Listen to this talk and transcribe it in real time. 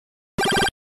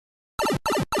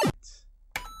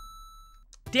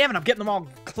Damn it, I'm getting them all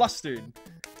clustered.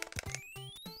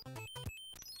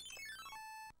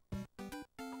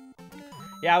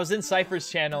 Yeah, I was in Cypher's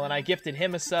channel and I gifted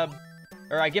him a sub.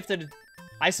 Or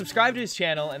I subscribed to his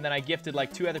channel and then I gifted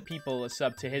like 2 other people a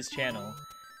sub to his channel.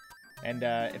 And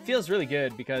it feels really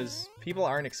good because people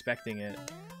aren't expecting it.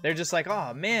 They're just like,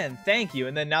 oh man, thank you.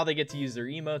 And then now they get to use their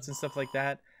emotes and stuff like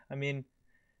that. I mean,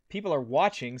 people are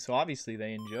watching, so obviously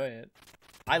they enjoy it.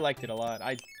 I liked it a lot.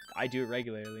 I do it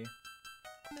regularly.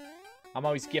 I'm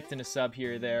always gifting a sub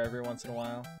here or there every once in a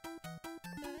while.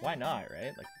 Why not,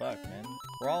 right? Like, fuck, man.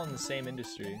 We're all in the same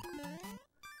industry.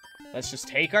 Let's just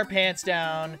take our pants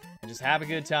down and just have a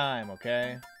good time,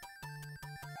 okay?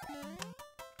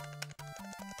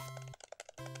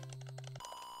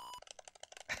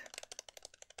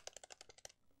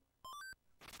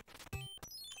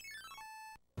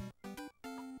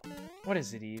 What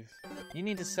is it, Eve? You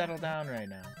need to settle down right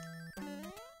now.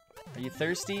 Are you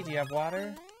thirsty? Do you have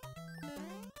water?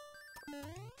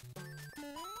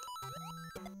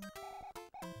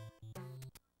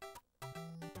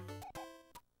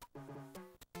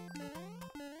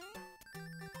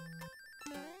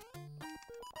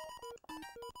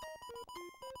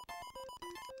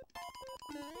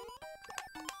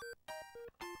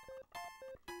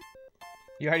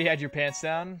 You already had your pants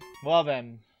down? Well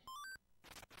then.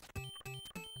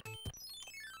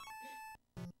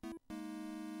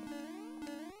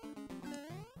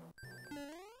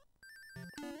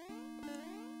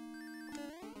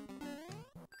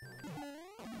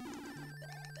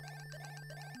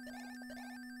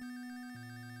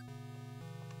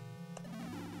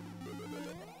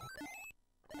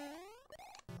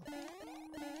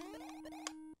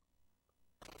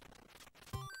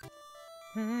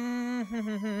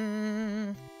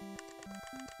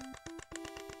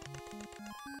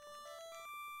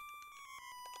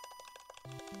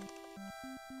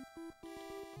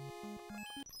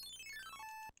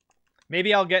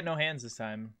 Maybe I'll get no hands this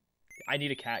time. I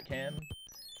need a cat cam.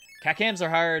 Cat cams are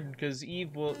hard because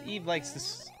Eve likes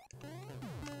this.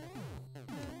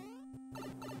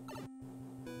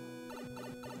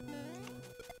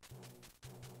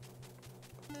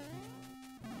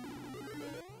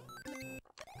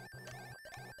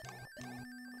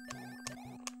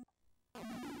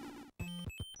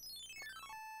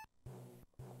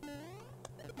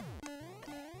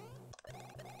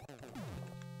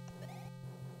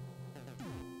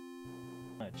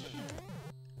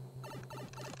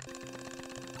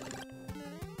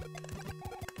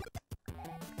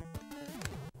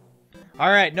 All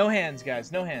right, no hands,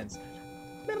 guys. No hands.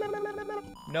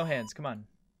 No hands. Come on.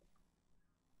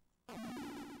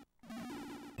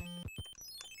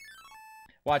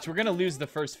 Watch, we're going to lose the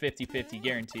first 50-50,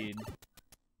 guaranteed.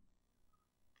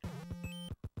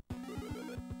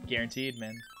 Guaranteed,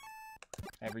 man.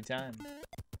 Every time.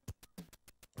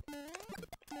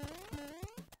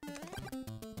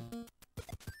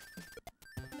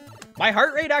 My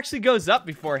heart rate actually goes up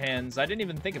before hands. I didn't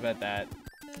even think about that.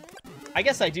 I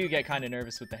guess I do get kind of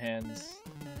nervous with the hands.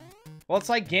 Well, it's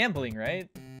like gambling, right?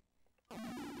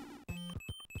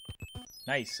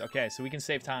 Nice. Okay, so we can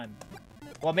save time.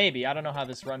 Well, maybe. I don't know how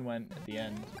this run went at the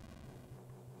end.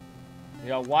 You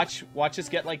know, watch us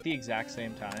get like the exact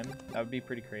same time. That would be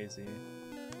pretty crazy.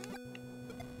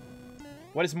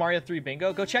 What is Mario 3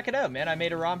 Bingo? Go check it out, man. I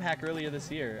made a ROM hack earlier this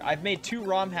year. I've made 2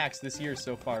 ROM hacks this year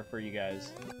so far for you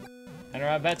guys. And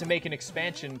I'm about to make an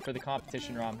expansion for the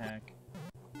competition ROM hack.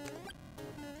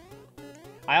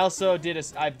 I also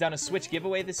I've done a Switch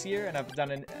giveaway this year, and I've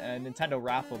done a Nintendo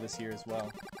raffle this year as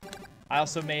well. I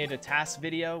also made a task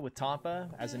video with Tompa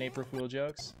as an April Fool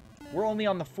jokes. We're only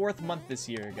on the 4th month this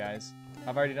year, guys.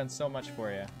 I've already done so much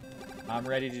for you. I'm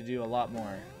ready to do a lot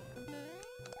more.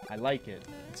 I like it.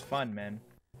 It's fun, man.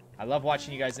 I love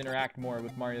watching you guys interact more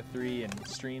with Mario 3 and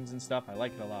streams and stuff. I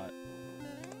like it a lot.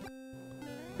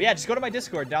 But yeah, just go to my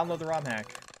Discord, download the ROM hack.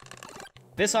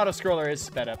 This auto-scroller is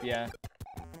sped up, yeah.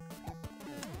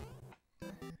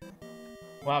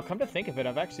 Wow, come to think of it,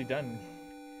 I've actually done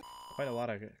quite a lot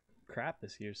of crap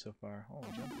this year so far. Oh,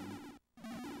 jumping.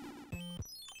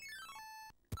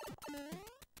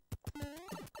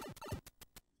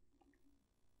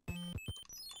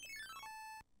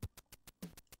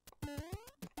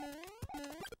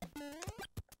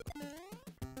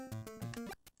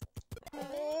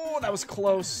 Oh, that was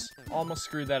close. Almost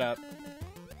screwed that up.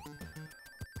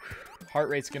 Heart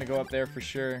rate's gonna go up there for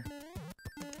sure.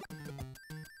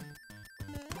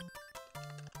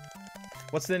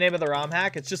 What's the name of the ROM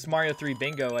hack? It's just Mario 3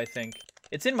 Bingo, I think.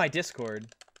 It's in my Discord.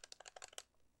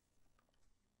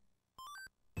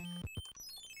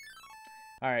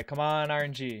 Alright, come on,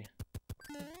 RNG.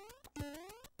 You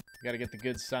gotta get the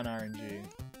good sun RNG.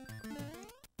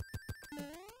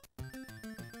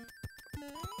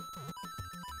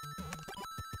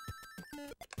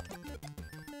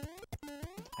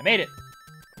 I made it.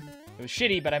 It was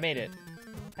shitty, but I made it.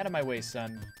 Out of my way,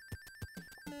 son.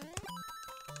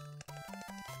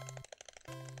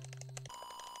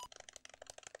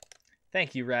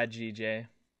 Thank you, Rad GJ.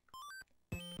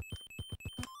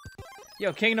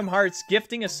 Yo, Kingdom Hearts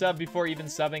gifting a sub before even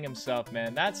subbing himself,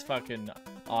 man. That's fucking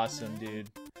awesome, dude.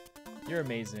 You're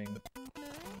amazing.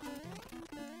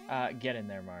 Get in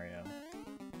there, Mario.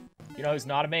 You know who's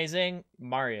not amazing?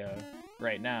 Mario.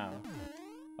 Right now.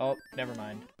 Oh, never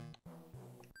mind.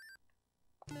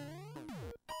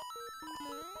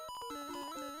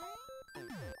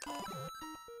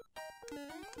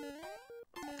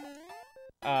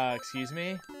 Excuse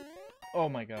me? Oh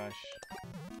my gosh.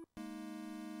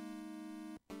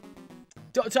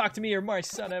 Don't talk to me or my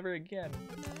son ever again.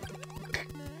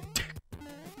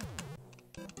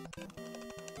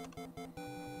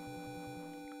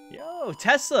 Yo,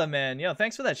 Tesla, man. Yo,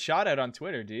 thanks for that shout out on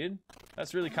Twitter, dude.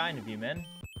 That's really kind of you, man.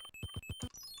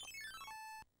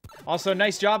 Also,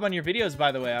 nice job on your videos,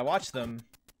 by the way. I watched them.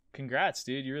 Congrats,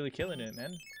 dude. You're really killing it,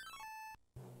 man.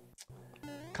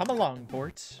 Come along,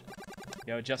 Bort.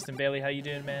 Yo, Justin Bailey, how you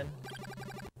doing, man?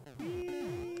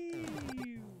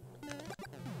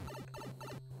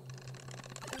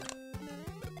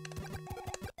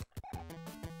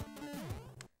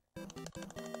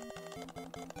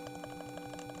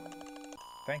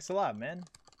 Thanks a lot, man.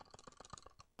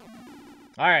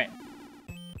 Alright.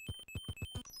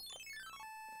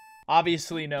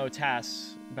 Obviously no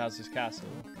TAS Bowser's Castle.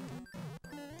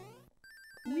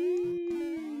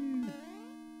 Whee!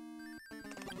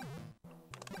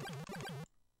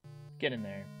 Get in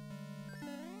there.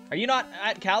 Are you not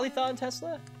at Calithon,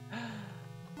 Tesla?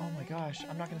 Oh my gosh,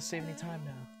 I'm not gonna save any time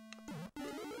now.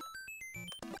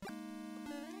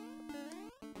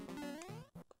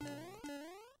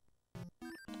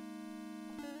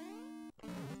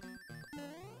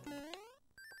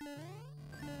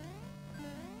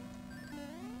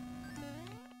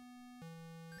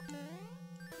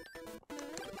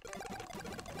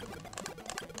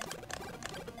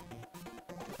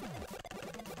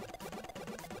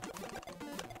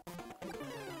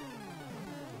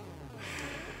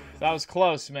 That was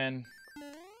close, man.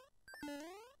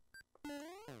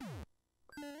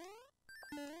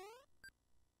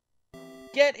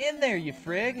 Get in there, you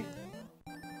frig!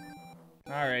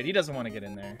 Alright, he doesn't want to get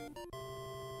in there.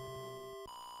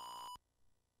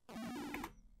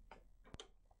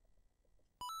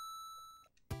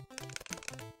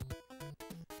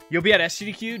 You'll be at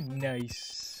SGDQ?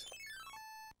 Nice.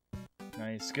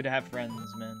 Nice. Good to have friends,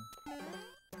 man.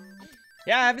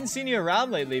 Yeah, I haven't seen you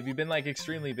around lately. Have you been, like,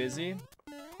 extremely busy?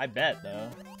 I bet, though.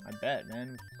 I bet,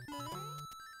 man.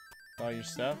 All your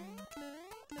stuff.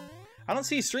 I don't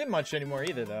see you stream much anymore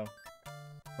either, though.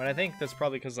 But I think that's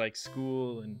probably because, like,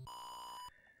 school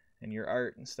and your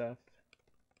art and stuff.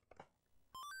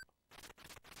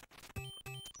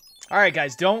 Alright,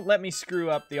 guys. Don't let me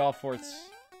screw up the all fourths.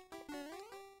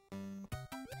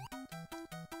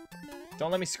 Don't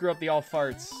let me screw up the all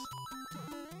farts.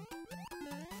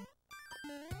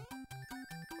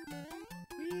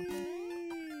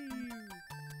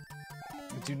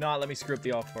 Do not let me screw up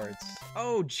the all farts.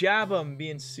 Oh, Jabum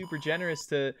being super generous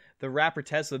to the rapper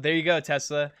Tesla. There you go,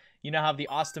 Tesla. You now have the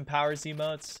Austin Powers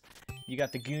emotes. You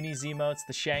got the Goonies emotes,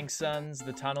 the Shang Tsungs,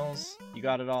 the tunnels. You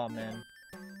got it all, man.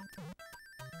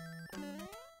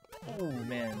 Oh,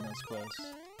 man, that was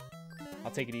close.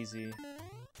 I'll take it easy.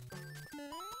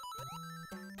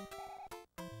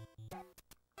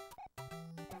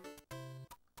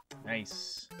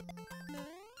 Nice.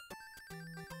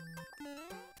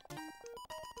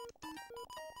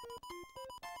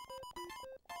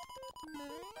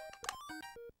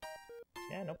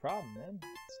 Yeah, no problem, man.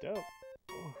 It's dope.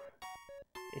 Ooh.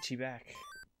 Itchy back.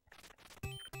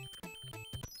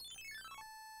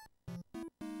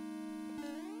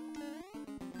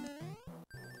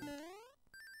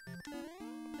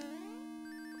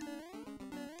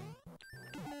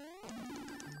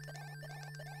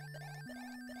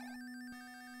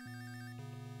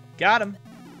 Got him.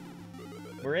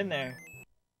 We're in there.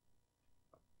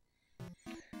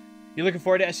 You looking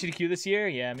forward to SGDQ this year?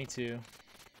 Yeah, me too.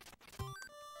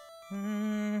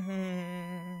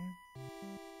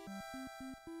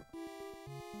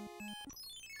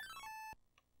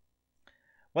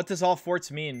 What does all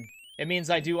forts mean? It means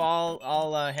I do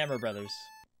all Hammer Brothers.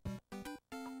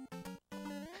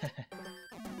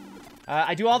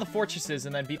 I do all the fortresses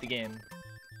and then beat the game.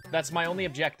 That's my only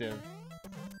objective.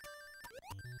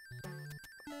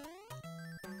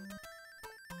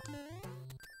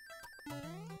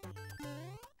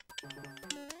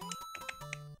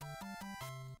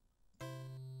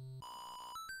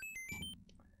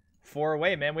 4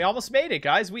 away, man. We almost made it,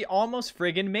 guys. We almost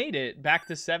friggin' made it. Back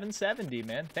to 770,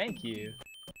 man. Thank you.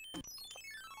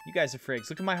 You guys are frigs.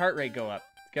 Look at my heart rate go up.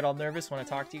 Get all nervous when I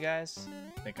talk to you guys.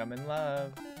 Think I'm in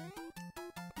love.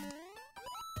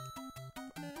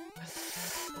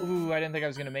 Ooh, I didn't think I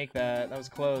was gonna make that. That was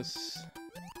close.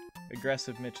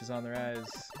 Aggressive Mitch is on the rise.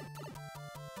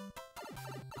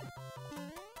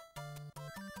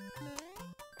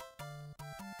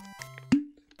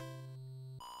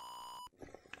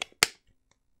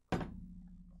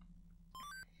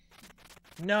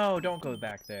 No, don't go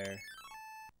back there.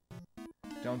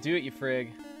 Don't do it, you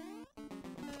frig.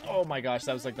 Oh my gosh,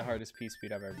 that was like the hardest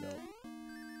P-speed I've ever built.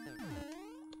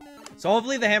 So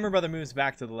hopefully the Hammer Brother moves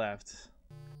back to the left.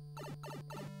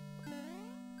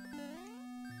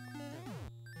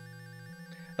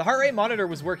 The heart rate monitor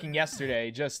was working yesterday,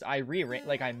 just I rearranged,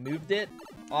 like I moved it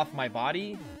off my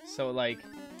body, so like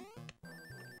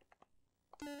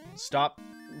stop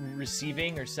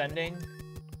receiving or sending.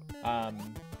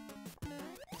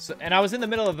 So, and I was in the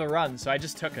middle of the run, so I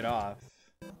just took it off.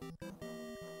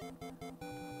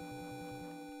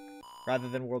 Rather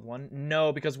than World 1?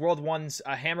 No, because World 1's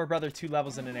a Hammer Brother 2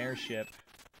 levels in an airship.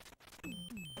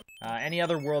 Any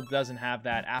other world doesn't have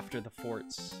that after the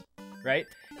forts, right?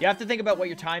 You have to think about what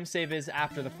your time save is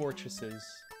after the fortresses.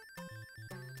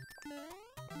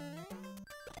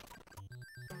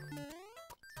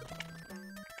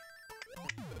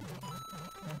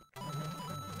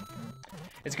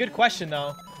 It's a good question,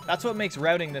 though. That's what makes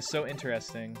routing this so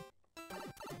interesting.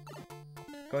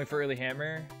 Going for early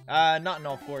hammer? Not in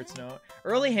all forts, no.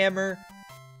 Early hammer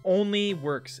only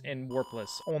works in warpless.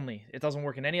 Only. It doesn't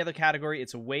work in any other category.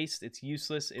 It's a waste. It's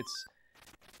useless.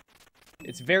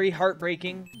 It's very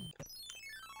heartbreaking.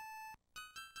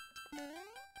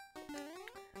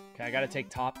 Okay, I gotta take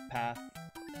top path.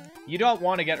 You don't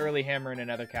want to get early hammer in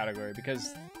another category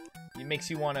because it makes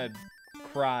you want to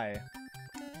cry.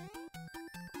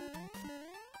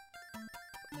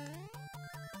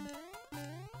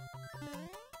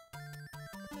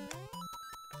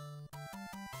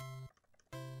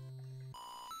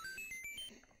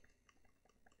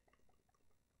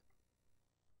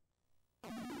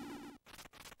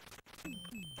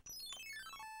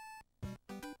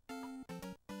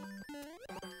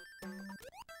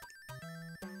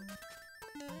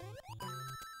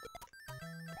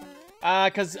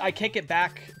 Because I kick it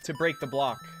back to break the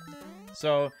block.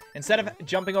 So, instead of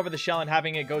jumping over the shell and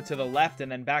having it go to the left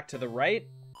and then back to the right,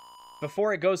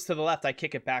 before it goes to the left, I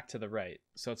kick it back to the right.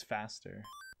 So it's faster.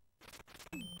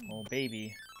 Oh,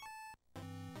 baby.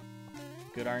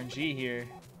 Good RNG here.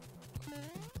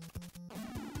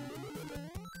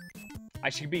 I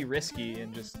should be risky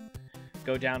and just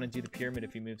go down and do the pyramid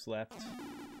if he moves left.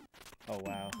 Oh,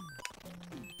 wow.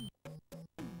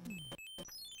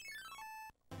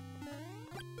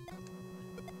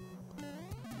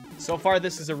 So far,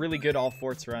 this is a really good all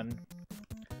forts run.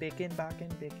 Bacon, backen,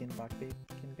 bacon, back, bacon,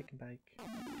 bacon, bike.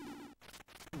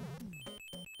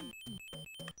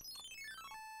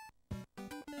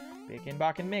 Bacon,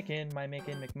 backen, micken, my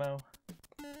micken, mcmo.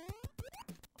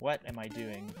 What am I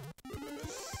doing?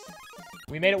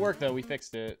 We made it work, though. We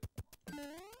fixed it.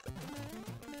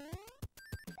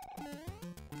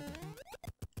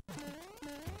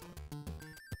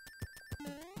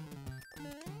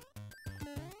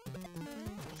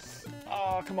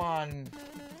 Oh, come on.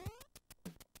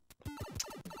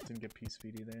 Didn't get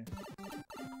P-speed either.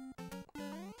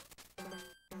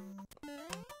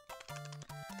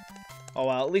 Oh,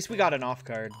 well, at least we got an off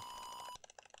card.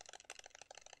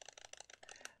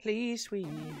 At least we...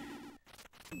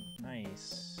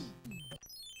 Nice.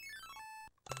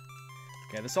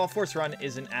 Okay, this all force run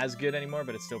isn't as good anymore,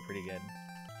 but it's still pretty good.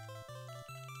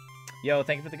 Yo,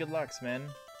 thank you for the good lucks, man.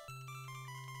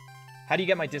 How do you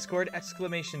get my Discord?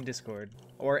 Exclamation Discord.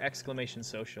 Or exclamation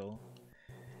social.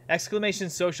 Exclamation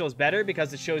social is better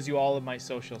because it shows you all of my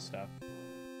social stuff.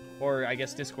 Or I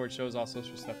guess Discord shows all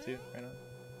social stuff too, right on.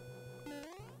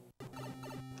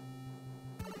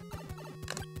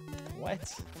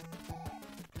 What?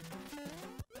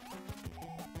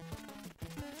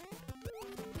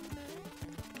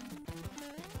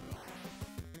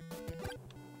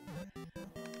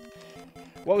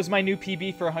 What was my new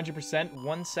PB for 100%?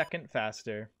 1 second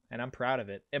faster. And I'm proud of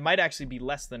it. It might actually be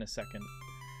less than a second.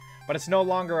 But it's no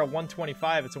longer a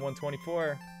 125, it's a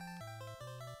 124.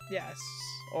 Yes.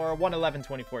 Or a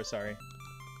 111.24, sorry.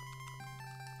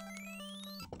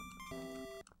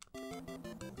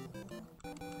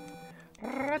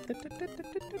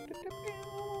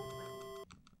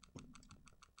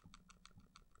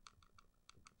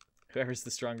 Whoever's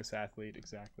the strongest athlete,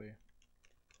 exactly.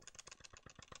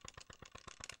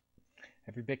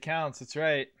 Every bit counts, that's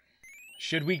right.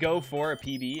 Should we go for a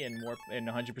PB in warp in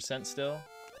 100% still?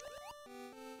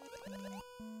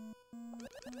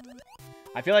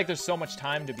 I feel like there's so much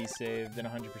time to be saved in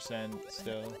 100%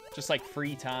 still. Just like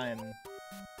free time.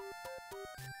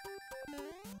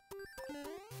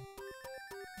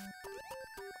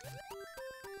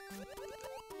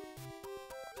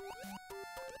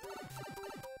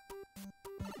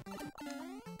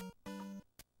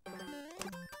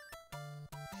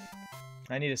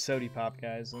 I need a sody pop,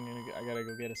 guys. I gotta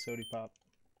go get a sody pop.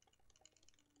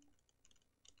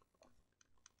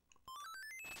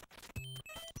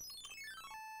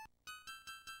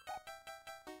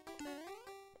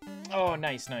 Oh,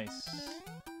 nice, nice.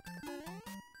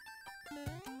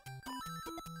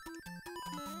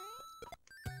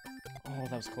 Oh,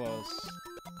 that was close.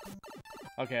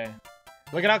 Okay.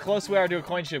 Look at how close we are to a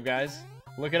coin ship, guys.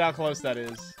 Look at how close that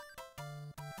is.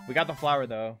 We got the flower,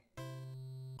 though.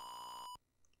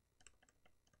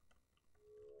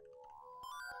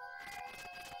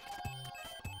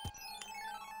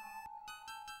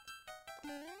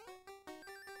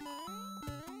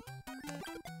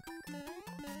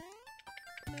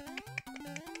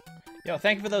 Yo,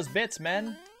 thank you for those bits,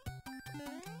 man.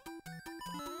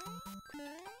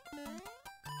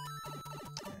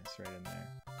 That's right in there.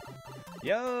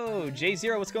 Yo,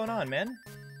 J0, what's going on, man?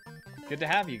 Good to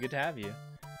have you, good to have you.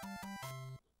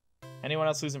 Anyone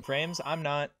else losing frames? I'm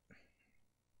not.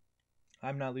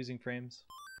 I'm not losing frames.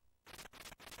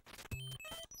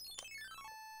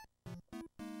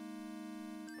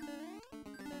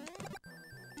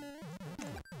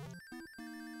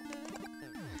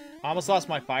 I almost lost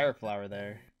my fire flower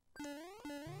there.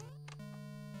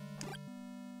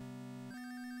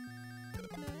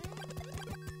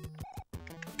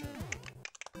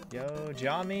 Yo,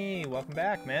 Jami, welcome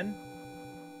back, man.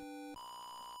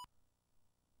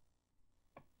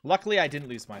 Luckily, I didn't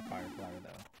lose my fire flower, though.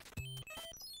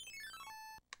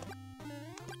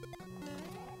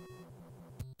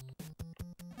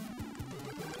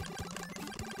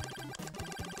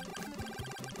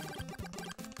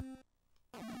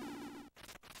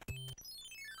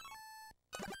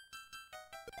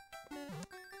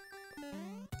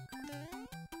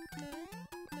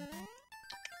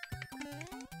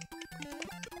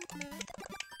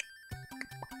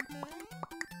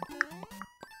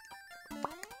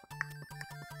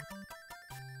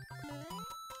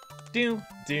 Do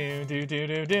do do do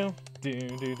do do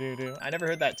do do do do. I never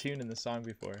heard that tune in the song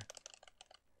before.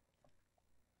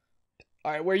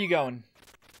 All right, where are you going?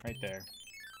 Right there.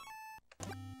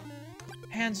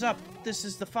 Hands up! This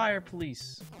is the fire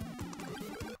police.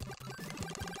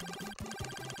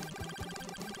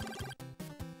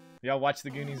 Y'all watch the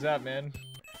Goonies up, man.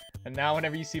 And now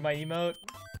whenever you see my emote,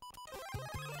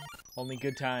 only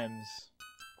good times.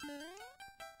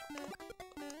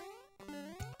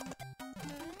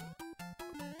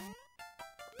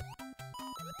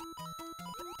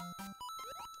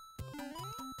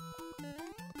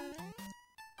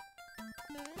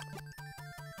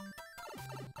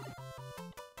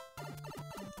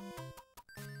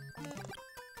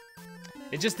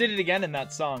 It just did it again in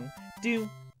that song. Do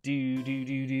do do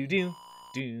do do do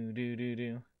do do do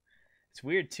do. It's a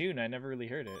weird tune. I never really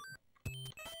heard it.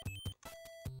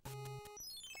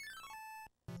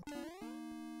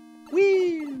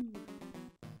 Woo!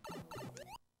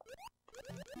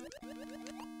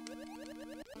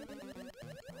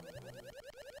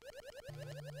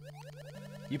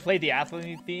 You played the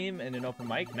athlete theme in an open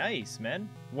mic? Nice, man.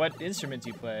 What instrument do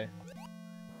you play?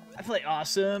 I play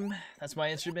awesome. That's my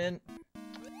instrument.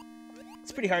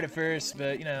 It's pretty hard at first,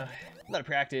 but, you know, a lot of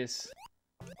practice.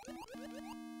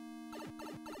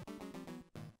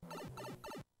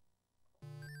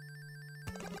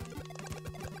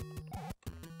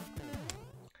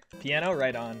 Piano,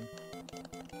 right on.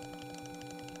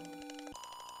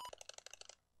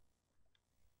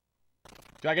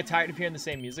 Do I get tired of hearing the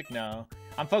same music? No.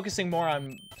 I'm focusing more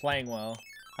on playing well.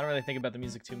 I don't really think about the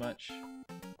music too much.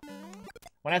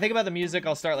 When I think about the music,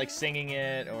 I'll start like singing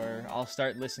it, or I'll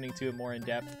start listening to it more in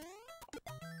depth.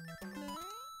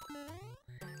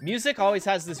 Music always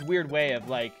has this weird way of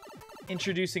like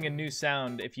introducing a new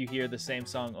sound if you hear the same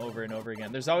song over and over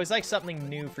again. There's always like something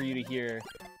new for you to hear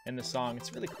in the song.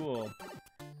 It's really cool.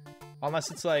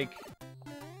 Unless it's like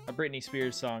a Britney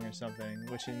Spears song or something,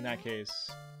 which in that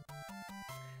case,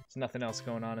 there's nothing else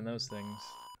going on in those things.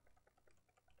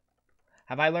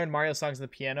 Have I learned Mario songs on the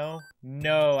piano?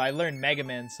 No, I learned Mega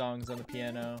Man songs on the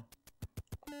piano.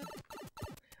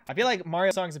 I feel like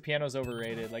Mario songs on piano is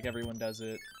overrated, like everyone does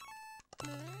it.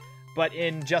 But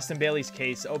in Justin Bailey's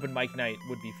case, open mic night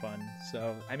would be fun.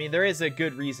 So, I mean, there is a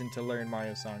good reason to learn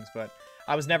Mario songs, but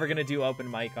I was never going to do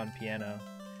open mic on piano.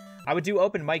 I would do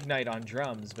open mic night on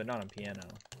drums, but not on piano.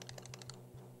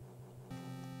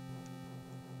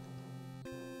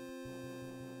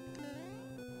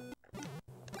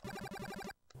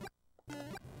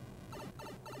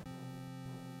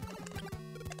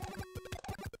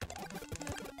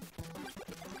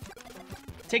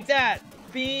 Take that,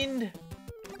 fiend!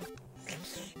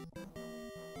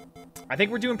 I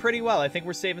think we're doing pretty well. I think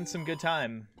we're saving some good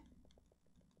time.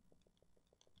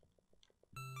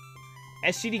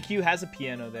 SGDQ has a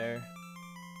piano there.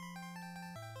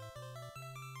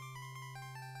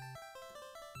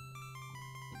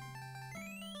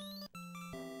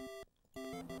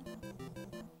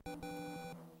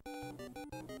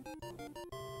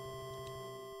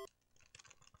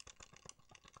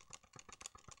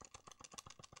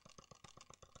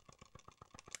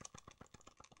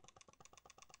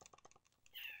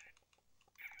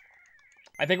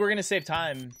 I think we're gonna save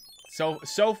time.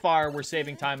 So far, we're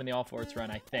saving time in the all forts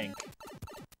run, I think.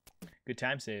 Good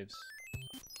time saves.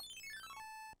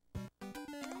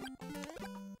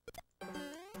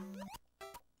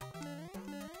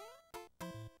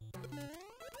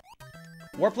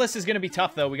 Warpless is gonna be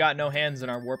tough though. We got no hands in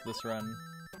our warpless run.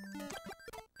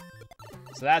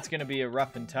 So that's gonna be a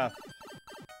rough and tough.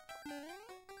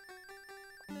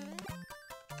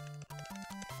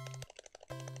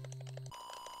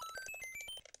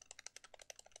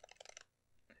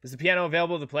 Is the piano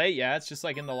available to play? Yeah, it's just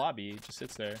like in the lobby. It just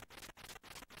sits there.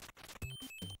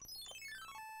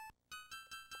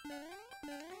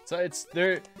 So it's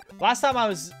there. Last time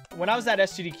when I was at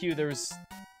SGDQ, there was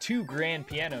 2 grand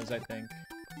pianos, I think.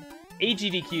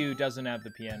 AGDQ doesn't have the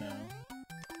piano.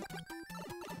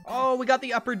 Oh, we got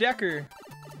the upper decker.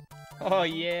 Oh,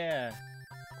 yeah.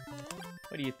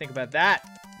 What do you think about that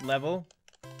level?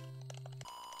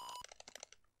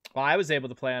 Well, I was able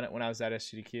to play on it when I was at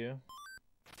SGDQ.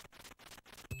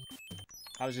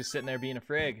 I was just sitting there being a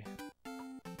frig.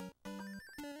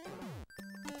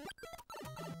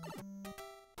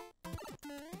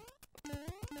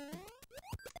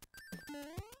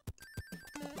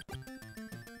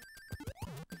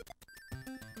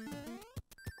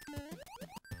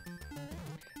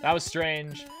 That was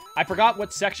strange. I forgot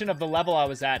what section of the level I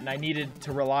was at, and I needed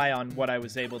to rely on what I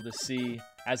was able to see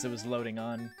as it was loading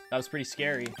on. That was pretty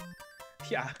scary.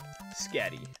 Yeah,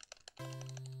 scatty.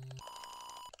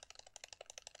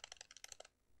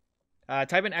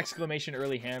 Type an exclamation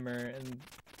early hammer, and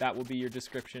that will be your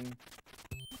description.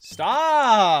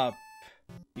 Stop!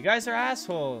 You guys are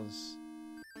assholes.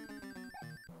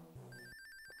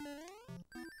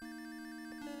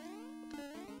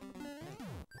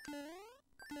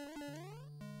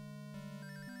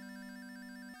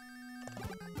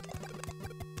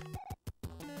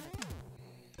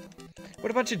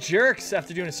 What a bunch of jerks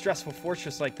after doing a stressful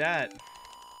fortress like that.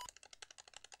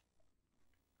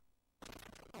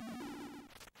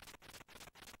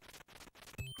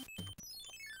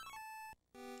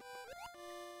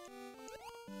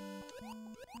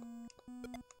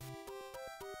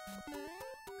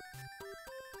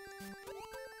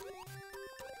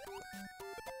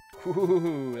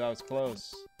 Ooh, that was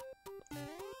close.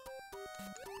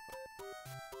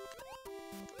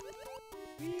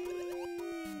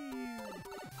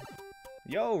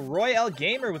 Yo, Roy L.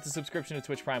 Gamer with the subscription to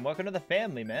Twitch Prime. Welcome to the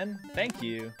family, man. Thank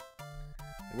you.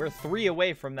 We're 3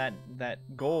 away from that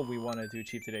goal we wanted to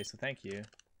achieve today, so thank you.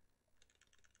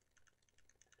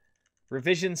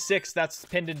 Revision 6, that's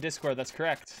pinned in Discord. That's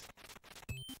correct.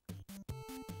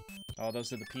 Oh,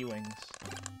 those are the P-Wings.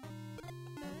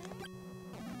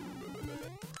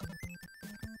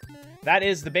 That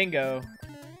is the bingo.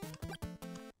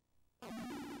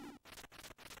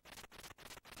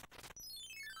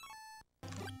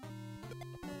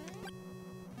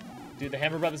 Dude, the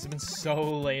Hammer Brothers have been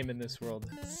so lame in this world.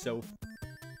 So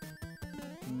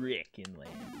frickin' lame.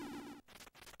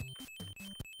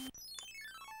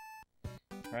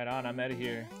 Right on, I'm out of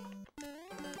here.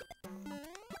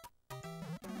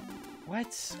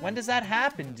 What? When does that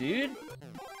happen, dude?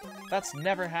 That's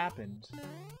never happened.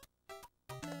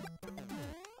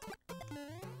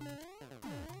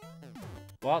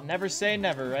 Well, never say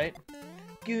never, right?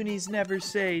 Goonies never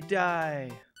say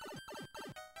die.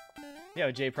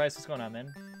 Yo, Jay Price, what's going on,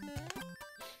 man?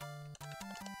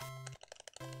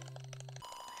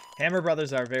 Hammer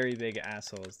Brothers are very big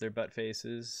assholes. Their butt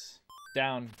faces.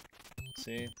 Down.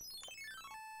 See?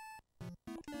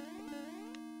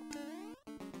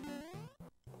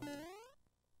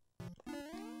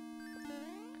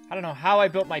 I don't know how I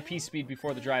built my P-Speed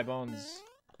before the dry bones.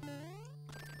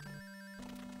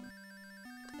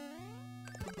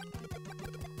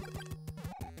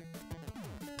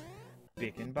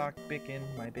 Bacon, bok, bacon,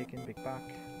 my bacon, big bok.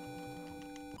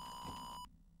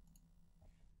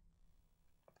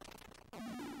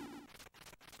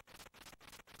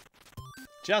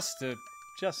 Just to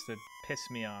piss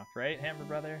me off, right, Hammer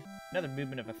Brother? Another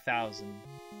movement of 1,000.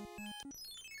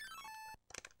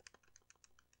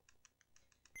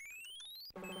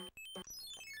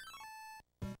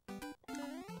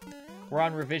 We're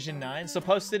on revision 9, so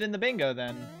post it in the bingo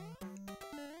then.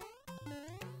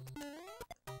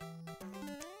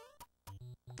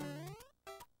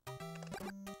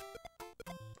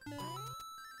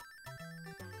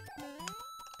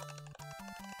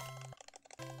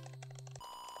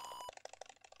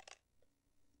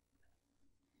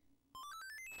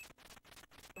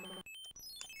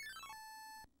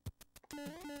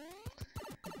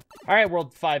 All right,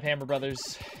 World 5 Hammer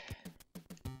Brothers.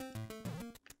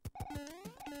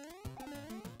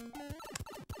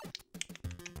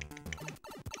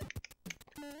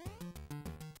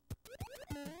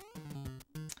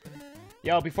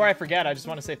 Yo, before I forget, I just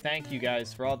want to say thank you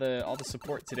guys for all the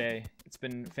support today. It's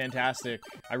been fantastic.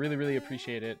 I really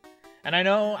appreciate it. And I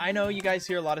know you guys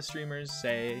hear a lot of streamers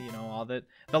say, you know, all the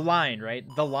line, right?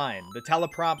 The line, the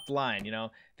teleprompt line, you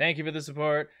know. Thank you for the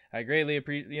support. I greatly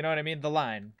appreciate, you know what I mean? The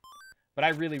line. But I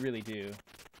really do.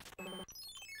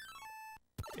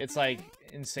 It's like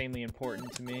insanely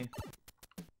important to me.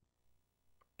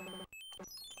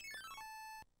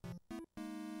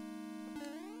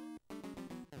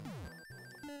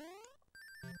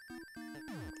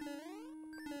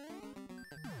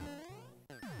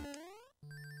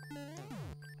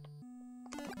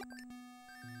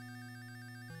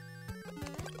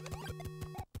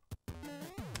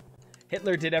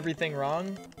 Hitler did everything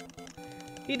wrong.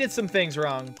 He did some things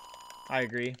wrong. I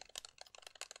agree.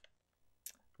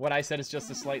 What I said is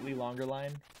just a slightly longer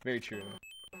line. Very true.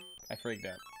 I frigged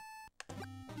up.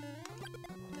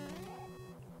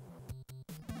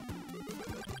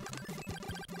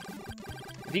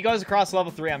 If he goes across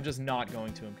level 3, I'm just not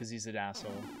going to him because he's an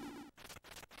asshole.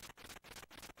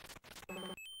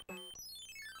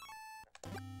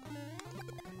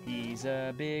 He's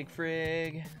a big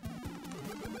frig.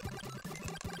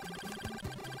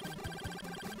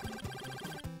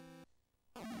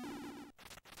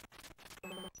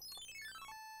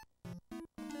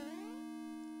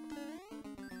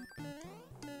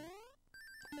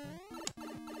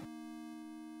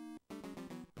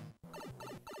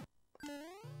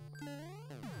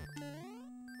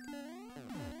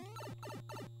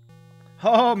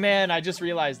 Oh man, I just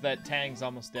realized that Tang's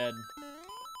almost dead.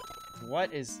 Why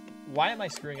am I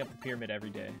screwing up the pyramid every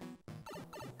day?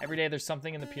 Every day there's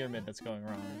something in the pyramid that's going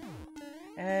wrong.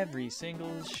 Every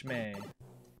single schmay.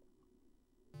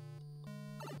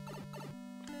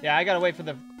 Yeah, I gotta wait for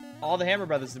all the Hammer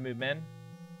Brothers to move, man.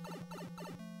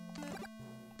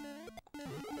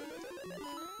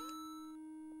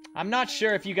 I'm not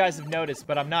sure if you guys have noticed,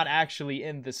 but I'm not actually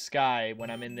in the sky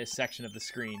when I'm in this section of the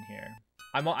screen here.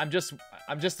 I'm just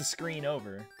a screen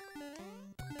over.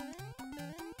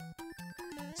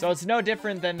 So it's no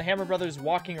different than the Hammer Brothers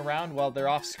walking around while they're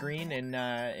off screen in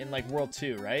like World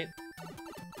 2, right?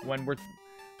 When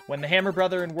the Hammer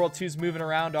Brother in World 2's moving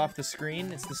around off the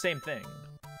screen, it's the same thing.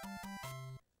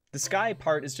 The sky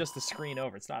part is just the screen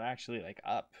over. It's not actually like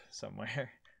up somewhere.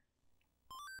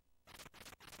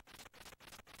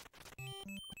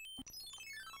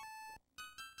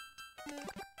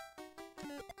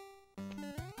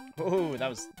 Oh, that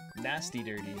was nasty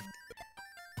dirty.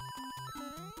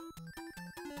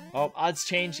 Oh, odds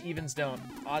change, evens don't.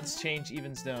 Odds change,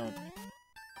 evens don't.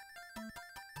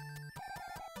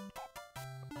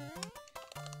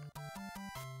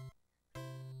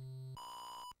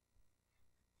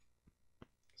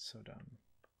 So dumb.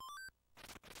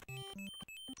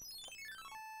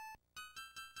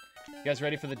 You guys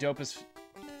ready for the dopest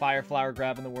fire flower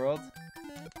grab in the world?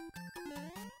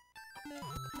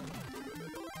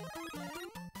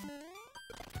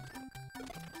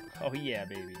 Oh yeah,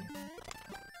 baby.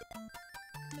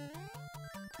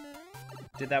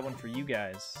 Did that one for you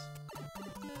guys.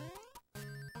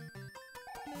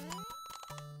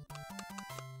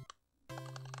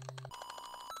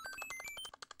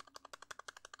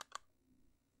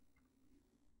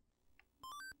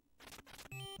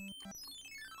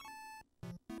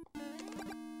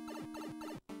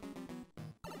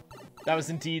 That was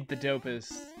indeed the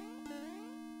dopest.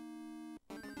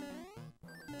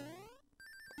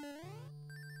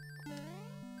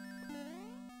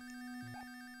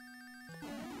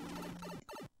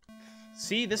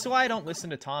 See, this is why I don't listen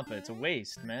to Tompa. It's a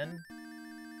waste, man.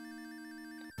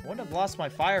 I wouldn't have lost my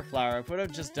Fire Flower. I would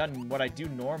have just done what I do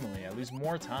normally. I lose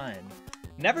more time.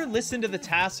 Never listen to the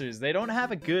Tassers. They don't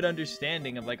have a good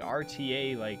understanding of, like,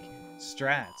 RTA, like,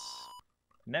 strats.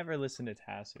 Never listen to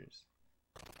Tassers.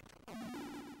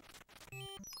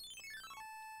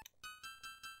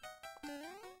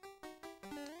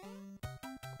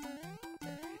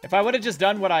 If I would have just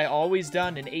done what I always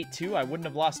done in 8-2, I wouldn't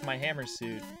have lost my hammer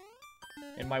suit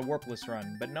in my warpless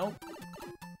run. But nope.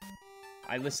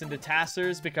 I listened to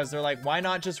Tassers because they're like, why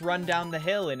not just run down the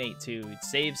hill in 8-2? It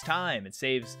saves time. It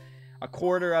saves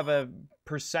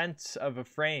 0.25% of a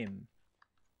frame.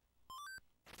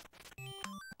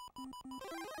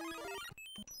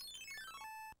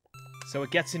 So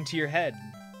it gets into your head.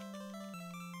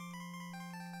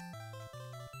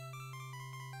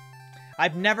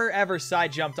 I've never ever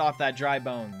side jumped off that dry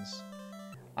bones.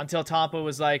 Until Tompa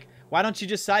was like, why don't you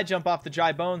just side jump off the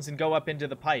dry bones and go up into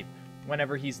the pipe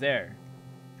whenever he's there?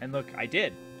 And look, I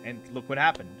did. And look what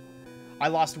happened. I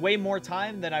lost way more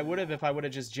time than I would have if I would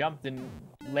have just jumped and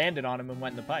landed on him and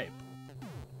went in the pipe.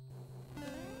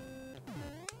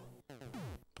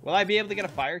 Will I be able to get a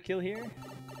fire kill here?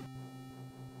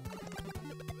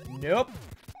 Nope.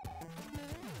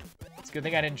 It's a good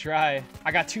thing I didn't try.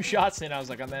 I got 2 shots in. I was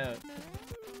like, I'm out.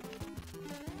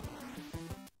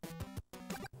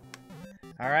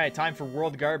 Alright, time for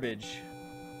world garbage.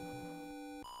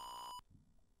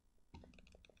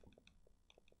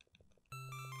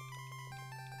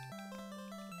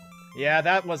 Yeah,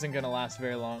 that wasn't gonna last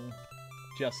very long,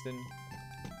 Justin.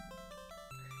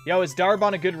 Yo, is Darb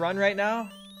on a good run right now?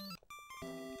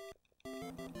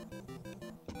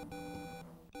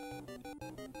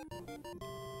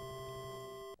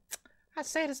 I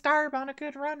said, is Darb on a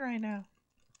good run right now?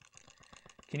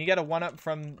 Can you get a 1-up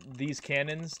from these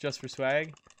cannons just for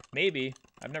swag? Maybe.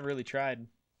 I've never really tried.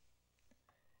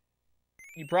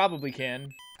 You probably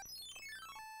can.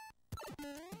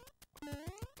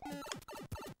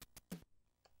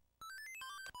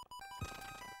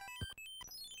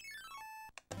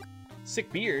 Sick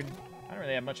beard. I don't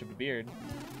really have much of a beard.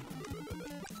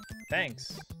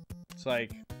 Thanks. It's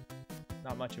like,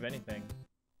 not much of anything.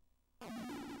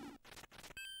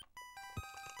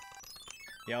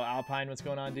 Yo, Alpine, what's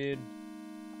going on, dude?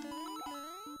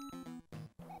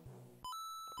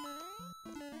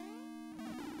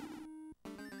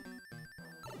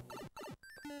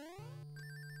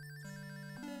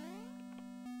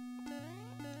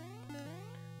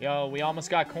 Yo, we almost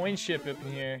got coin ship up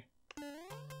in here.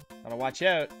 Gotta watch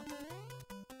out.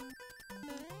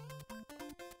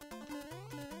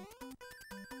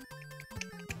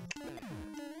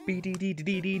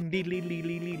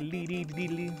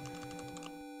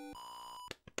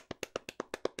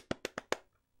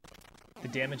 The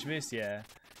damage boost, yeah.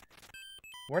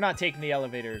 We're not taking the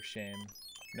elevator of shame.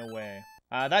 No way.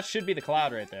 That should be the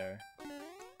cloud right there.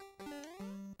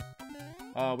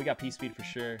 Oh, we got P-speed for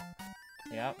sure.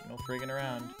 Yep, no friggin'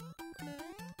 around.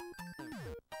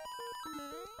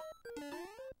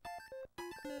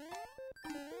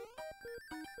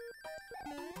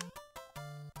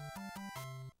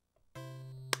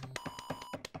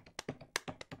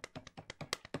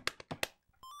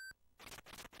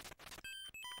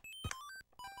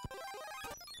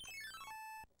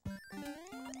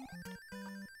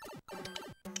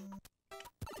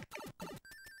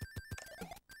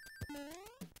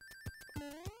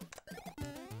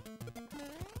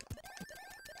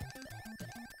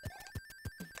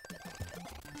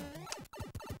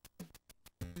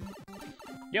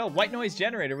 Yo, white noise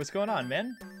generator, what's going on,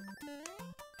 man?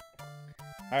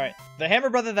 Alright, the hammer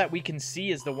brother that we can see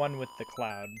is the one with the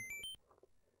cloud.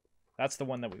 That's the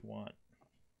one that we want.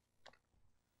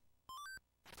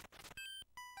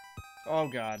 Oh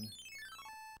god.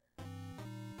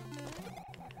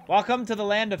 Welcome to the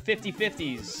land of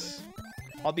 50-50s.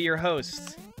 I'll be your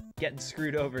host. Getting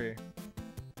screwed over.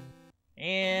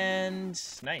 And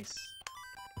nice.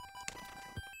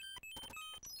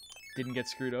 Didn't get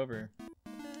screwed over.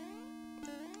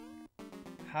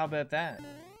 How about that?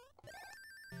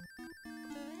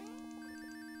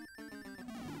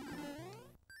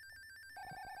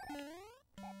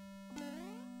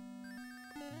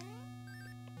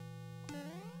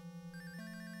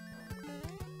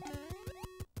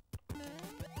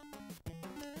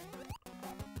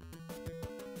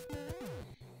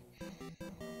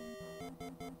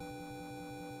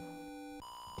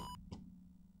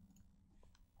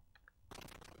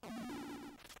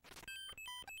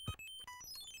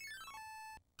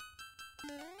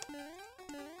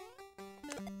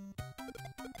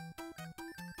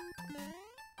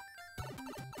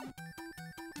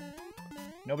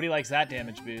 Nobody likes that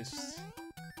damage boost.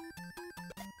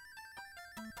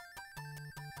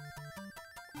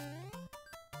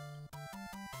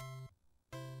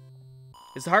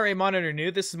 Is the heart rate monitor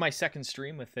new? This is my second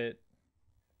stream with it.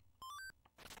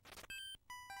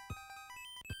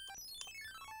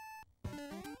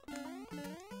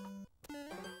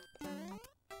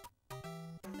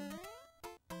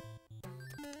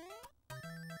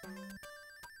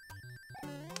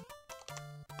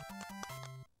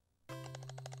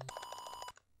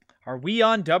 Are we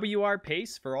on WR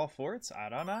pace for all forts? I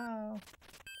don't know.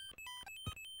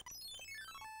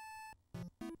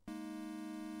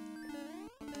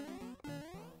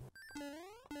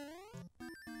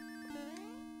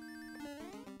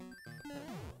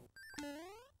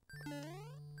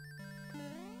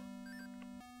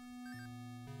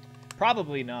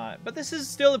 Probably not, but this is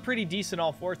still a pretty decent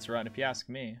all forts run if you ask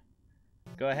me.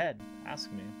 Go ahead,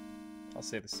 ask me. I'll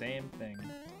say the same thing.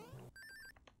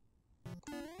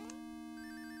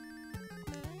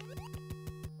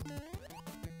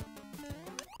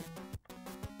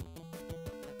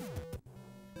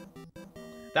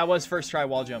 That was first try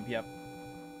wall jump, yep.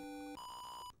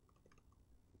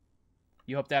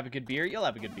 You hope to have a good beer? You'll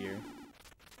have a good beer.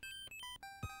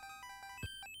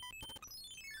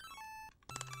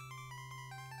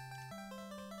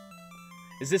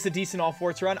 Is this a decent all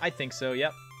forts run? I think so,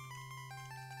 yep.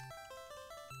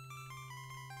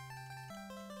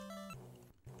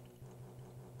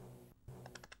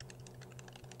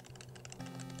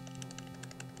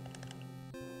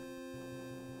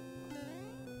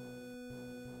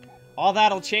 All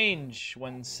that'll change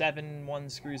when 7-1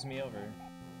 screws me over.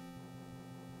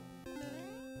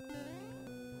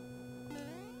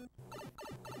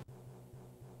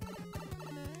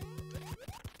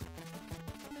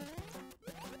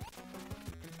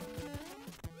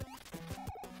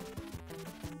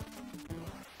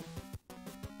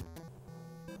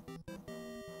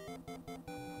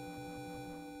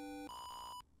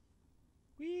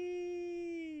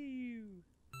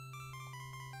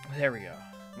 There we go.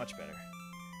 Much better.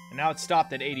 And now it's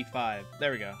stopped at 85.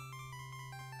 There we go.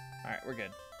 Alright, we're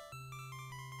good.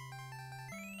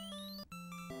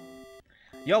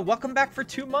 Yo, welcome back for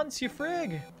 2 months, you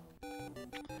frig!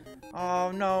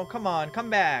 Oh, no. Come on. Come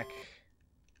back.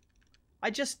 I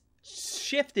just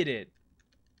shifted it.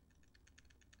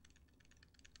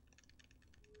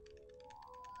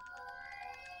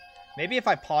 Maybe if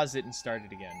I pause it and start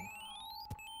it again.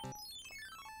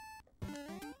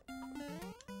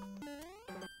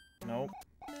 Nope.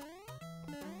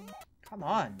 Come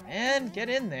on, man. Get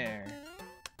in there.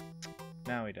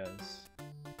 Now he does.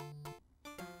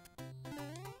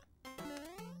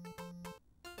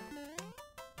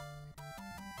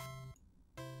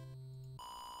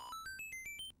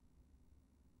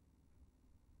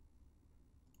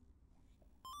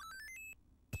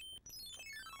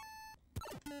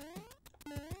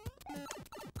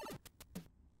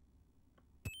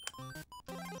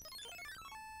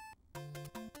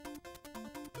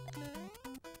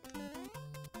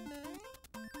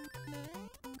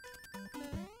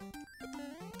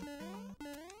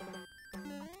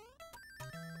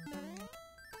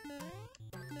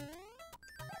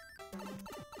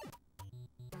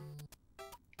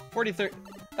 .43rd.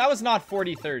 That was not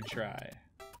 43rd try.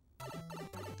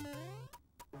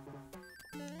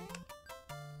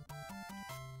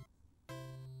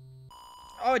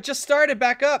 Oh, it just started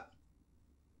back up.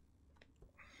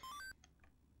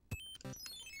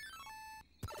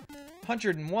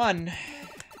 $101.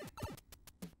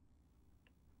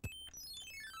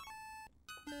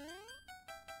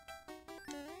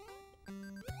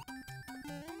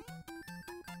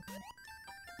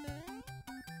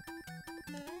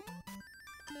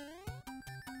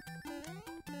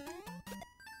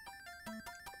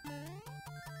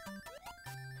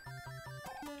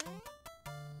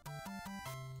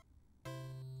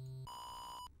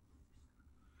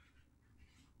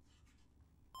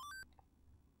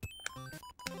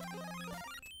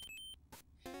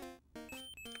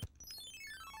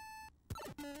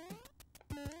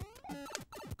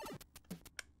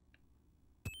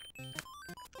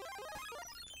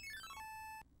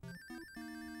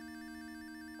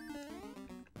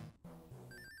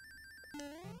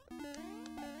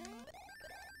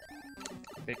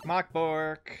 Big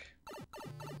Mockbork.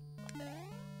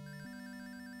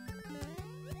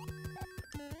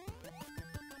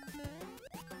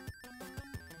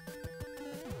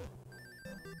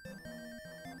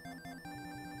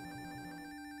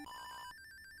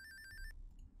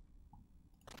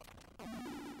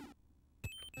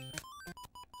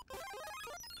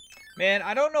 Man,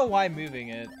 I don't know why moving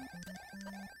it.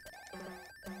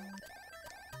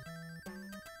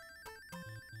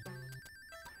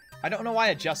 I don't know why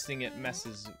adjusting it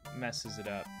messes it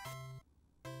up.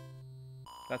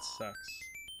 That sucks.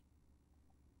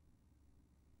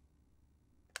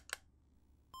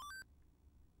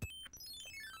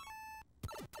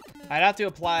 I'd have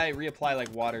to reapply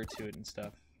like water to it and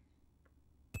stuff.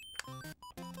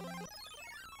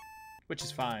 Which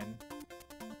is fine.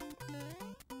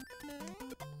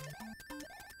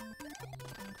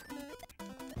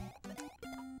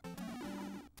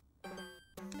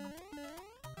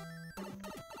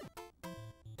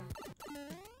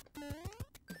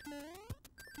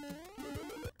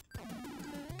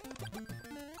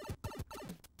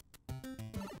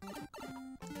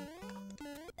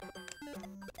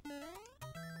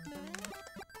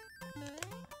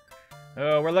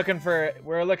 Oh, we're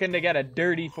looking to get a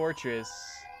dirty fortress.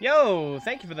 Yo,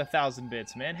 thank you for the 1,000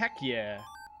 bits, man. Heck yeah.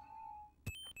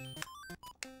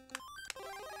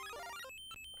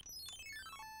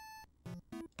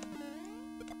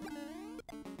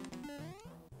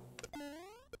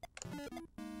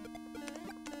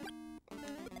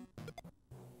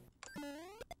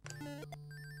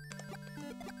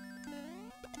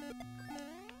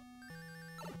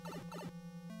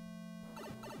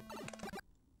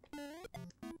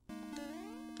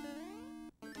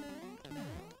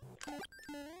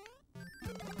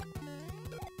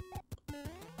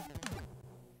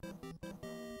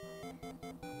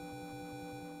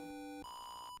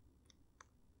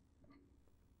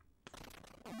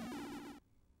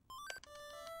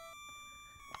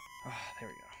 There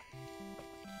we go.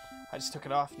 I just took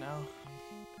it off now.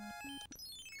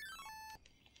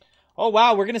 Oh,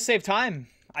 wow. We're going to save time,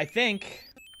 I think.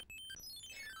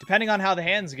 Depending on how the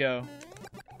hands go.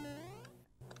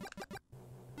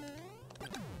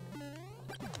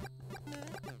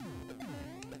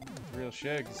 Real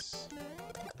shugs.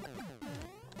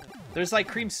 There's like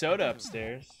cream soda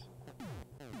upstairs.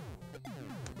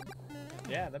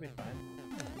 Yeah, that'd be fine.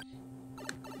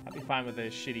 I'd be fine with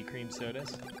those shitty cream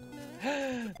sodas.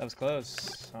 That was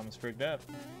close. Almost frigged up.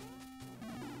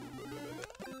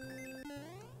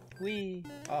 Whee!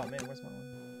 Oh man, where's my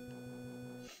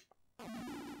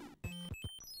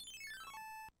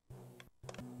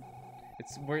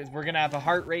one? We're gonna have a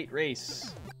heart rate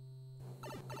race.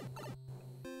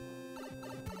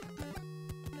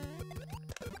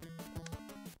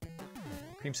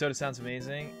 Cream soda sounds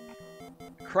amazing.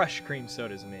 Crush cream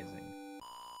soda is amazing.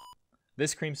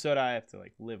 This cream soda I have to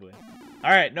like live with.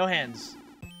 Alright, no hands.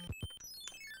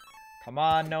 Come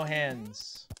on, no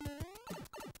hands.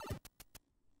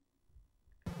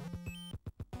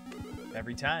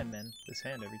 Every time, man. This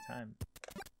hand every time.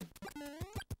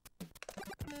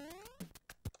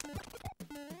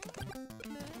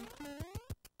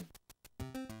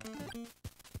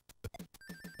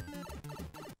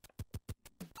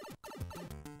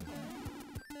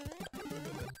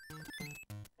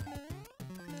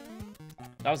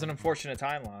 That was an unfortunate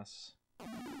time loss.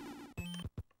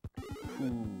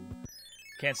 Ooh.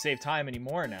 Can't save time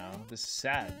anymore now. This is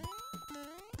sad.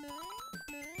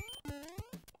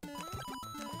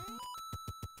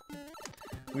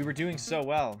 We were doing so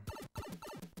well.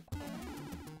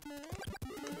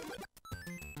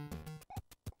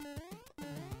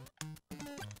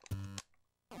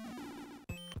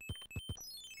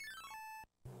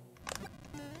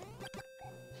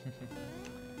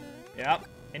 Yep,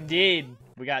 indeed.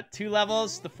 We got 2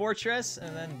 levels, the fortress,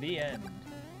 and then the end.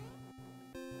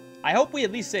 I hope we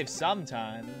at least save some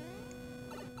time.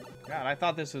 God, I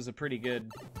thought this was a pretty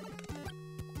good...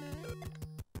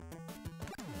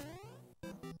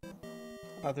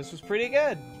 I thought this was pretty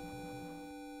good.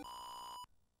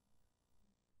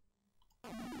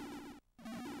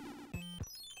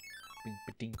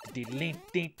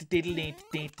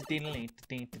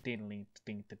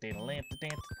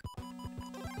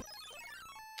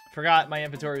 Forgot my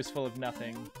inventory was full of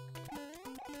nothing.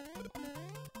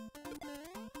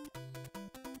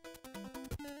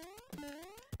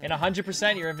 In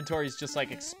 100%, your inventory is just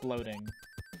like exploding.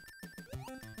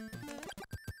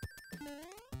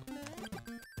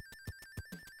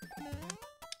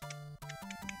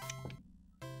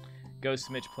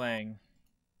 Ghost Mitch playing.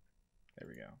 There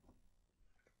we go.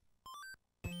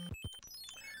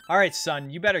 Alright, son,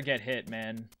 you better get hit,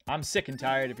 man. I'm sick and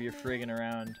tired of your friggin'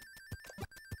 around.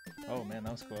 Oh, man,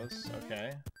 that was close.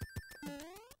 Okay.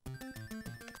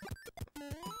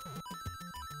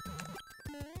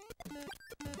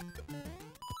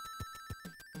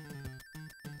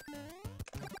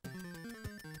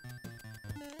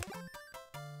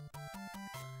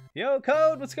 Yo,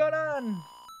 Code, what's going on?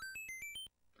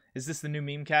 Is this the new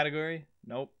meme category?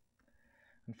 Nope.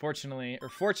 Unfortunately, or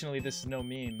fortunately, this is no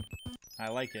meme. I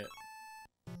like it.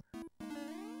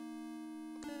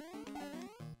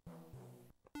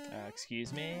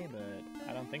 Excuse me, but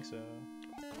I don't think so.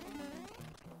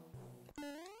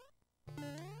 Alright,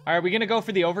 are we gonna go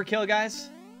for the overkill, guys?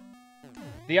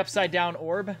 The upside down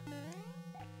orb?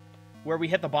 Where we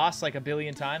hit the boss like a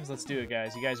billion times? Let's do it,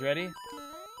 guys. You guys ready?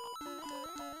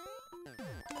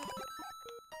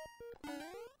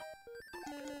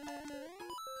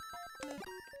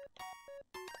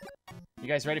 You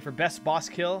guys ready for best boss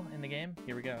kill in the game?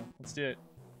 Here we go. Let's do it.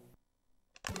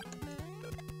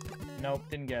 Nope,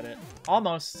 didn't get it.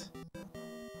 Almost.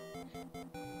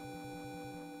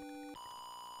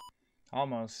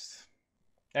 Almost.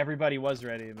 Everybody was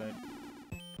ready, but...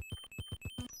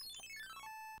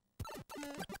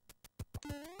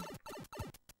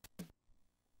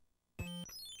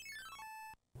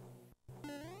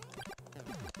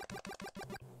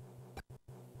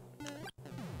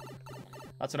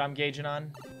 That's what I'm gauging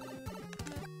on.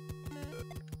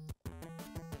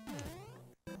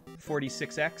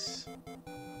 46x.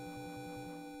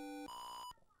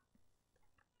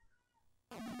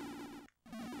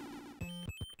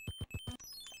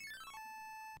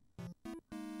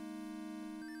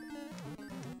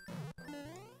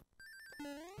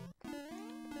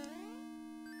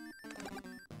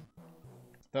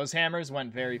 Those hammers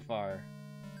went very far.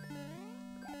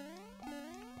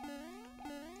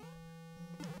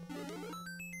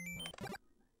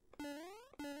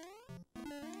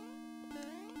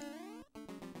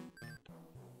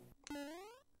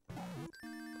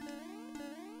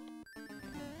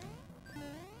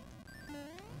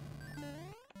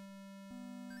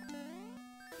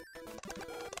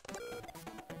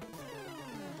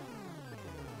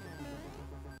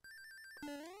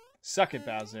 Suck it,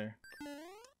 Bowser.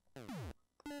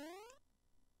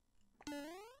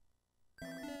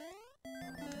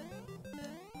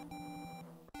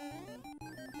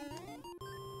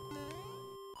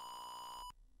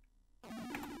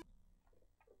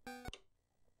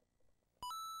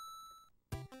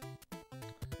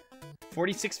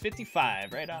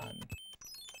 $46.55, right on.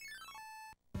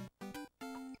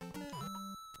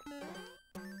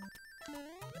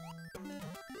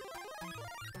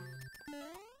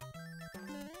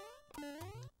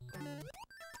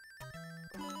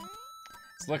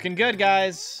 It's looking good,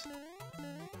 guys.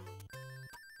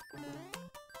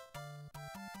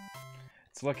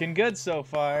 It's looking good so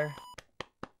far.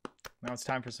 Now it's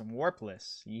time for some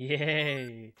warpless.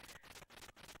 Yay!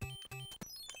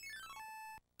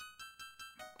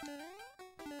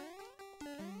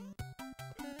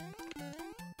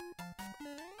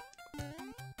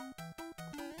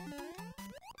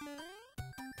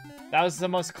 That was the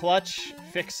most clutch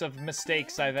fix of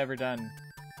mistakes I've ever done.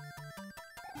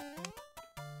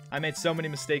 I made so many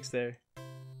mistakes there.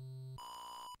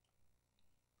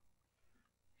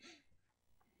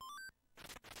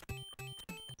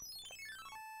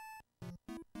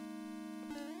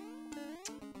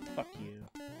 Fuck you.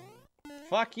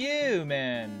 Fuck you,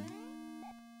 man.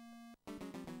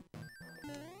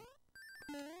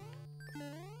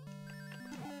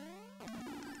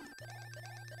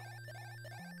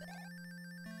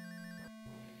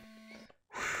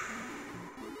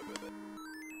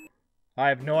 I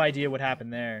have no idea what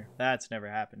happened there. That's never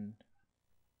happened.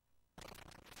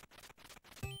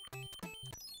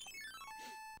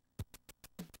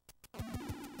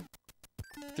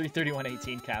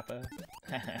 $331.18 Kappa.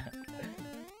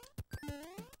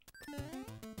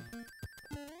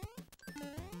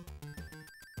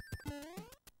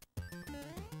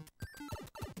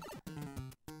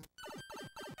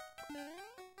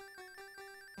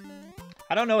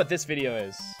 I don't know what this video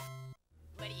is.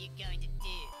 What are you going to do?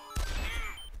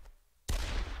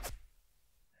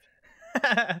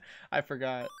 I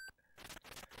forgot.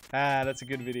 Ah, that's a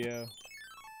good video.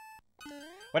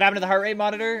 What happened to the heart rate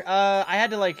monitor? I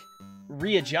had to like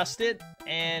readjust it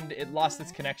and it lost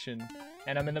its connection.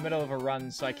 And I'm in the middle of a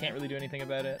run, so I can't really do anything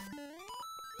about it.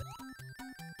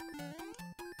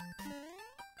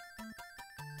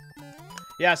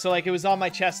 Yeah, so like it was on my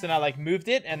chest and I like moved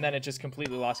it and then it just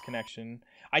completely lost connection.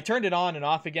 I turned it on and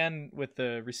off again with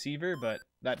the receiver, but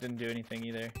that didn't do anything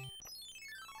either.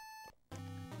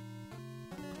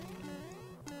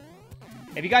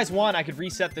 If you guys want, I could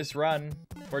reset this run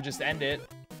or just end it.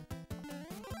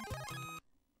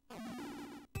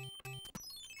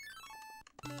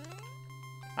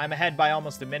 I'm ahead by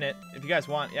almost a minute. If you guys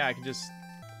want, yeah, I can just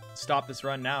stop this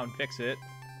run now and fix it.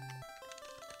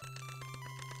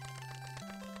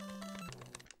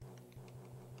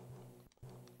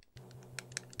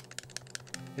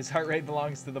 His heart rate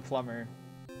belongs to the plumber.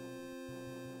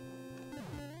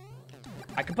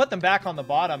 I can put them back on the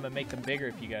bottom and make them bigger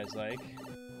if you guys like.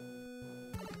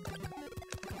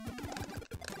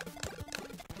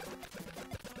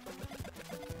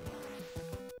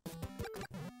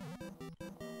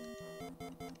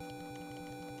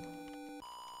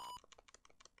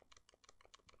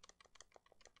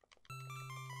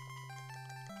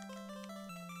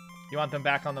 You want them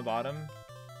back on the bottom?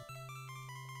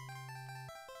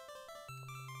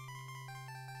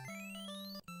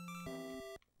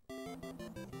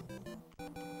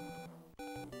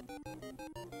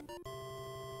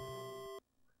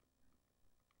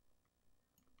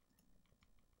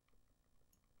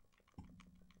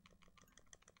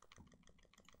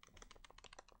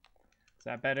 Is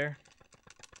that better?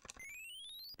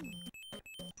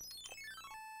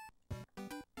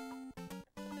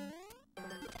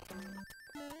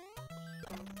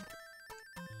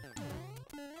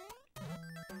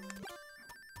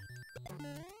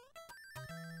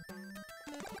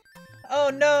 Oh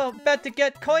no, about to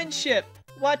get coin ship.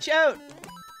 Watch out.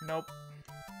 Nope.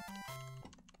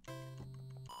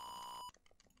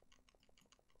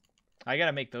 I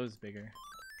gotta make those bigger.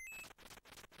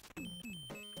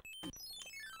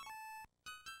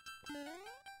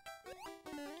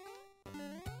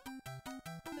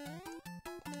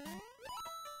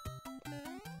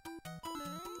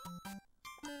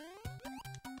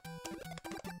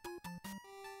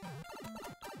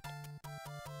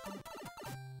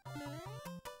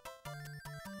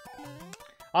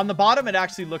 On the bottom, it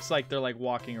actually looks like they're like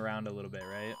walking around a little bit,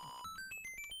 right?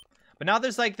 But now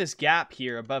there's like this gap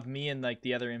here above me and like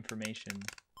the other information.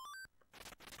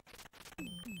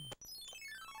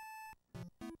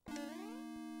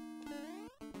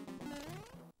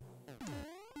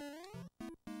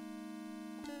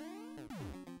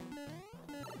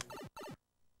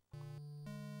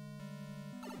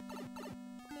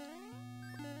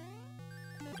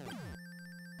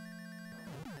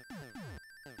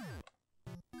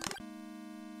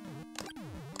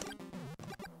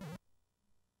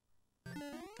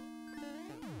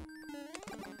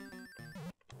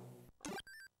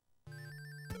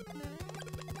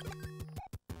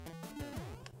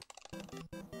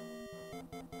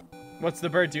 What's the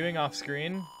bird doing off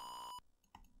screen?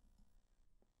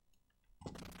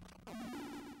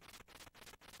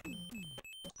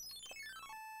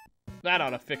 That ought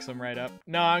to fix them right up.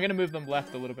 No, I'm gonna move them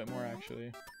left a little bit more,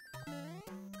 actually.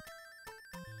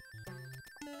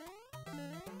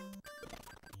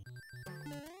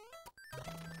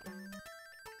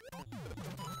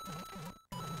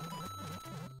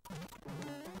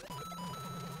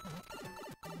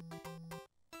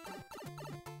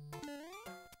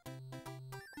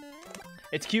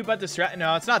 It's cute but distracting.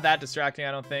 No, it's not that distracting,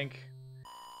 I don't think.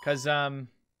 Because, I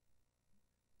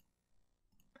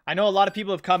know a lot of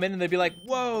people have come in and they'd be like,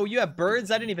 whoa, you have birds?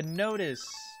 I didn't even notice.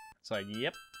 It's like,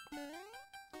 yep.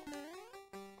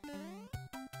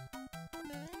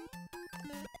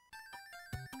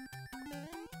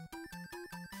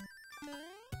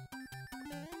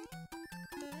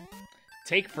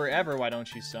 Take forever, why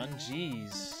don't you, son?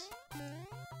 Jeez.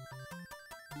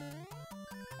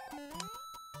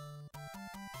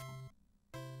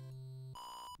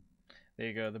 There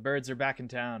you go. The birds are back in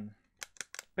town.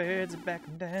 Birds are back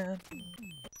in town.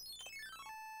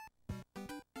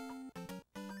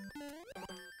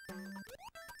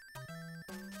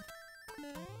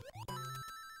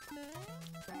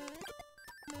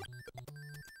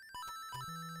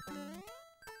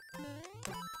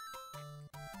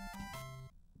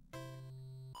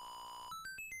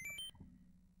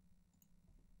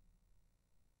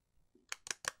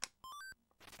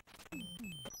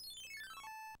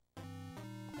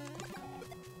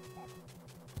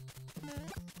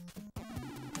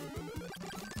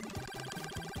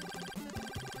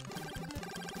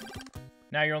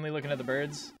 Now you're only looking at the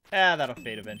birds? Ah, that'll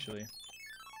fade eventually.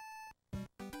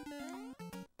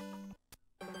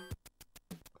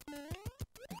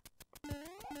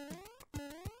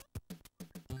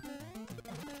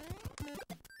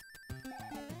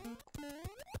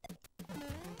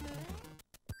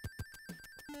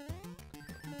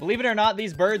 Believe it or not,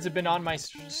 these birds have been on my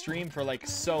stream for like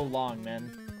so long, man.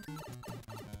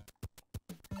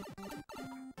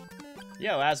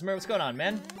 Yo, Asmer, what's going on,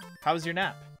 man? How was your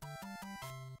nap?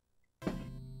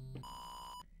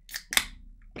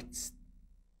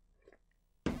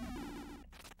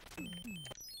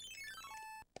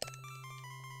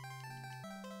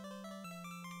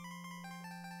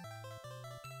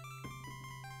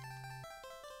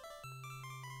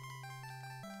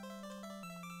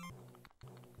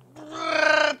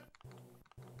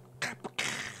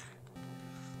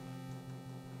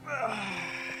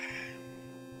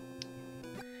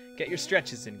 Get your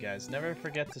stretches in, guys. Never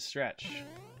forget to stretch.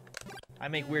 I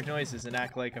make weird noises and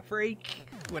act like a freak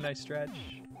when I stretch.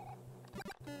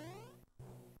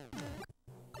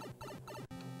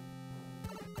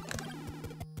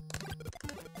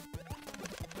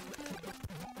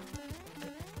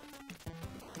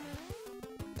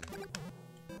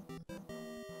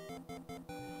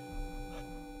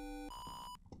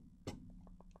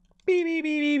 Beep, beep, beep,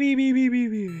 beep, beep, beep, beep,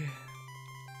 beep, beep.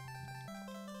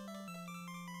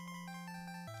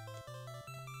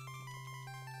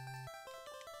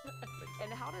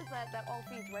 And how does that all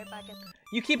feeds right back in?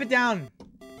 You keep it down,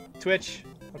 Twitch,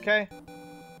 okay?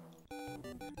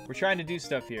 We're trying to do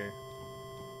stuff here.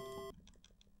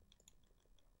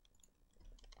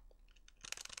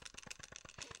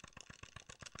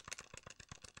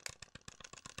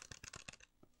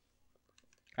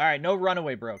 Alright, no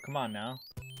runaway, bro. Come on now.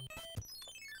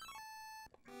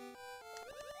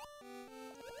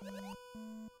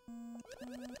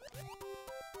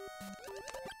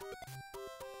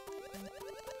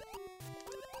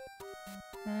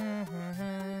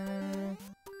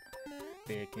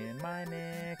 and my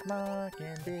Nick, mock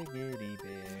and biggity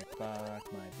big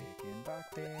buck, my big and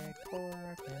buck, big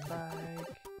pork and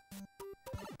bike.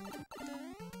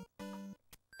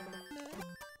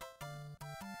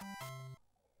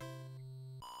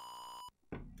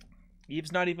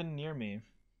 Eve's not even near me.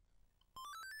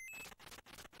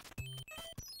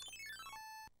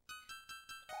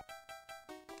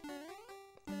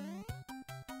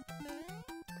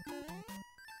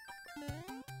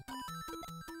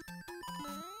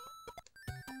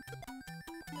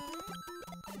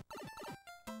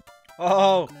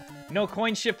 Oh, no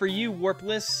coin ship for you,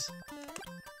 Warpless.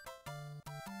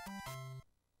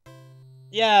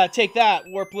 Yeah, take that,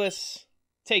 Warpless.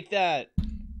 Take that. I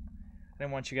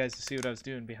didn't want you guys to see what I was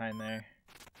doing behind there.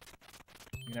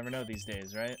 You never know these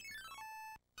days, right?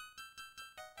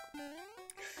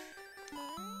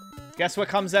 Guess what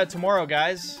comes out tomorrow,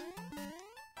 guys?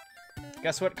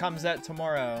 Guess what comes out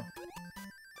tomorrow?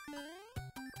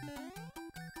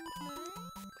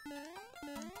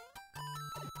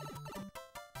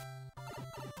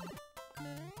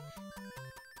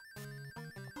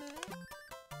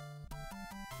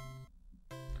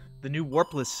 The new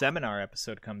Warpless Seminar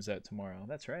episode comes out tomorrow.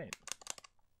 That's right.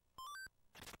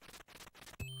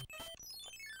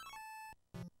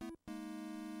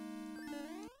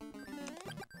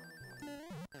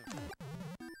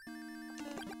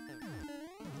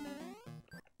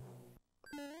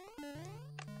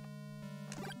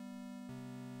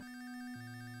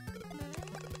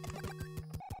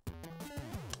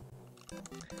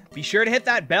 Be sure to hit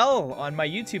that bell on my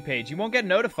YouTube page. You won't get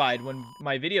notified when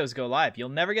my videos go live. You'll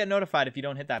never get notified if you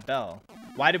don't hit that bell.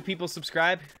 Why do people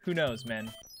subscribe? Who knows,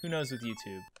 man? Who knows with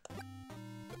YouTube?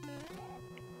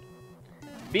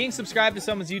 Being subscribed to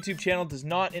someone's YouTube channel does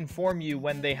not inform you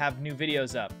when they have new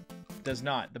videos up. Does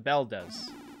not. The bell does.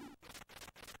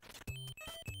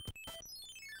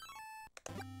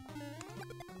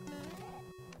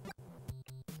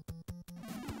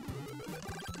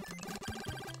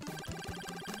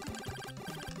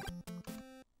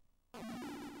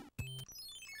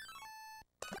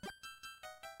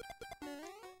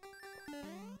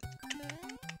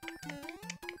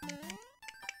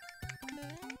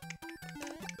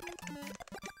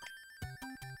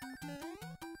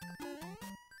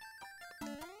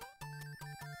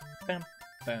 Bam,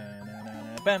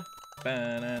 ba-na-na-na, bam,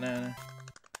 ba-na-na.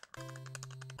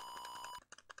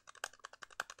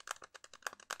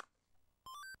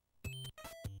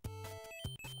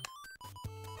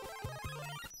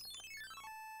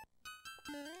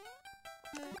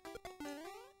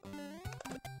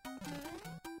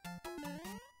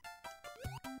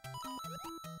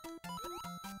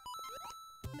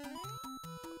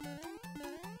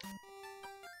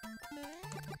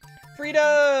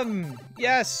 Freedom!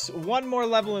 Yes, one more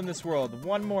level in this world.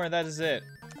 One more, that is it.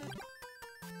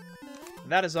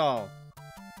 That is all.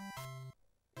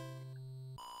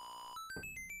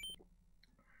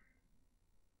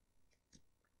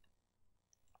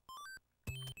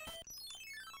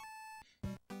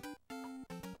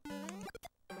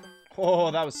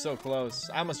 Oh, that was so close.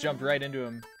 I almost jumped right into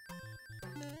him.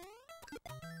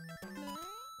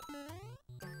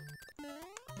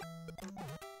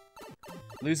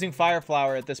 Losing Fire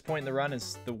Flower at this point in the run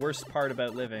is the worst part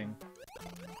about living.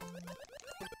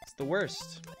 It's the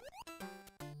worst.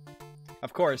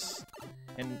 Of course,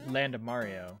 in Land of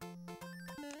Mario.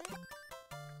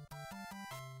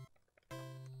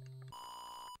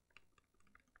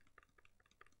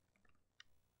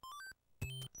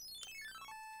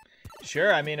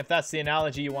 Sure, I mean, if that's the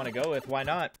analogy you want to go with, why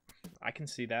not? I can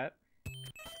see that.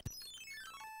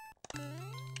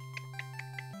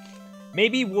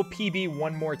 Maybe we'll PB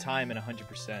one more time in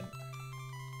 100%.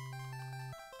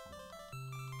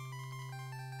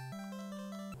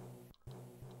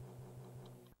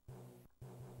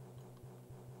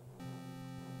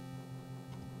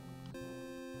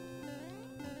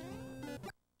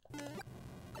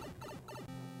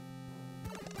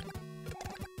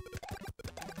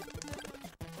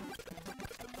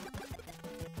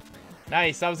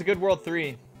 Nice, that was a good World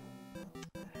 3.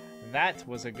 That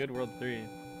was a good World 3.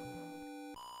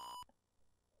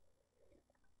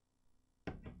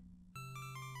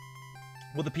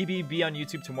 Will the PB be on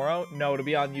YouTube tomorrow? No, it'll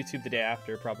be on YouTube the day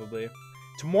after, probably.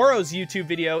 Tomorrow's YouTube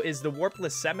video is the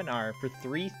Warpless Seminar for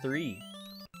 3-3.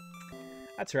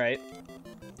 That's right.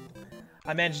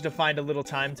 I managed to find a little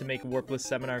time to make a Warpless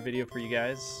Seminar video for you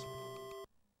guys.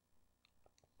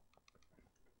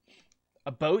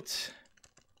 A boat?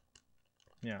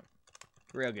 Yeah.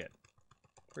 Real good.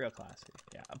 Real classy.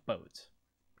 Yeah, a boat.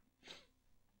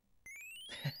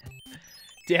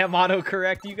 Damn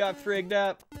autocorrect, you got frigged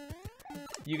up.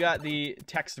 You got the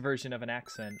text version of an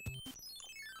accent.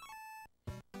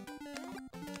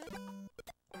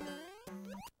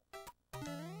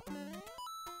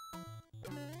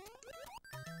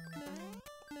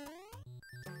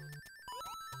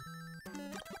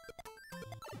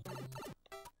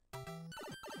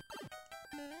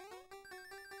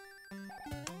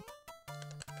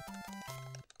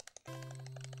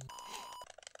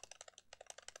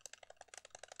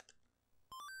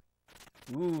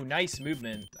 Ooh, nice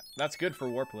movement. That's good for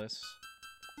Warpless.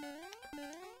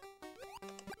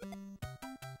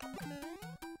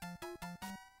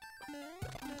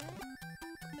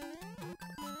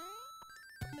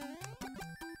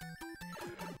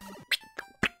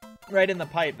 Right in the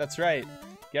pipe, that's right.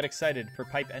 Get excited for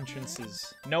pipe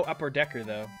entrances. No upper decker,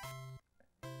 though.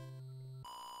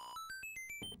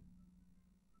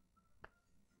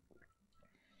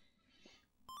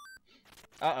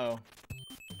 Uh-oh.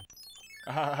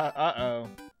 Uh-oh.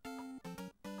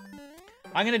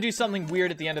 I'm gonna do something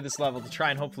weird at the end of this level to try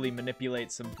and hopefully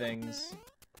manipulate some things.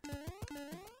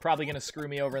 Probably gonna screw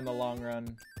me over in the long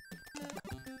run.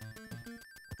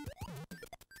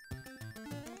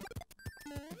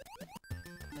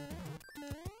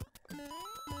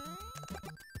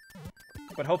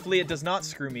 But hopefully it does not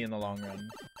screw me in the long run.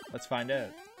 Let's find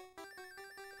out.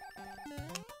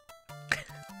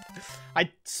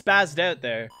 I spazzed out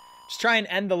there. Just try and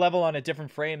end the level on a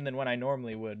different frame than when I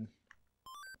normally would.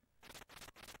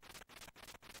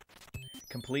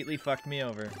 Completely fucked me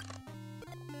over.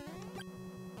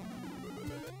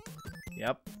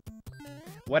 Yep.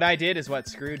 What I did is what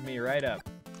screwed me right up.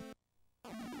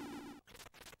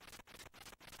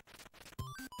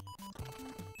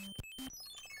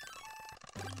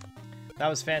 That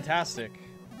was fantastic.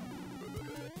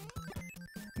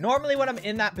 Normally when I'm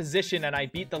in that position and I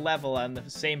beat the level on the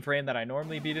same frame that I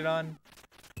normally beat it on,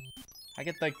 I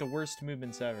get like the worst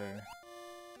movements ever.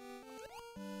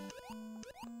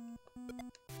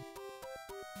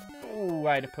 Ooh,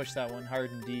 I had to push that one hard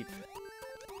and deep.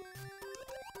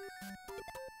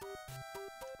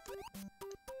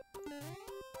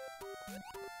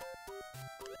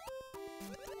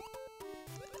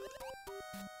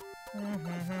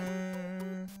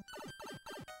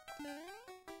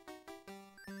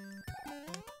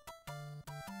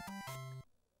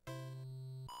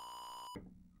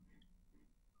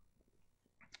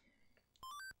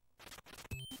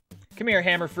 Come here,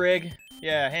 Hammer Frig.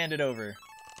 Yeah, hand it over.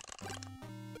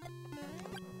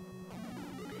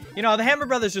 You know, the Hammer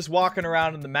Brother's just walking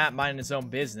around in the map minding his own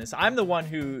business. I'm the one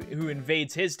who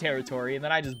invades his territory, and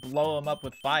then I just blow him up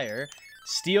with fire,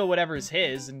 steal whatever's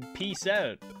his, and peace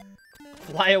out.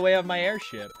 Fly away on my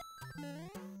airship.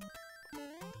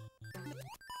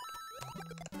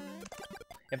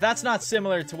 If that's not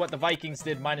similar to what the Vikings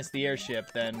did minus the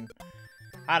airship, then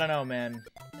I don't know, man.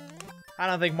 I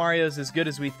don't think Mario's as good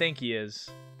as we think he is.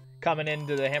 Coming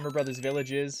into the Hammer Brothers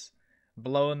villages,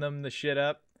 blowing them the shit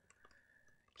up,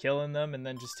 killing them, and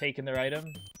then just taking their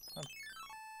item.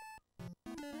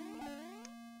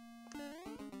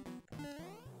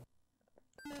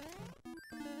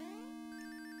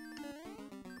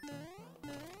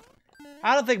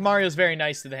 I don't think Mario's very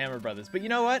nice to the Hammer Brothers, but you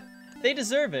know what? They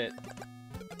deserve it.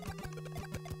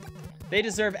 They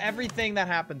deserve everything that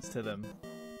happens to them.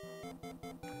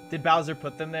 Did Bowser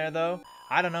put them there, though?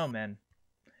 I don't know, man.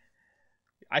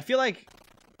 I feel like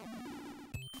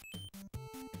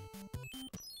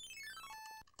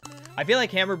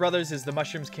Hammer Brothers is the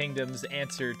Mushrooms Kingdom's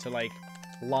answer to, like,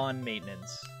 lawn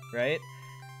maintenance, right?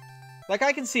 Like,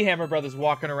 I can see Hammer Brothers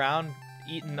walking around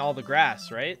eating all the grass,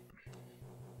 right?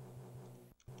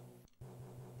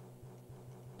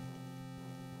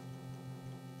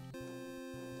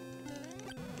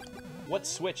 What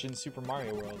switch in Super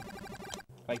Mario World?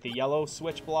 Like the yellow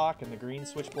switch block and the green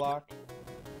switch block?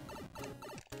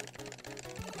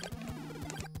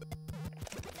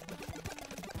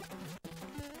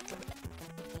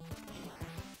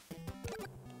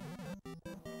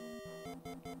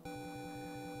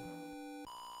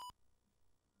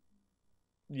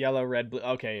 Yellow, red, blue.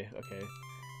 Okay, okay.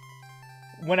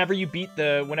 Whenever you beat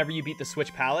the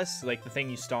Switch Palace, like the thing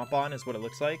you stomp on is what it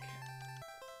looks like.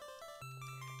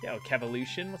 Yo,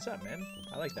 Kevolution, what's up, man?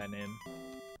 I like that name.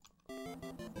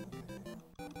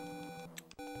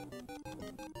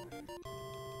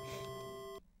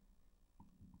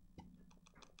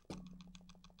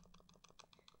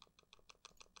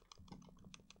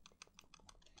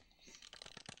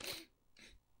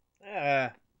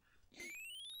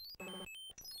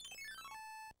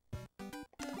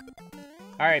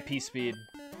 Alright, P-Speed.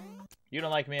 You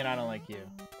don't like me and I don't like you.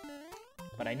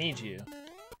 But I need you.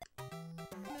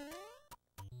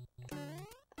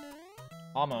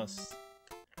 Almost.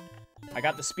 I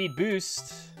got the speed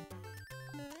boost.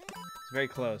 It's very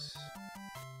close.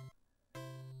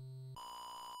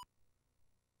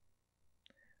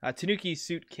 Tanuki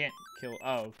suit can't kill...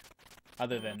 Oh.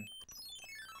 Other than...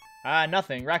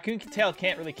 nothing. Raccoon tail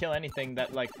can't really kill anything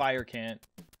that, like, fire can't.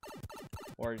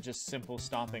 Or just simple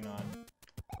stomping on.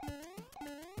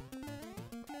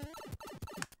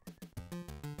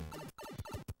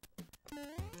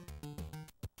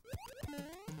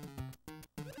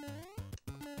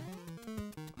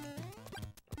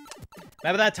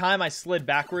 Remember that time I slid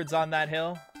backwards on that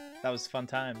hill? That was fun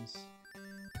times.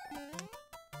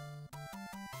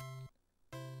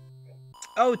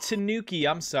 Oh, Tanuki.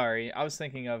 I'm sorry. I was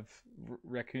thinking of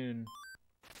Raccoon.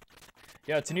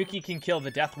 Yo, Tanuki can kill the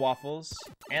Death Waffles,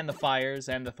 and the Fires,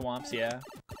 and the Thwomps, yeah.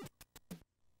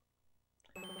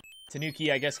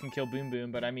 Tanuki, I guess, can kill Boom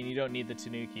Boom, but I mean, you don't need the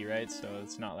Tanuki, right? So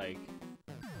it's not like...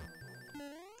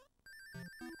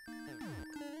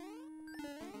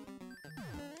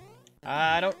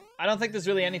 I don't think there's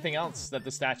really anything else that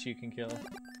the statue can kill.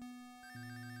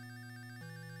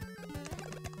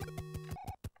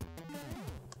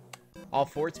 All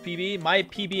Forts PB? My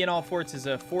PB in All Forts is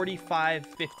a 45,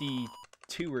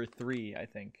 52, or 3, I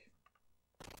think.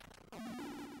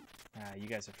 You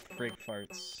guys are frig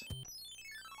farts.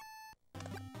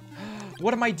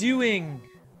 What am I doing?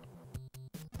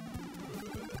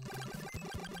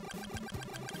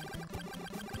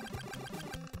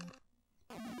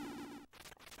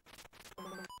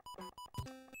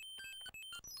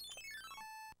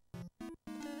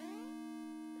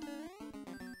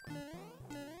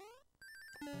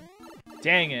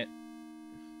 Dang it.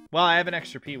 Well, I have an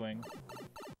extra P-Wing.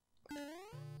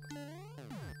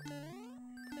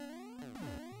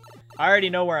 I already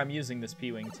know where I'm using this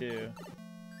P-Wing, too.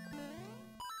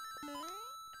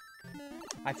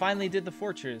 I finally did the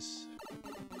fortress.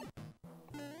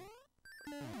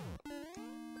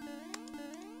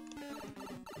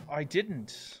 I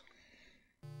didn't.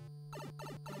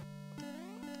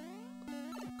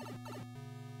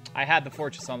 I had the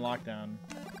fortress on lockdown.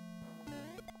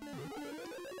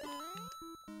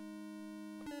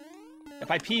 If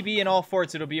I PB in all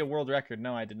forts, it'll be a world record.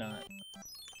 No, I did not.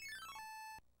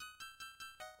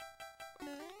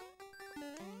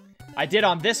 I did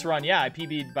on this run, yeah. I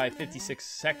PB'd by 56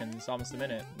 seconds, almost a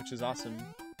minute, which is awesome.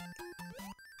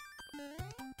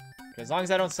 As long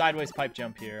as I don't sideways pipe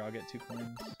jump here, I'll get 2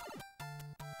 coins.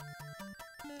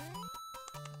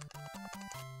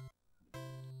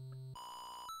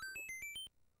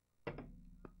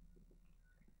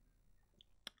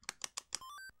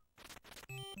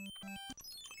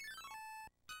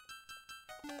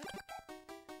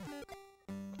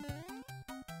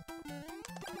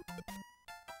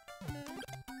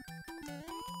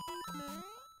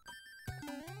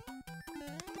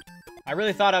 I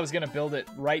really thought I was gonna build it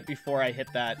right before I hit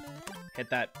that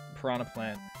piranha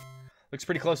plant. Looks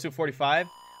pretty close to a 45.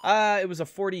 It was a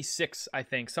 46, I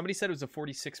think. Somebody said it was a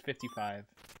 46.55.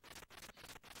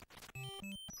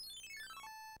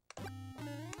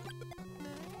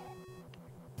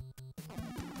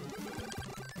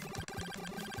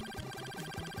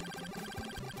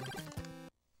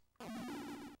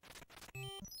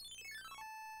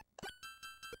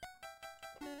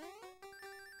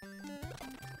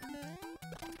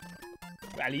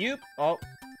 Alley-oop! Oh.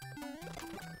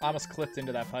 Almost clipped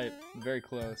into that pipe. Very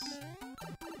close.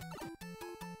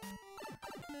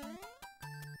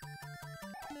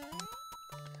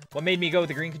 What made me go with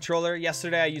the green controller?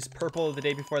 Yesterday I used purple. The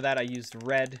day before that I used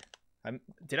red.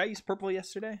 Did I use purple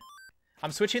yesterday?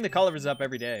 I'm switching the colors up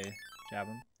every day,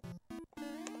 Jabum.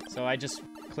 So I just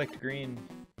clicked green.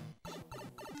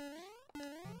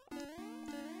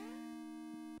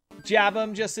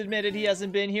 Jabum just admitted he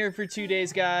hasn't been here for 2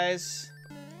 days, guys.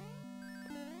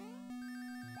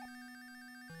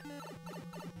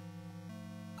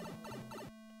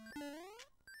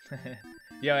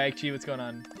 Yo, Egg what's going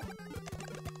on?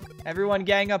 Everyone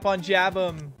gang up on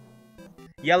Jabum.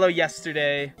 Yellow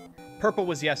yesterday. Purple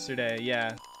was yesterday,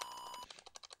 yeah.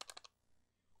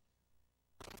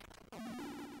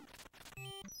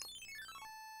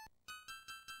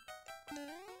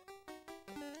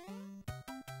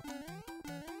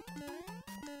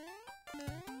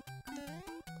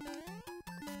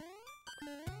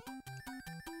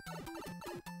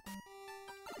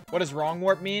 What does wrong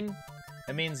warp mean?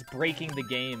 It means breaking the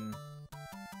game.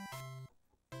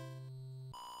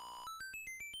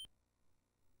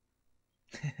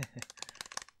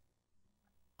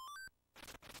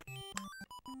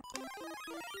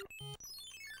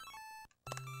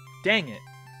 Dang it.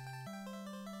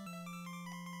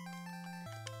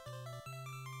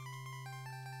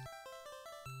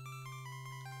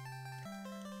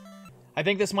 I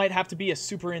think this might have to be a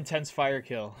super intense fire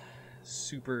kill.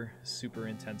 Super, super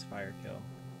intense fire kill.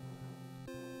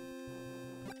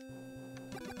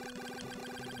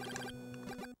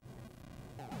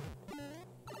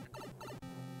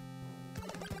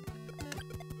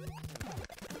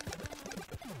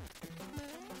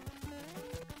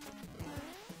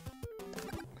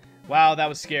 Wow, that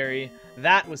was scary.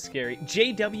 That was scary.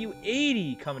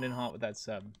 JW80 coming in hot with that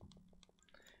sub.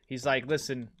 He's like,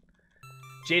 listen,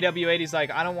 JW80's like,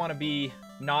 I don't want to be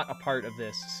not a part of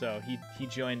this, so he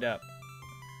joined up.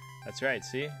 That's right,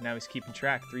 see? Now he's keeping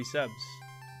track. 3 subs.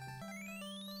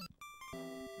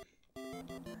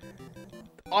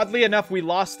 Oddly enough, we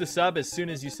lost the sub as soon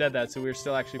as you said that, so we were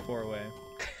still actually 4 away.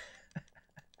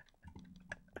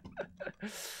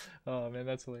 Oh, man,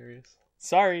 that's hilarious.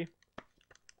 Sorry.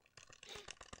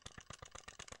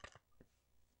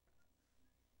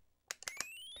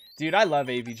 Dude, I love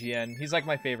AVGN. He's like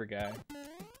my favorite guy.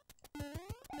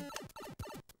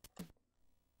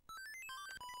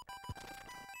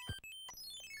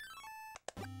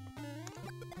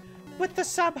 With the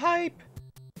sub hype!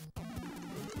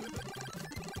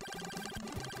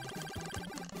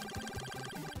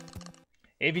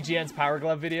 AVGN's Power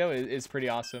Glove video is pretty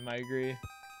awesome, I agree.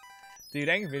 Dude,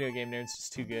 Angry Video Game Nerd's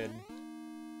just too good.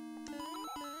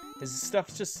 His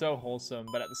stuff's just so wholesome,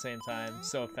 but at the same time,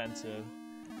 so offensive.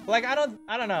 Like, I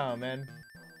don't know, man.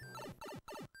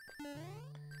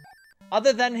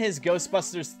 Other than his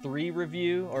Ghostbusters 3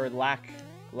 review, or lack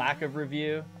of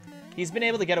review, he's been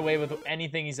able to get away with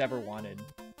anything he's ever wanted.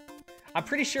 I'm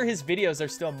pretty sure his videos are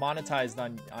still monetized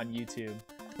on YouTube,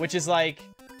 which is like,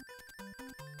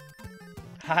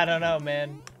 I don't know,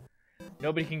 man.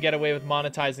 Nobody can get away with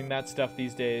monetizing that stuff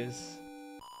these days.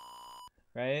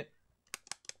 Right?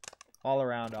 All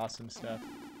around awesome stuff.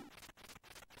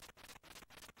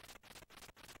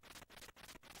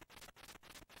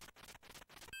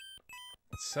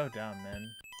 It's so dumb,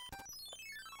 man.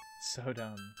 So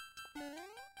dumb.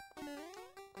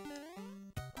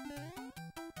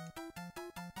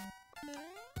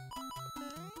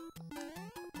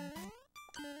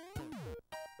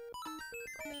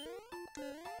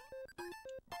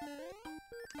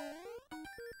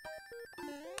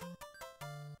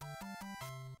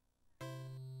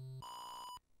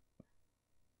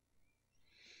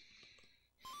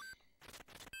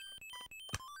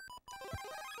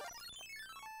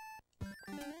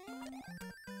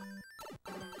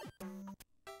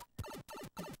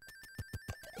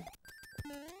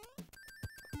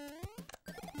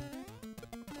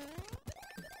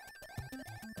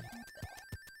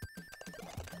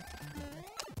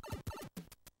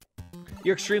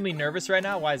 You're extremely nervous right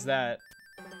now? Why is that?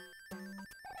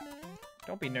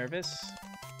 Don't be nervous.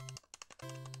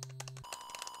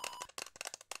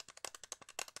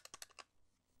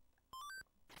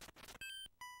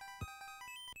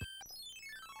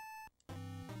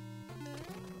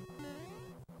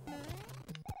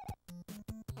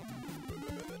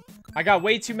 I got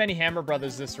way too many Hammer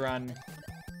Brothers this run.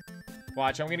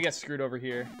 Watch, I'm gonna get screwed over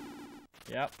here.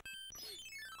 Yep.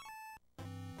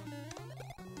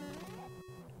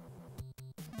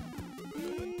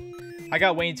 I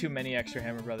got way too many extra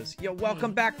Hammer Brothers. Yo,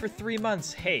 welcome back for 3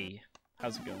 months. Hey,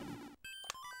 how's it going?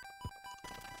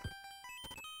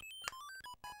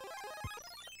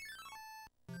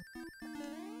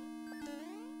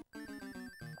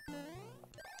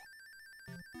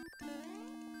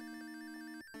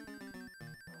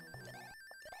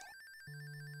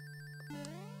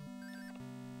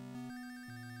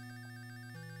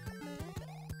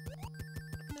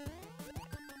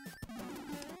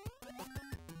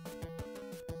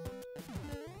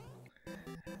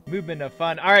 Movement of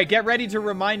fun. All right, get ready to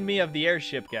remind me of the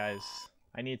airship, guys.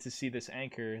 I need to see this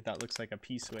anchor that looks like a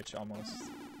P-switch almost.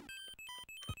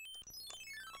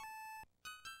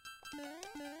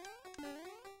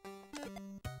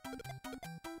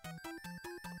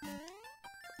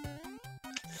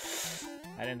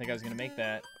 I didn't think I was gonna make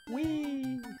that.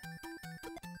 Whee!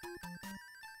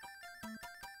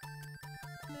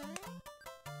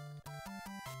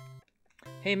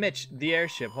 Hey, Mitch, the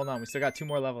airship. Hold on, we still got 2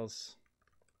 more levels.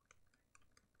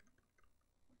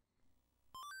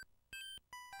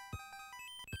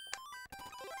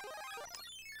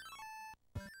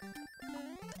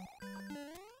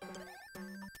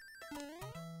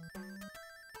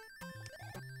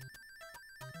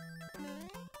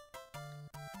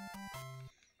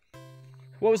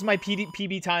 What was my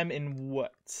PB time in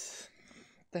what?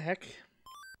 The heck?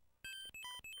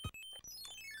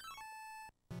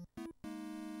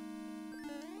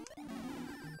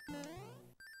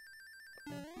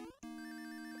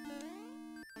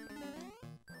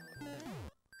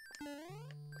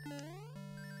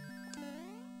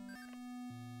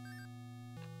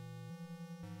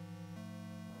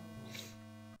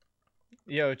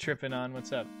 Yo, tripping on.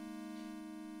 What's up?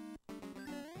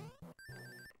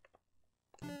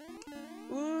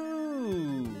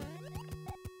 Ooh.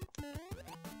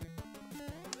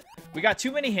 We got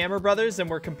too many Hammer Brothers, and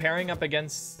we're comparing up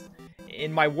against...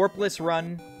 In my warpless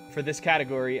run for this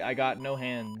category, I got no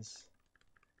hands.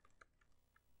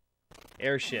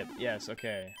 Airship. Yes,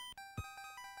 okay.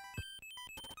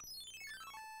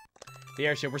 The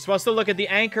airship. We're supposed to look at the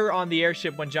anchor on the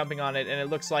airship when jumping on it, and it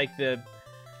looks like the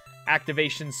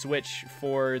activation switch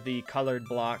for the colored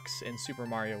blocks in Super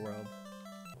Mario World.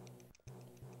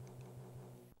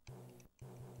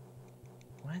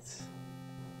 What?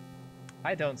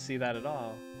 I don't see that at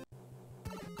all.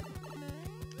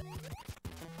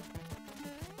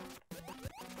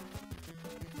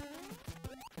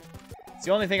 It's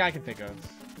the only thing I can think of.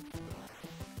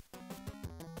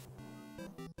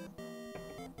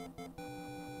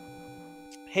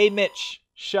 Hey, Mitch,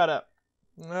 shut up.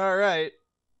 All right.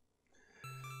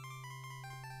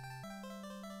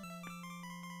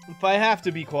 If I have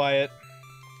to be quiet,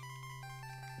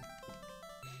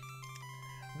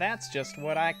 that's just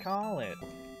what I call it.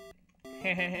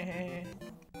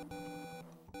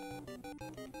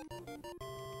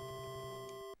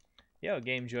 Yo,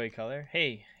 Game Joy Color.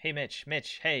 Hey, Mitch,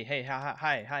 hey,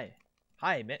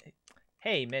 hi, Mitch.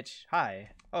 Hey, Mitch, hi.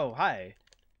 Oh, hi.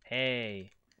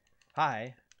 Hey,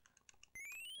 hi.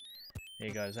 There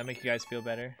you go. Does that make you guys feel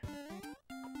better?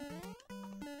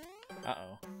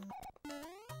 Uh-oh.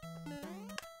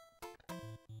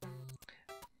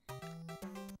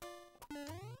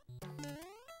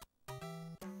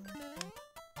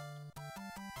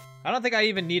 I don't think I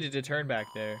even needed to turn back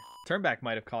there. Turn back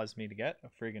might have caused me to get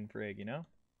a friggin' frig, you know?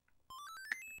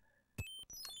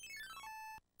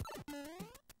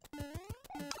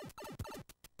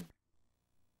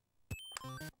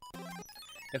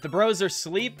 If the bros are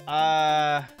asleep,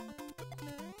 I'm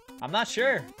not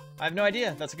sure. I have no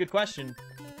idea. That's a good question.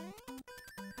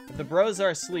 If the bros are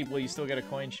asleep, will you still get a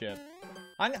coin ship?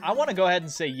 I want to go ahead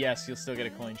and say yes, you'll still get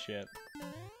a coin ship.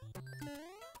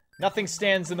 Nothing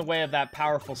stands in the way of that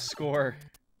powerful score.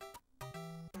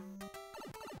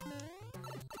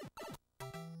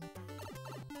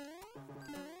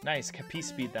 Nice, Capi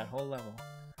speed that whole level.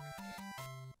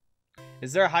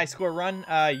 Is there a high score run?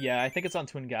 Yeah, I think it's on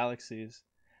Twin Galaxies.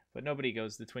 But nobody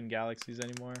goes to Twin Galaxies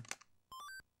anymore.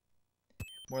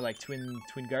 More like Twin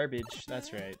Garbage.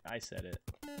 That's right, I said it.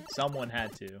 Someone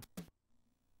had to.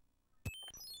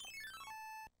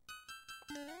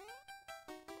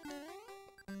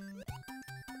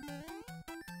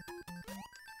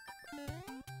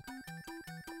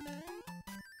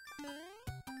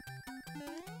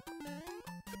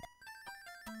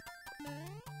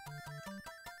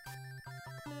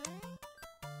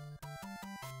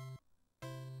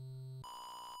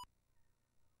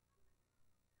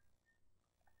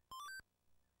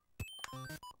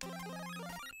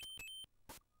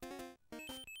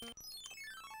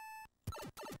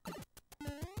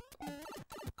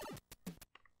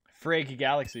 Frig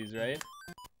Galaxies, right?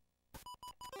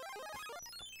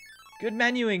 Good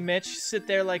menuing, Mitch. Sit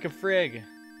there like a frig.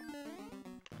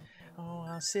 Oh,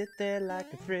 I'll sit there like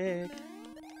a frig.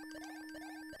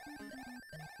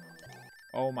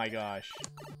 Oh my gosh.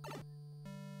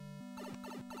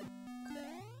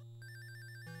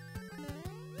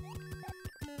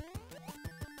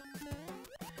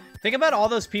 Think about all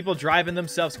those people driving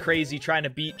themselves crazy trying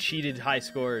to beat cheated high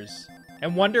scores.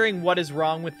 And wondering what is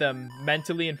wrong with them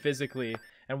mentally and physically,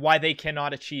 and why they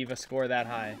cannot achieve a score that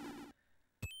high.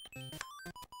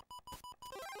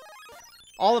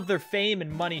 All of their fame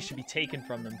and money should be taken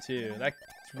from them, too. That's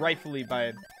rightfully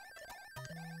by...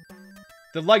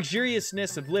 The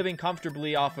luxuriousness of living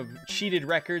comfortably off of cheated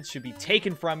records should be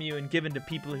taken from you and given to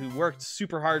people who worked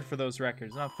super hard for those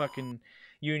records. Not fucking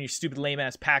you and your stupid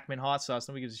lame-ass Pac-Man hot sauce.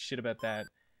 Nobody gives a shit about that.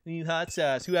 Need hot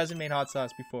sauce. Who hasn't made hot sauce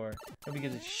before? Nobody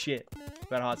gives a shit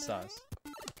about hot sauce.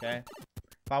 Okay?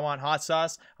 If I want hot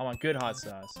sauce, I want good hot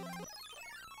sauce.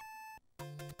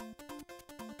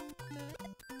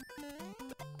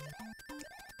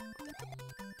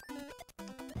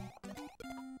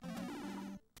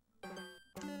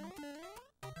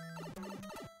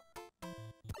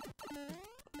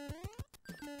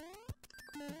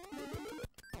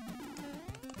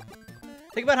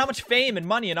 Think about how much fame and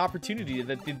money and opportunity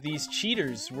that these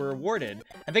cheaters were awarded.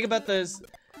 And think about I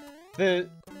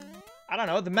don't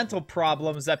know, the mental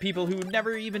problems that people who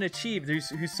never even achieved,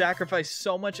 who sacrificed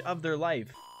so much of their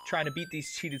life trying to beat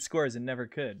these cheated scores and never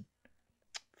could.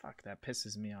 Fuck, that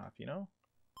pisses me off, you know?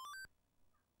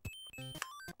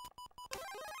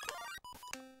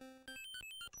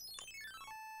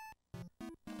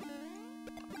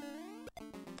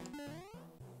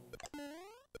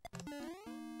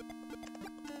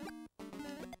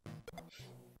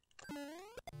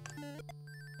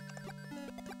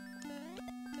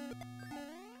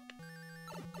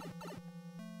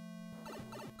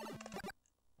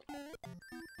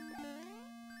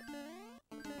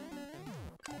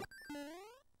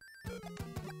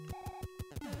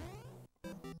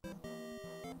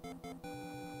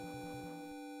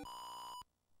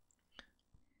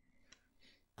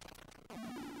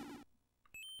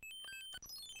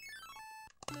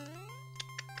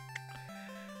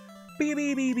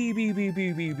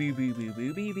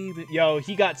 Yo,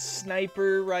 he got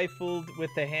sniper rifled with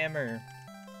the hammer.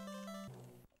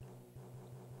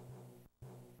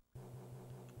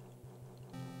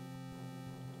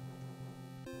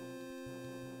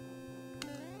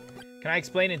 Can I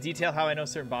explain in detail how I know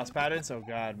certain boss patterns? Oh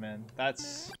god, man.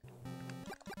 That's...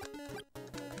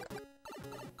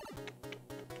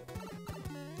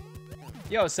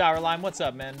 Yo, Sour Lime, what's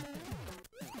up, man?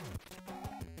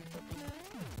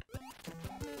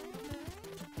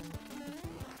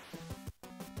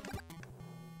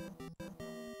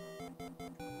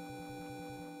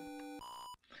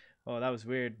 Oh, that was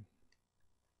weird.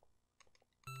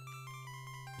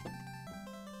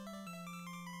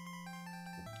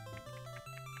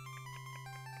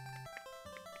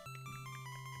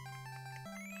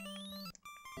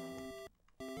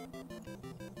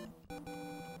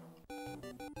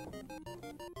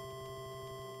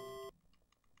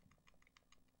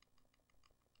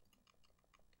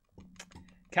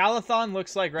 Calathon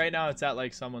looks like right now it's at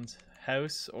like someone's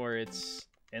house or it's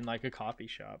in like a coffee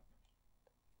shop.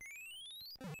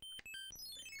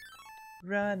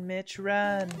 Run, Mitch,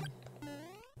 run.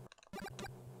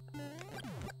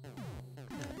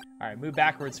 Alright, move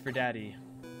backwards for daddy.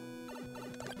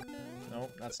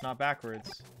 Nope, that's not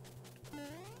backwards.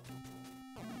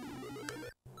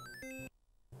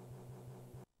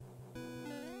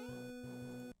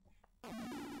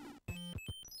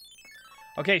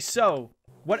 Okay, so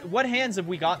what hands have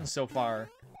we gotten so far?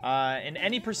 In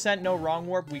any percent no wrong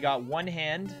warp, we got 1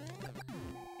 hand.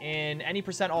 In any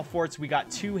percent all forts, we got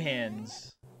 2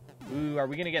 hands. Ooh, are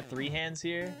we gonna get 3 hands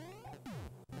here?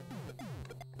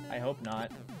 I hope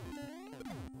not.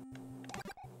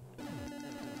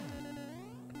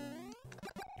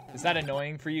 Is that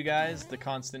annoying for you guys, the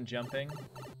constant jumping?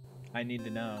 I need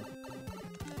to know.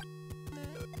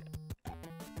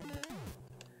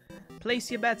 Place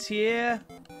your bets here.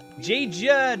 J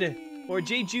Judd or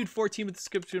J Jude 14 with the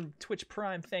description Twitch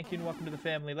Prime. Thank you and welcome to the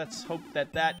family. Let's hope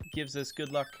that that gives us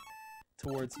good luck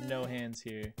towards no hands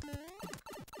here.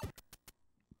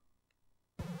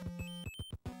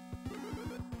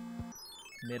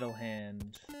 Middle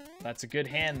hand. That's a good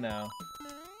hand though.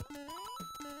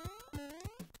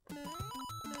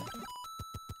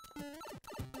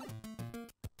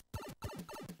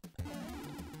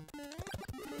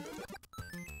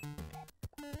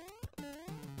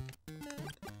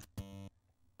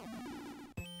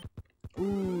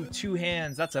 Ooh, 2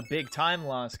 hands. That's a big time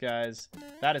loss, guys.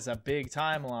 That is a big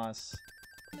time loss.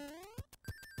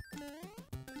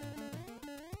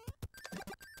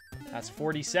 That's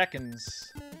 40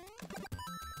 seconds.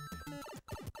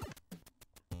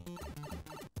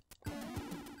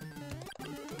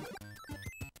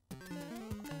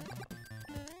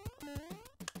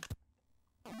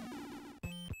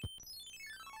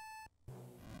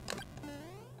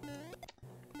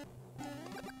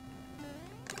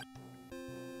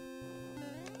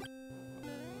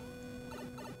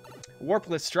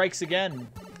 Warpless strikes again.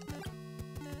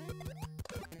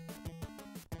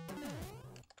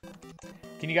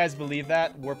 Can you guys believe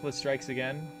that? Warpless strikes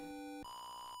again.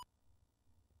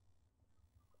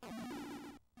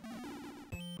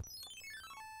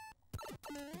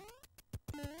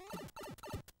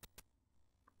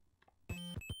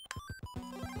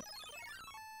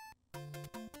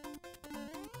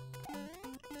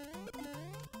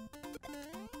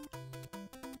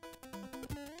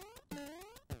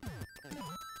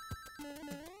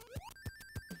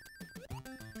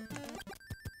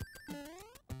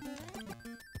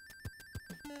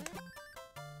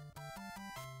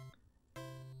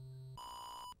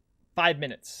 Five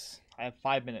minutes. I have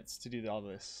 5 minutes to do all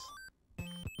this.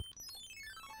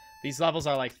 These levels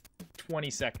are like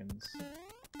 20 seconds.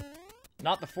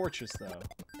 Not the fortress, though.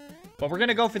 But we're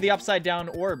gonna go for the upside down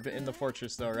orb in the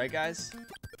fortress, though, right, guys?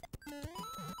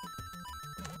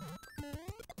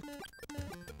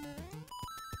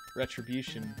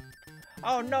 Retribution.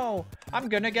 Oh, no! I'm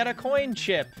gonna get a coin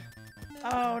chip!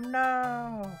 Oh,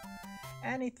 no!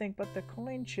 Anything but the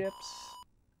coin chips.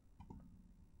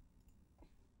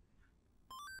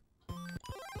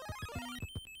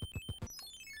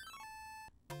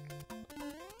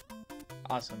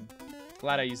 Awesome.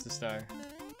 Glad I used the star.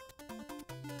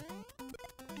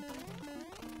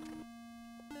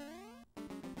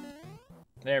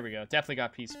 There we go. Definitely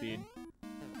got P-speed.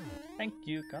 Thank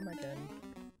you. Come again.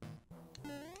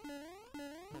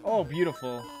 Oh,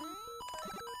 beautiful.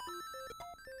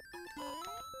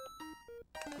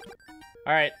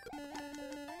 Alright.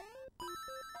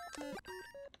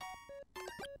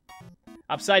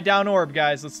 Upside down orb,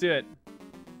 guys. Let's do it.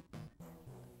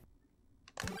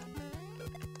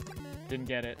 Didn't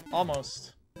get it.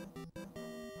 Almost.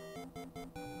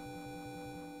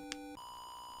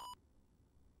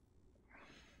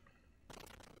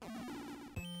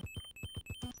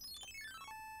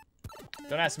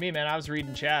 Don't ask me, man. I was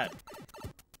reading chat.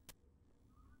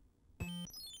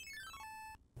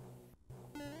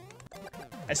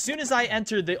 As soon as I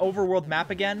enter the overworld map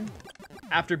again,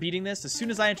 after beating this, as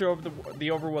soon as I enter over the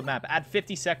overworld map, add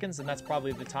 50 seconds, and that's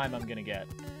probably the time I'm gonna get.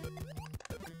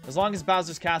 As long as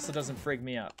Bowser's Castle doesn't frig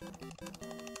me up.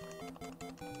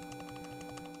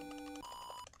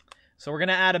 So we're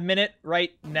gonna add a minute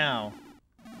right now.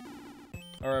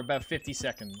 Or about 50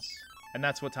 seconds. And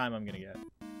that's what time I'm gonna get.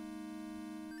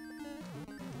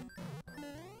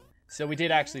 So we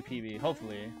did actually PB,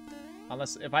 hopefully.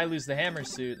 Unless, if I lose the hammer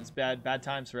suit, it's bad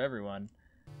times for everyone.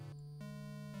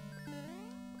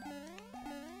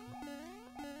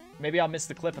 Maybe I'll miss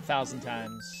the clip 1,000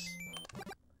 times.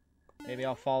 Maybe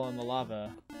I'll fall in the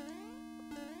lava.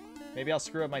 Maybe I'll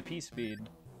screw up my P speed.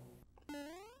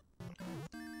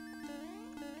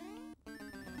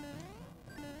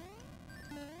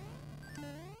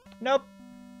 Nope.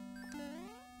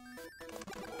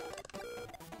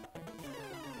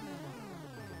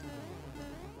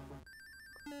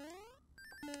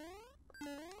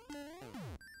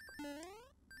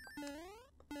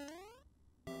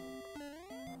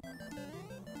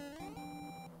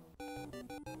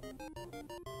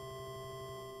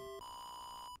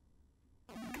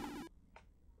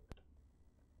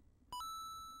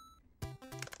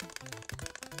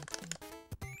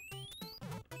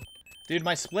 Dude,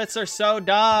 my splits are so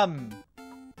dumb.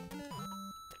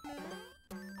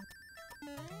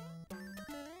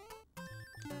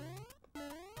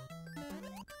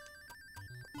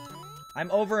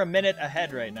 I'm over a minute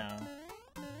ahead right now.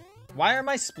 Why are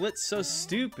my splits so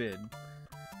stupid?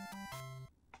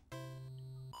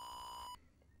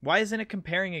 Why isn't it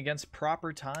comparing against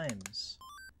proper times?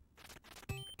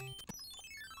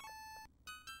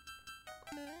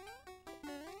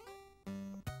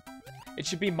 It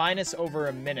should be minus over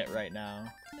a minute right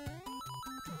now.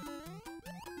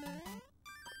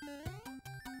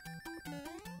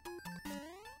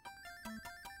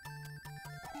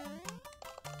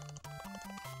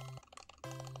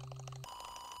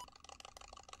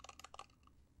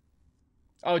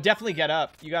 Oh, definitely get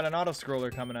up. You got an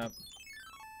auto-scroller coming up.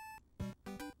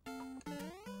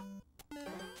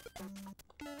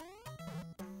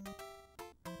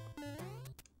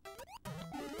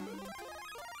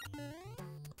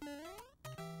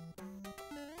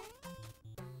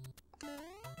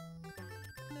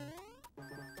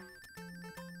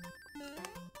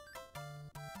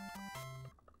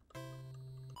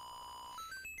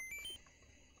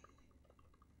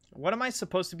 What am I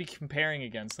supposed to be comparing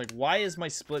against? Like, why is my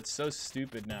split so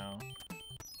stupid now?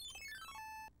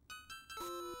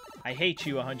 I hate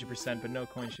you 100%, but no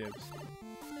coin ships.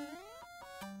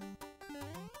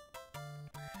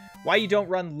 Why you don't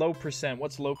run low percent?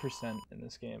 What's low percent in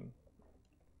this game?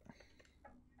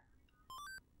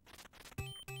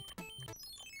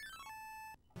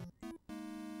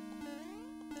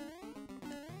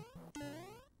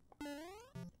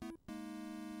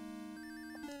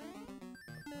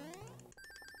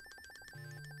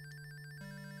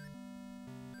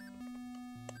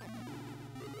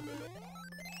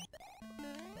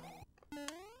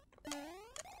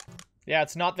 Yeah,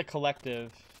 it's not the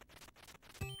collective.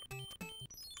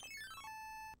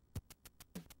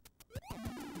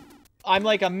 I'm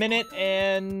like a minute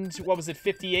and... what was it,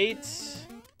 58?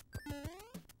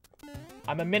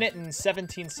 I'm a minute and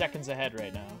 17 seconds ahead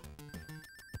right now.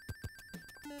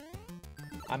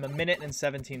 I'm a minute and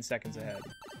 17 seconds ahead.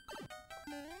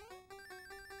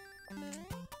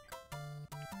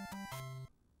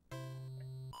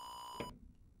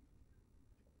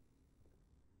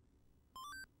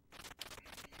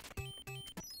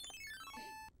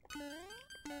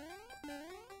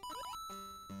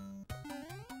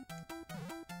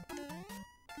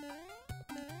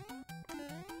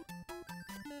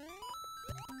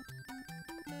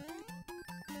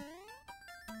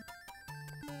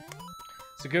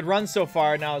 It's a good run so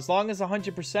far. Now, as long as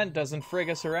 100% doesn't frig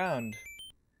us around,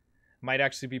 might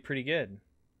actually be pretty good.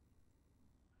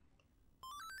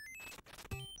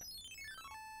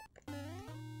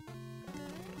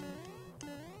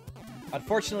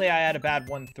 Unfortunately, I had a bad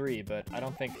 1-3, but I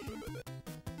don't think...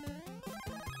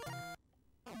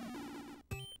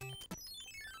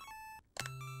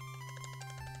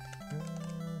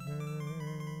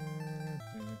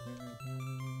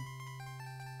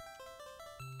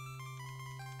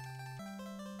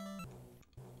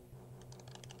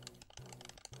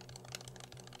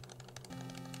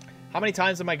 How many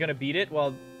times am I going to beat it?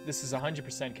 Well, this is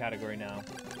 100% category now.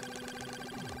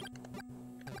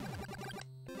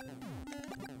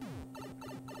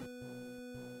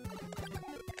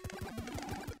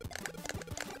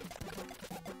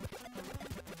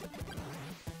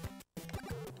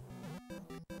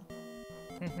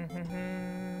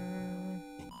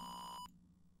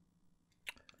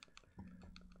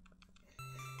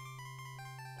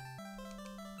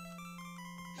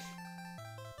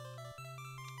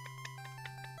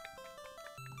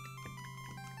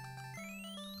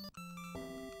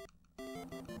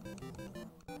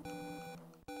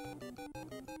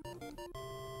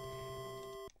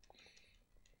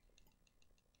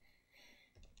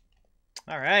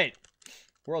 All right.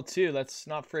 World 2. Let's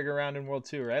not frig around in World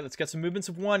 2, right? Let's get some movements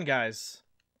of 1, guys.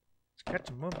 Let's get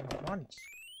some movements of 1.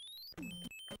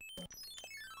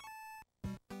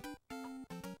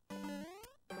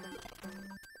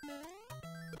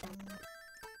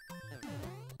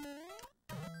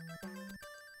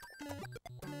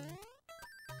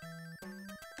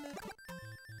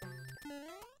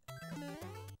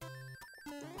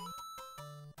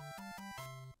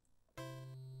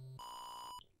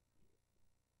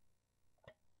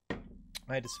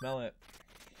 I had to smell it.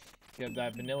 Get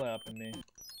that vanilla up in me.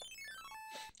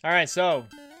 Alright, so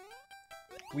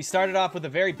we started off with a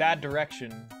very bad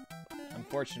direction,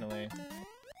 unfortunately.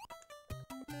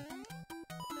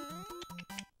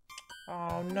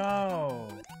 Oh no!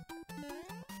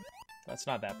 That's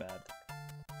not that bad.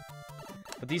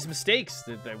 But these mistakes,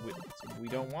 we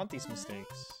don't want these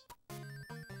mistakes.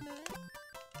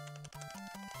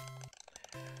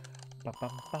 Bum,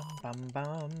 bum, bum, bum,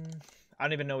 bum. I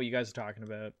don't even know what you guys are talking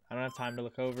about. I don't have time to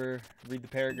look over, read the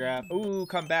paragraph. Ooh,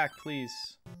 come back, please.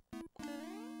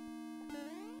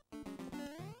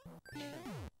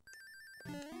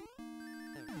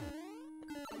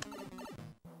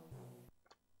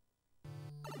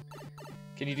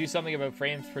 Can you do something about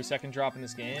frames per second drop in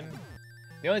this game?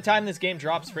 The only time this game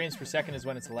drops frames per second is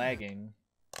when it's lagging.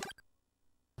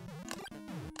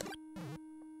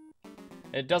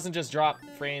 It doesn't just drop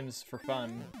frames for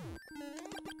fun.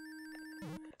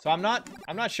 So I'm not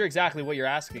sure exactly what you're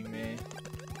asking me.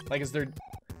 Like, is there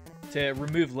to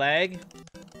remove lag?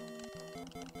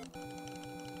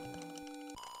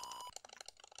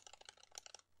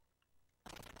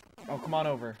 Oh, come on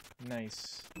over.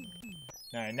 Nice.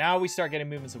 All right, now we start getting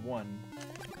movements of 1.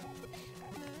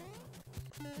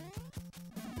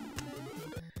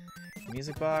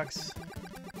 Music box.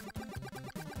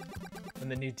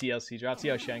 And the new DLC drops.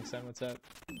 Yo, Shankson, what's up?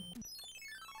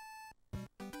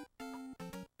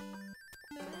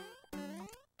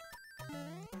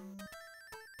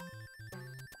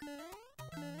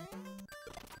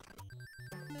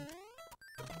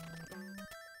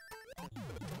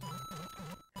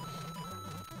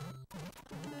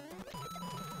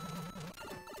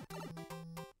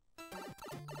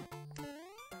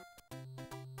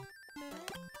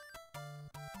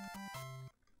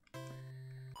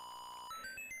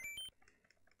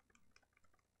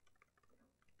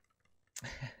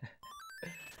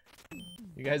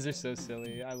 You guys are so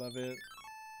silly. I love it.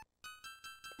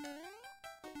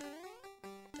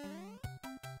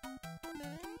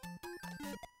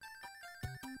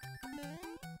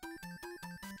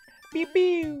 Beep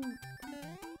beep.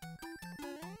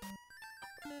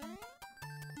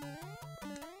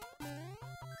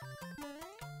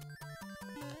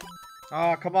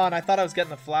 Oh, come on. I thought I was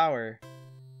getting the flower.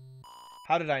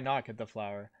 How did I not get the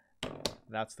flower?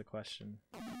 That's the question.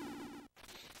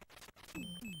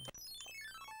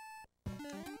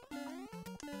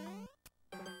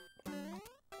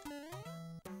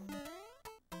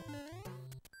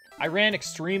 I ran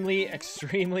extremely,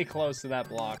 extremely close to that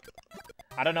block.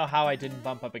 I don't know how I didn't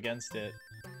bump up against it.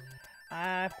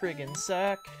 I friggin'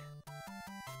 suck.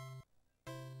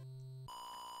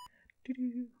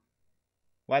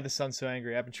 Why the sun's so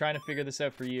angry? I've been trying to figure this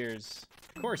out for years.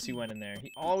 Of course he went in there.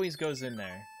 He always goes in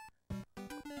there.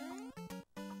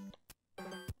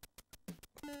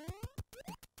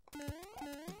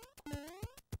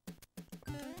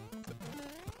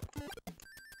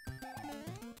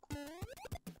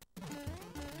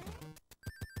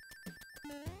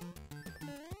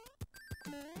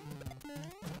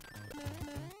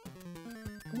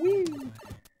 Woo!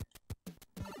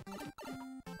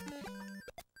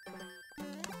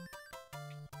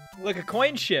 Look, a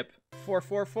coin ship.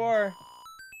 444.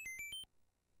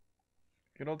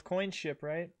 Good old coin ship,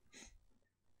 right?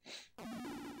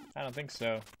 I don't think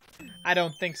so. I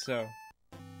don't think so.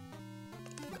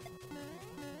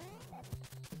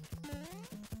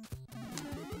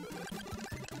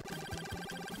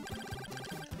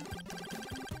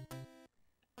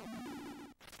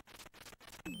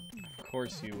 Of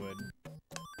course you would.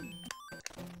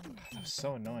 That was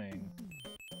so annoying.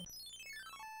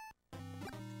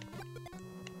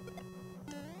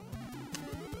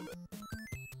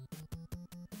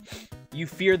 You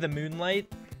fear the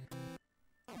moonlight?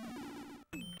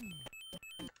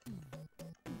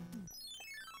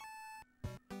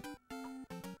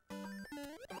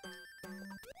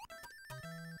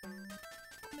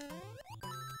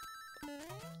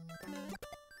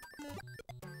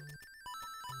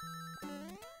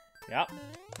 Yep.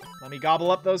 Let me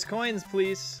gobble up those coins,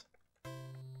 please.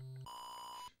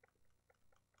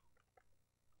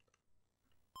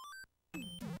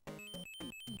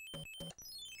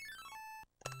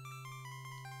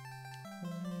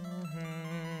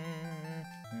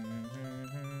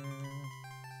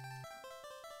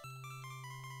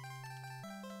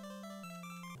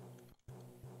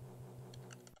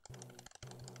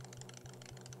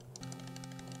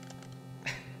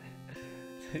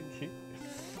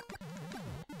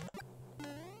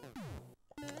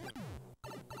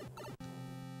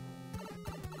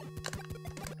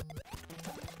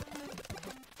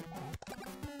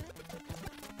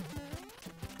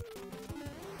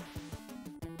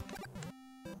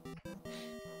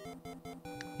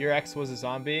 Your ex was a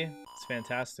zombie? It's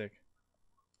fantastic.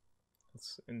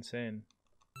 It's insane.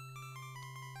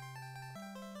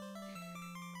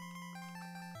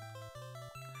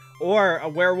 Or a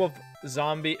werewolf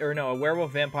zombie, or no, a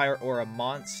werewolf vampire or a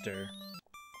monster.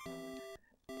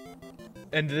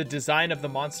 And the design of the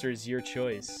monster is your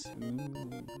choice.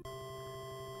 Ooh.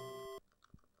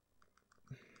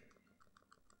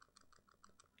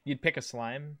 You'd pick a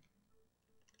slime?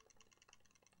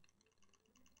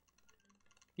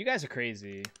 You guys are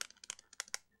crazy.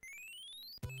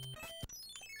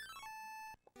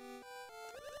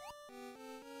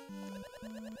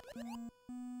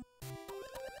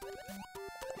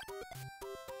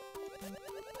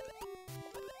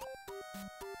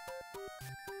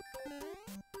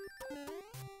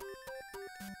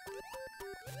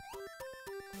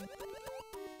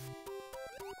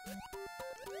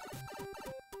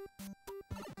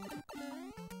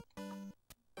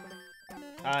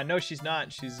 No, she's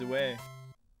not. She's away.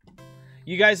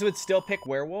 You guys would still pick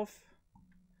werewolf?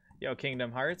 Yo,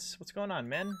 Kingdom Hearts. What's going on,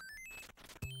 man?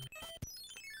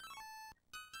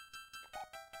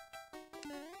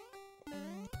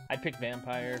 I'd pick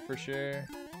vampire for sure.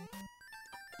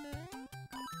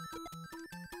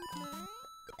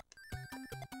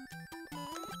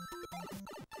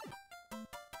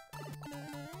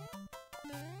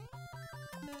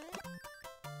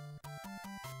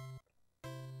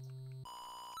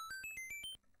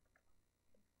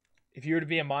 If you were to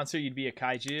be a monster, you'd be a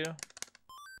kaiju.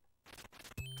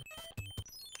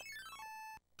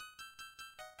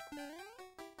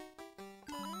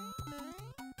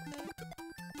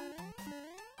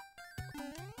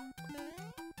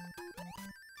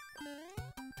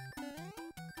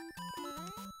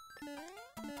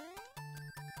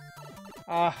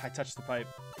 Ah, I touched the pipe.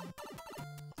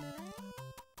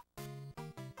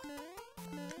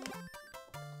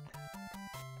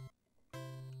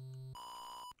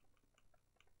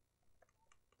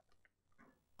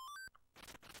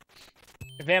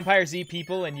 Vampires eat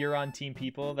people and you're on Team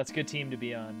People. That's a good team to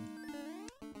be on.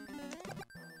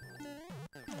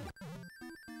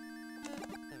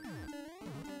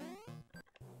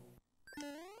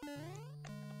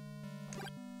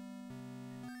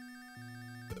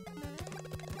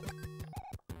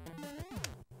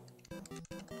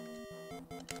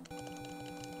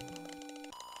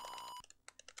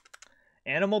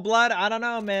 Animal blood? I don't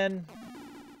know, man.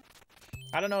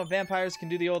 I don't know if vampires can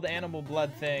do the old animal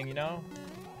blood thing, you know?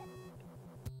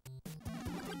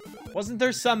 Wasn't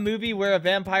there some movie where a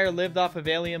vampire lived off of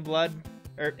alien blood?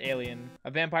 Or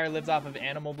a vampire lived off of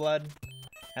animal blood?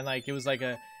 And like, it was like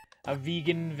a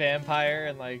vegan vampire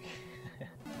and like...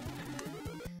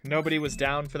 nobody was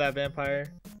down for that vampire.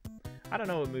 I don't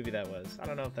know what movie that was. I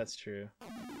don't know if that's true.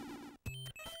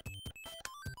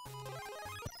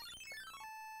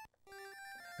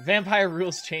 Vampire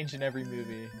rules change in every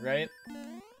movie, right?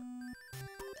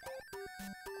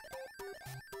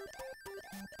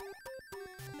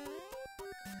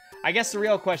 I guess the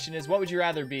real question is, what would you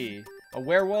rather be? A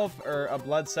werewolf or a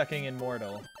blood-sucking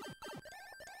immortal?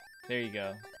 There you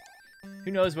go.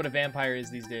 Who knows what a vampire is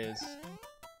these days?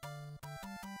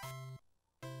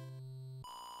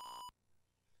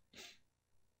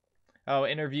 Oh,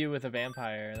 Interview with a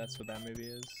Vampire. That's what that movie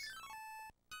is.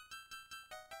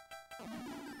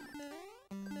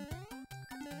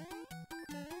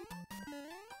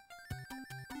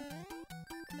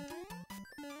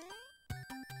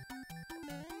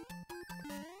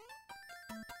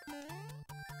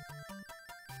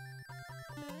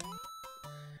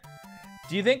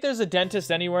 Do you think there's a dentist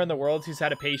anywhere in the world who's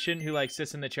had a patient who like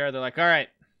sits in the chair? They're like, all right,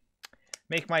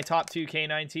 make my top 2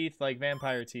 canine teeth like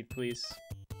vampire teeth, please.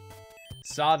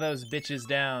 Saw those bitches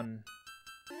down.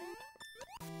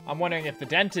 I'm wondering if the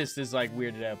dentist is like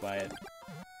weirded out by it.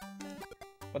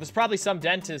 But there's probably some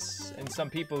dentists and some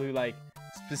people who like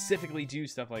specifically do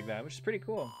stuff like that, which is pretty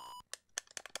cool.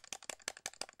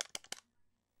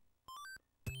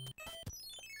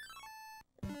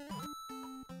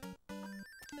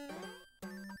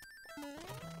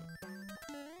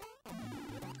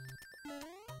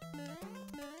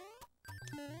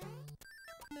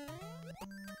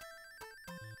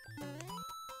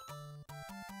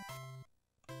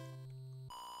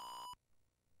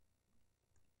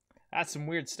 That's some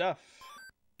weird stuff.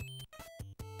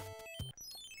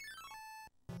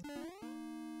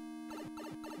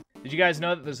 Did you guys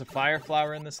know that there's a fire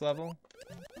flower in this level?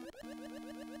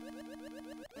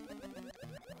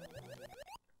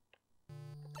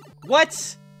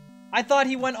 What? I thought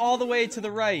he went all the way to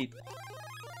the right.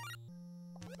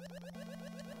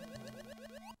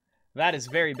 That is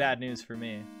very bad news for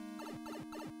me.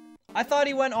 I thought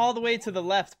he went all the way to the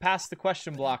left past the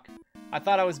question block. I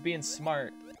thought I was being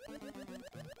smart.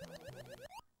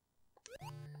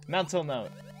 Mental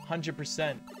note,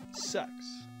 100% sucks.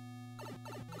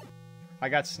 I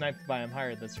got sniped by him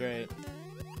hard, that's right.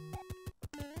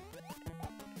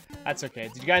 That's okay.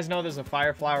 Did you guys know there's a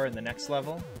fire flower in the next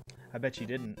level? I bet you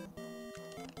didn't.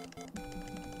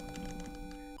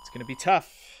 It's gonna be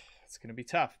tough. It's gonna be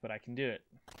tough, but I can do it.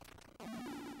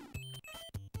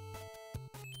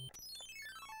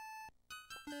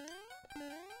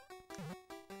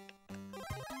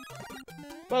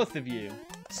 Both of you,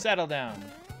 settle down.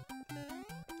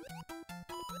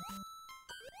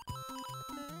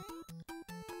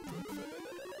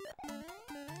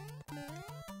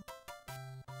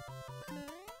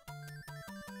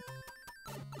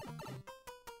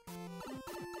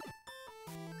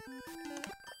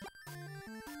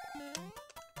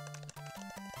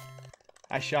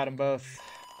 I shot them both.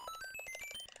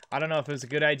 I don't know if it was a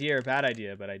good idea or a bad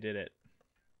idea, but I did it.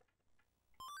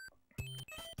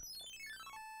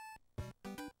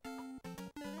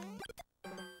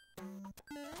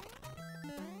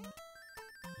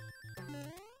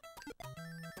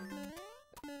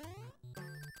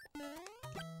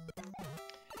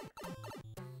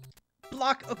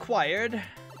 Block acquired.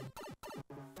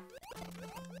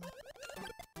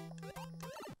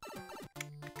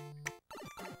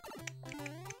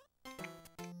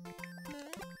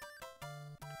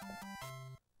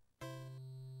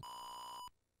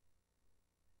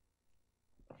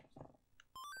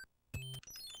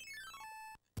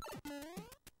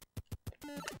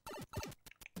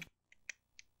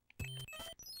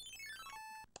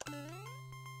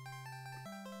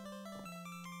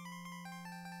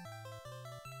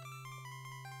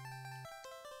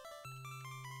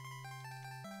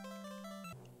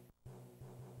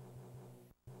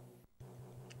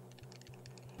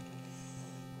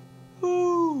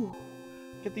 Woo!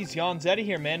 Get these yawns out of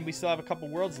here, man. We still have a couple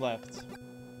worlds left.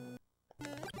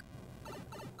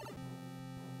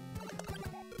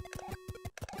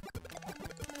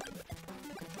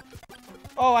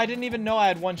 Oh, I didn't even know I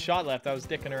had one shot left. I was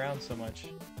dicking around so much.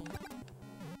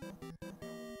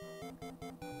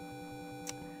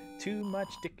 Too much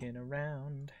dicking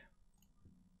around.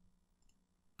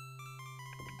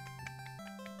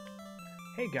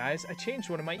 Hey guys, I changed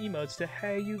one of my emotes to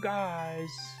hey you guys.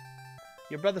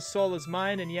 Your brother's soul is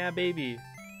mine and yeah baby.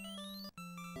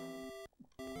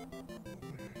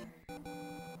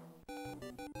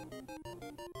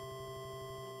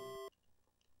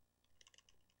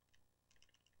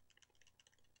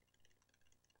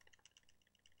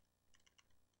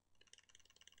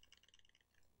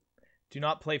 Do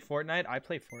not play Fortnite? I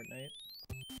play Fortnite.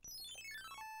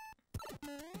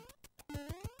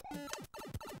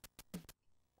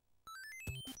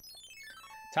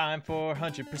 Time for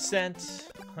 100%,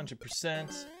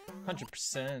 100%,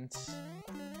 100%.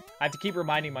 I have to keep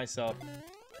reminding myself,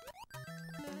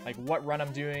 like, what run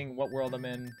I'm doing, what world I'm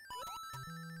in.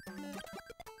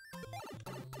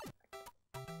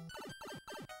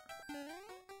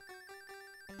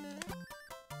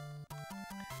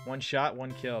 One shot,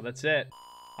 one kill. That's it.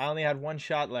 I only had one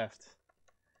shot left.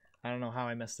 I don't know how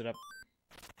I messed it up.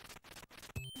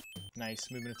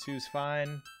 Nice. Movement of 2 is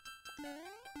fine.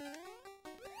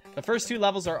 The first 2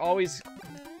 levels are always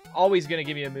gonna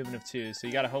give you a movement of 2, so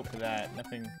you gotta hope for that.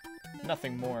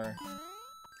 Nothing more.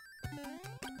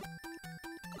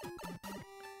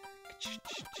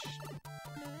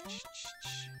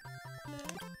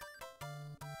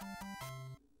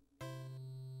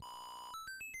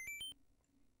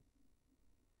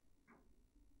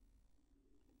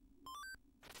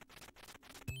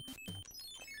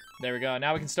 There we go.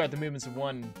 Now we can start the movements of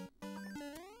 1.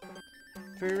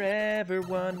 Forever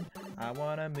 1. I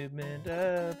want a movement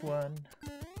of 1.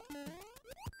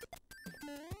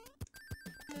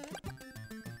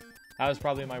 That was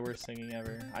probably my worst singing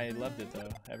ever. I loved it though,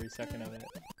 every second of it.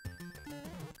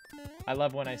 I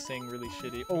love when I sing really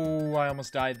shitty. Oh, I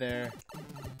almost died there.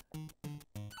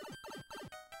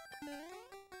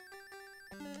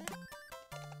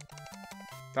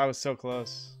 That was so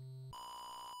close.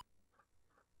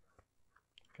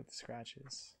 Got the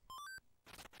scratches.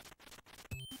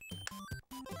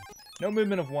 No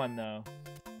movement of 1 though,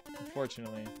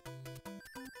 unfortunately.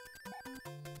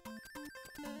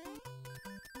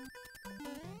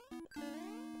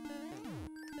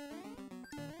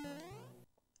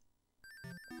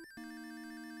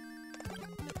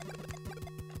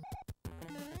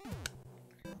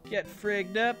 Get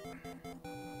frigged up.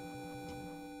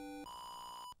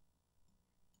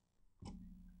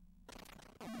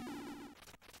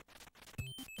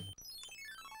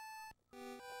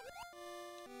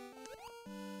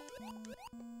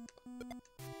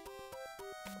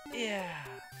 Yeah.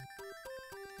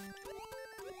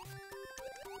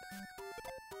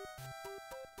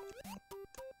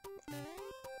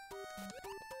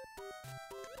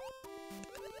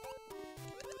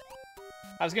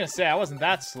 I was gonna say, I wasn't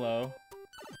that slow.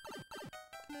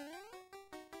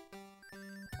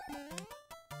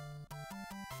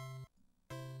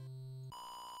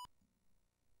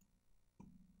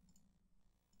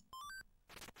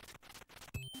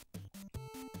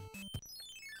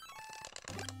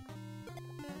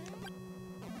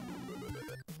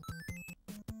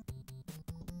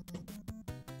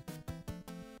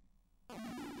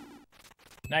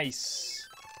 Nice.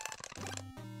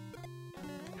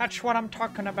 That's what I'm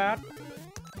talking about.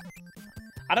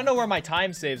 I don't know where my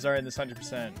time saves are in this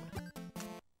 100%.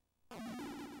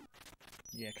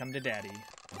 Yeah, come to daddy.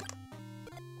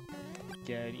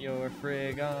 Get your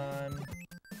frig on.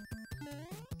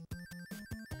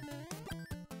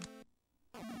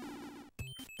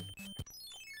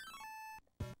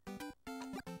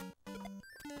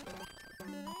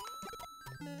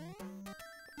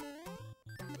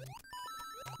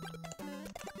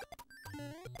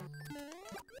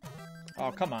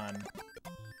 Oh, come on.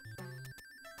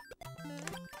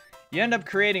 You end up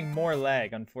creating more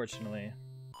lag, unfortunately.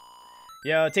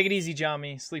 Yo, take it easy,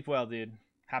 Jami. Sleep well, dude.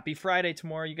 Happy Friday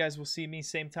tomorrow. You guys will see me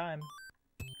same time.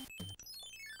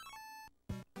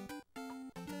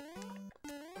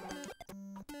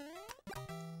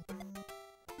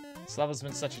 This level's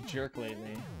been such a jerk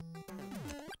lately.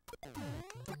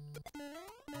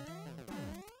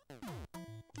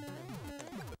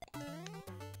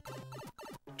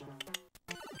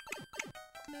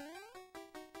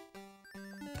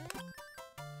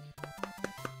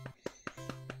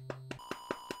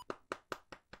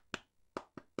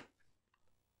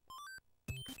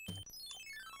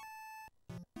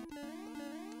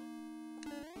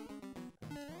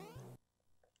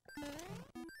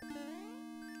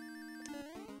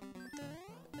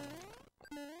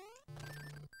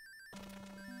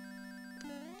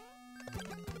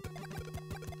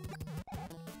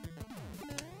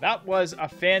 That was a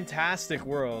fantastic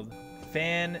world.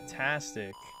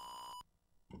 Fantastic.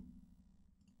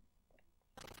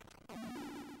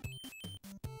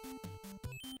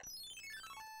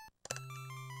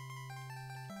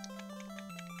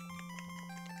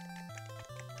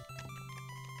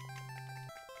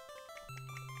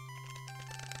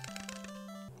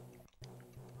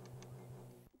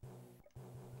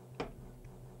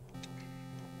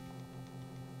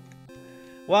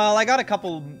 Well, I got a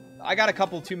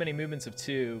couple too many movements of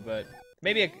 2, but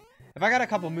maybe if I got a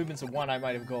couple movements of 1, I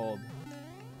might have gold.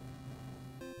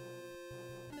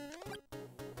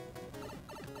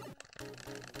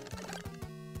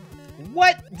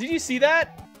 What? Did you see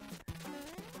that?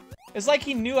 It's like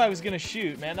he knew I was gonna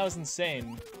shoot, man. That was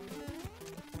insane.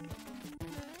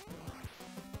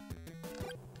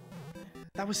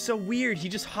 That was so weird. He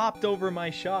just hopped over my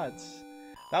shots.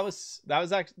 That was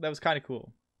kind of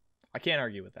cool. I can't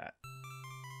argue with that.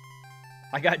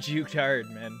 I got juked hard,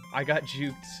 man. I got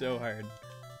juked so hard.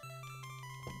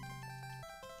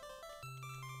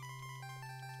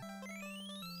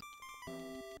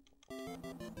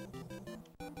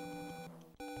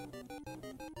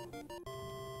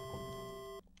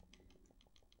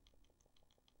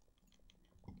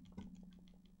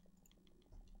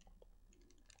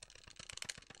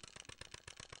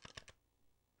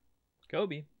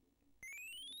 Kobe.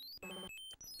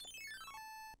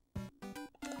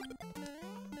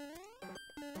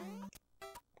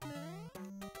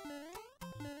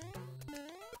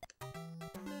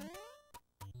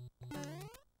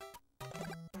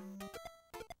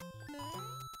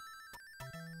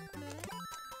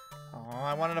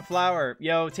 I wanted a flower.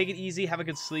 Yo, take it easy, have a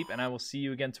good sleep, and I will see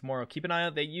you again tomorrow. Keep an eye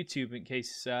out that YouTube in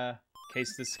case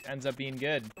this ends up being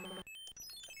good.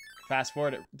 Fast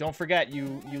forward it. Don't forget,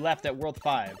 you left at World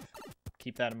 5.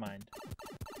 Keep that in mind.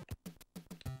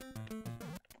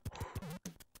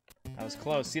 That was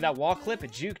close. See that wall clip?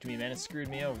 It juked me, man. It screwed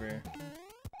me over.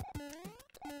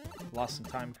 Lost some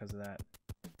time because of that.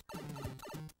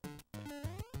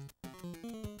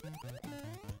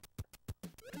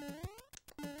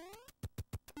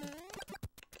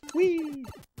 Whee!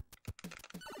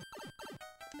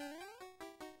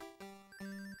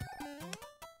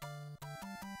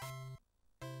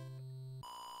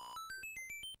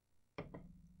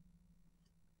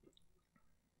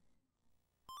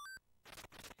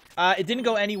 It didn't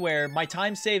go anywhere. My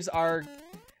time saves are...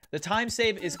 The time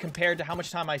save is compared to how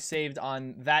much time I saved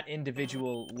on that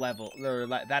individual level, or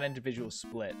that individual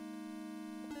split.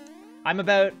 I'm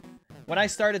about... When I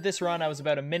started this run, I was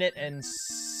about 1 minute and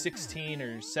 16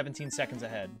 or 17 seconds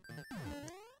ahead.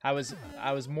 I was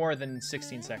more than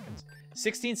 16 seconds.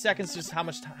 16 seconds is just how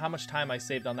much time I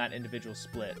saved on that individual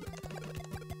split.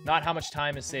 Not how much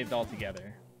time is saved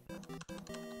altogether.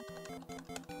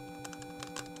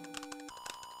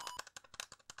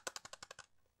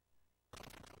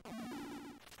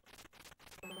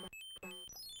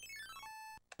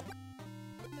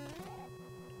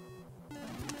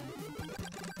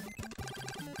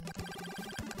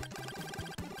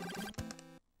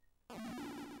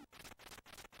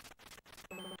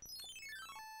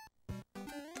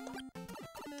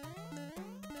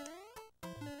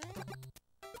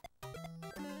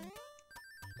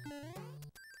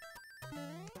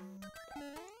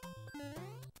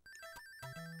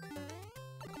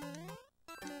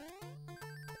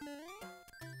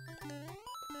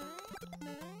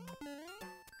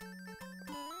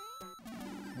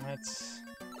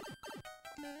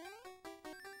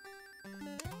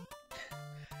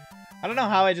 I don't know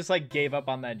how I just like gave up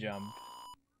on that jump.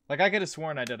 Like I could have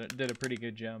sworn I did a pretty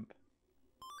good jump.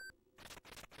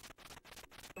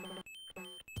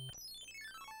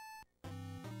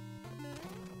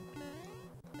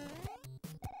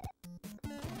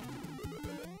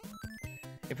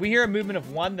 If we hear a movement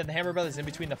of 1, then the Hammer Brothers in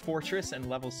between the fortress and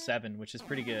level 7, which is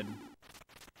pretty good.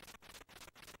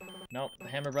 Nope, the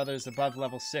Hammer Brothers above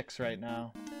level 6 right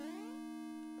now.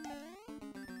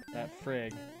 That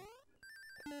frig.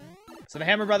 So the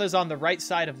Hammer Brothers on the right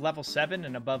side of level 7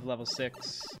 and above level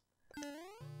 6.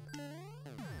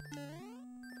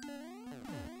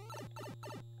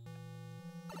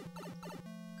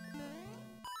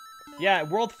 Yeah,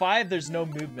 World 5, there's no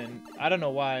movement. I don't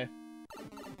know why.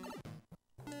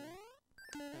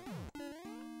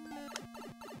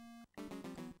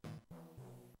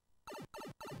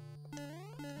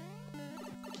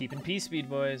 Keeping P-speed,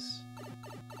 boys.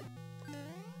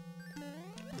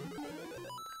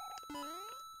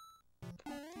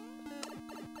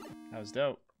 That was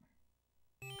dope.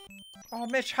 Oh,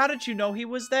 Mitch, how did you know he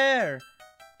was there?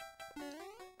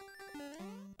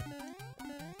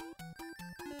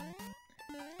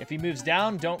 If he moves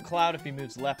down, don't cloud. If he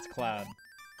moves left, cloud.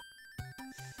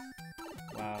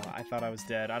 Wow, I thought I was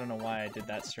dead. I don't know why I did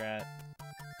that strat.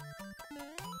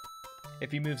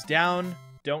 If he moves down,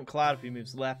 don't cloud. If he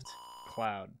moves left,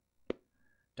 cloud.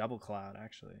 Double cloud,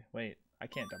 actually. Wait, I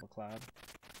can't double cloud.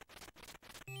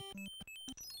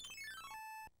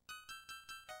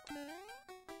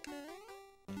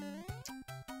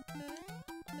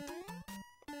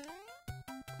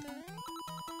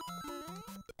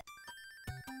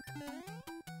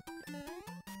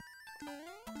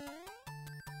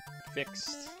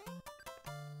 Fixed.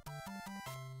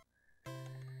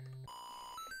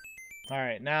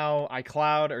 Alright, now I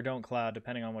cloud or don't cloud,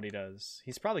 depending on what he does.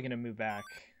 He's probably going to move back.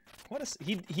 What is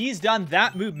he's done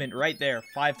that movement right there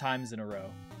 5 times in a row.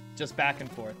 Just back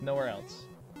and forth, nowhere else.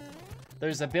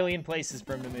 There's a billion places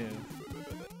for him to move.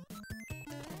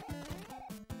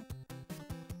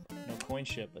 No coin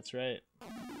ship, that's right.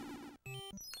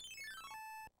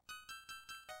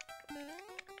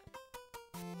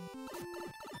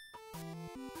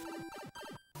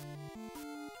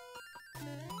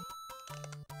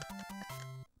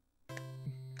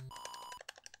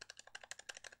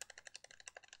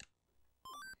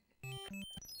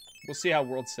 We'll see how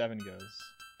World 7 goes.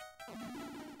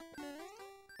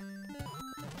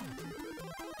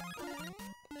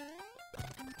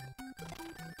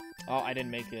 Oh, I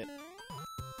didn't make it.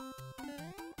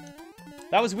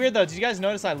 That was weird, though. Did you guys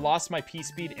notice I lost my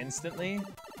P-speed instantly?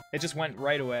 It just went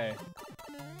right away.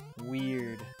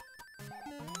 Weird.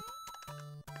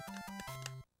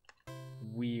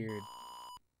 Weird.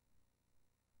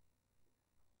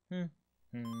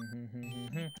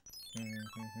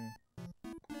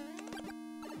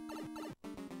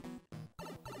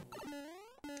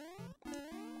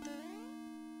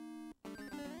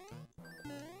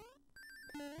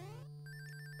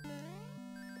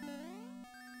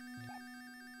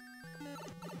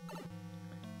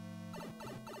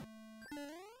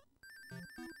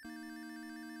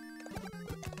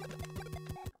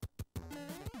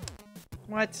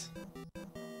 What?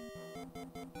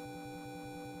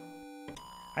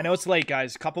 I know it's late,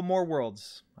 guys. Couple more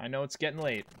worlds. I know it's getting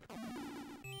late.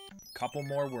 Couple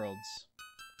more worlds.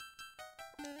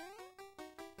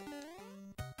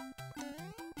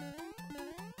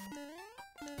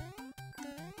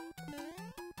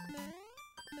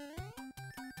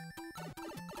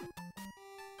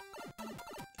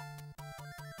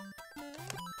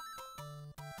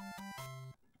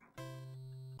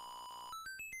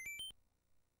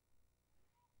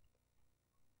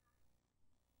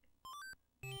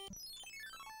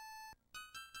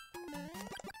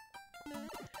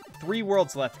 3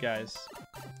 worlds left, guys.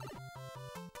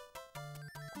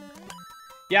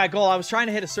 Yeah, goal. I was trying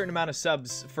to hit a certain amount of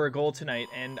subs for a goal tonight,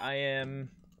 and I am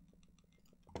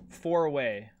 4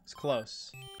 away. It's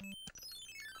close.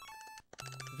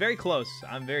 Very close.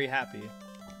 I'm very happy.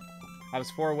 I was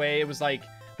 4 away. It was like,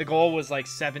 the goal was like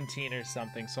 17 or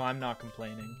something, so I'm not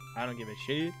complaining. I don't give a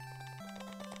shit.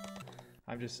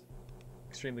 I'm just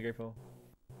extremely grateful.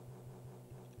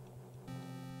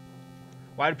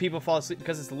 Why do people fall asleep?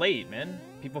 Because it's late, man.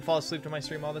 People fall asleep to my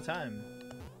stream all the time.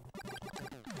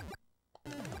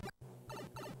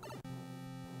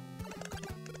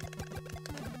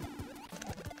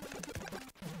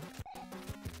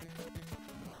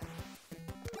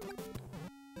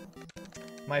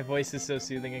 My voice is so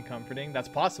soothing and comforting. That's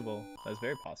possible. That's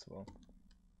very possible.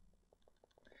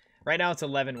 Right now it's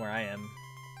 11 where I am.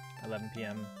 11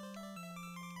 p.m.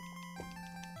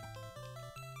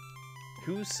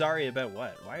 Who's sorry about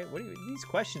what? Why? What are these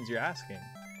questions you're asking?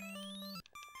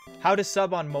 How to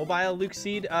sub on mobile, Luke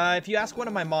Seed? If you ask one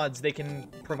of my mods, they can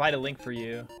provide a link for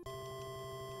you.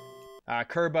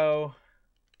 Kerbo,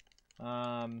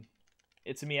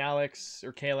 It's Me Alex,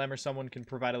 or KLM or someone can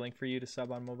provide a link for you to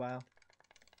sub on mobile.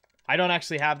 I don't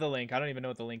actually have the link. I don't even know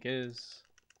what the link is.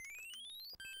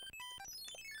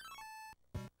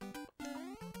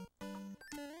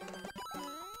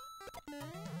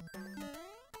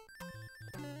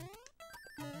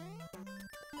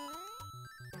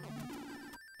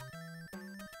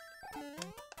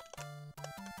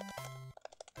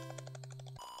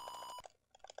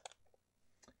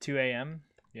 $2 a.m.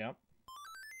 Yep.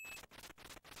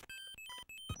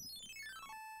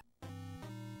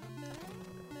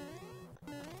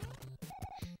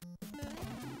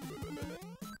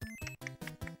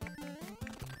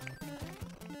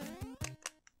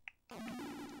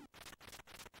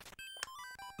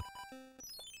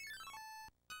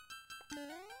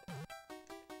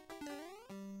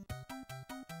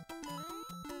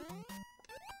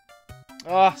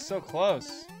 Oh, so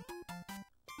close.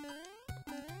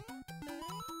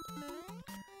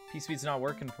 P-Speed's not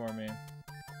working for me.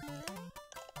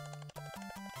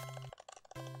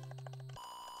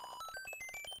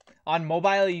 On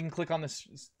mobile, you can click on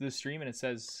the stream and it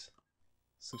says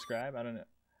subscribe. I don't know.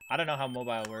 I don't know how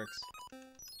mobile works.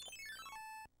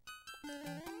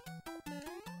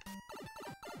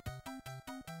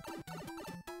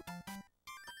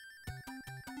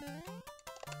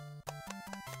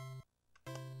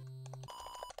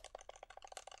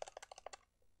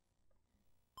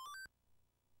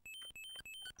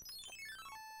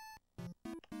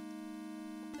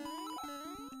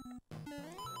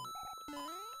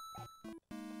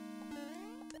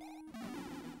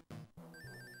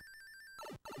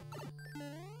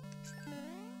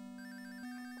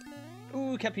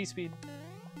 Ooh, kept P-Speed.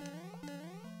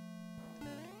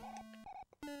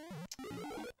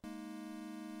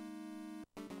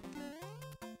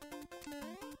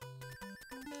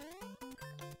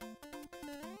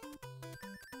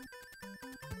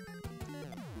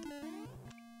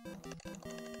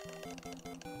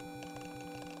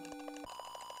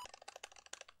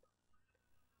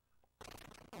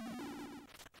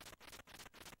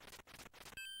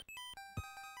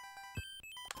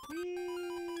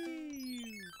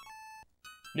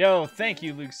 Yo, thank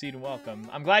you, Luke Seed, and welcome.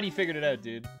 I'm glad you figured it out,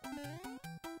 dude.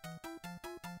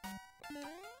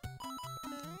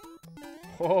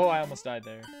 Oh, I almost died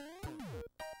there.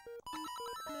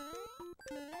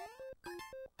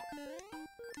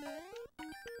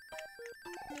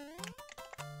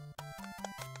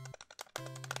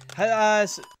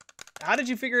 How did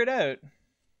you figure it out?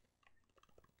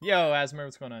 Yo, Asmer,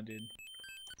 what's going on, dude?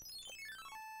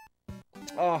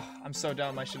 Oh, I'm so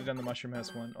dumb. I should have done the Mushroom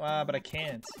House one. But I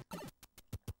can't.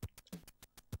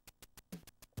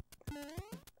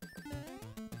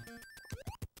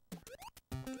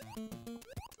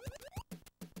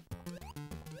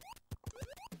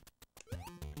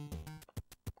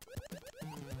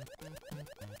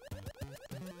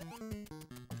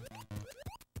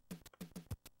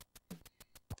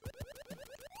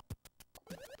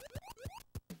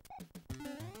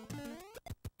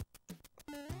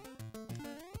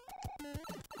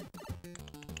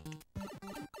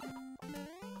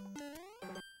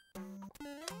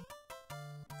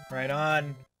 Right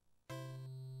on.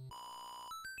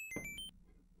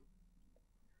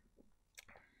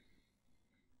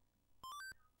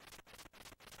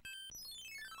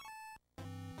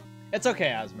 It's okay,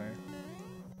 Asmer.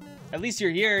 At least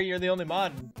you're here. You're the only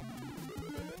mod.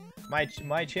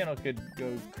 My channel could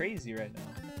go crazy right now.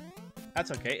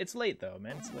 That's okay. It's late though,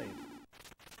 man. It's late.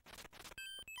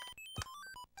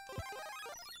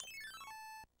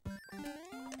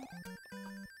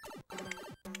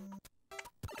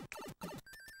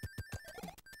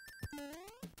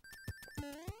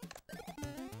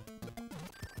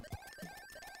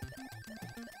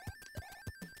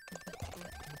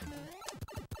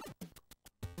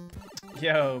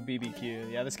 Yo,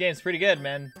 BBQ. Yeah, this game's pretty good,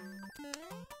 man.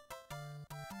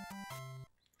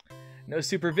 No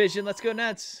supervision. Let's go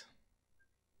nuts.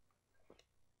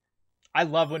 I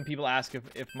love when people ask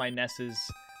if my NES is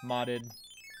modded.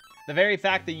 The very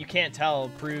fact that you can't tell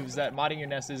proves that modding your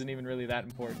NES isn't even really that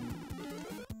important.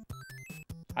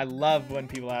 I love when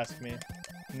people ask me.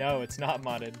 No, it's not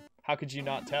modded. How could you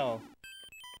not tell?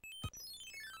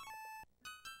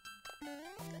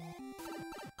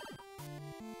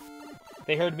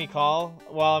 They heard me call?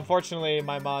 Well, unfortunately,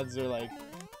 my mods are like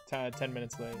 10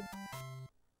 minutes late.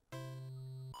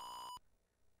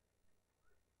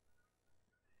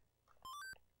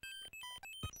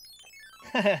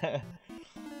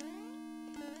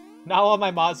 Not all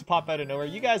my mods pop out of nowhere.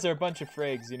 You guys are a bunch of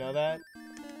frigs, you know that?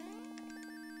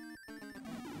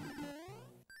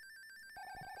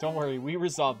 Don't worry, we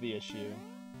resolved the issue.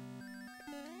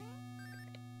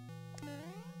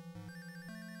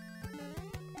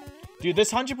 Dude,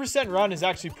 this 100% run is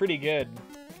actually pretty good.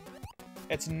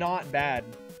 It's not bad.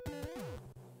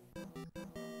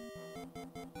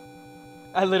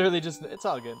 I literally just... It's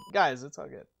all good. Guys, it's all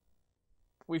good.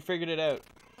 We figured it out.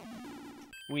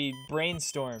 We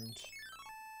brainstormed.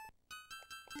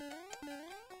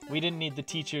 We didn't need the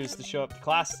teachers to show up to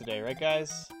class today, right,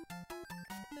 guys?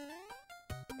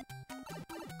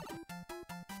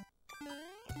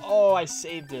 Oh, I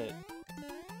saved it.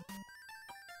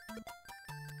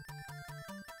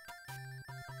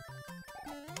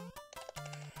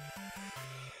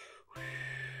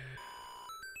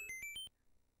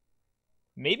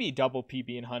 Maybe double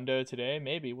PB and hundo today.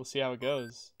 Maybe. We'll see how it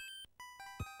goes.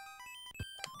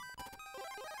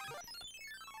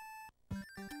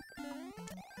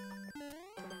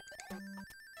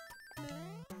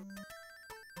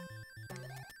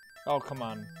 Oh, come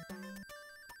on.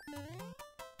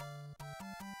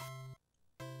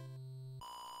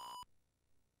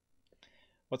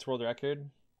 What's world record?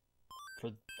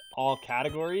 For all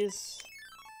categories?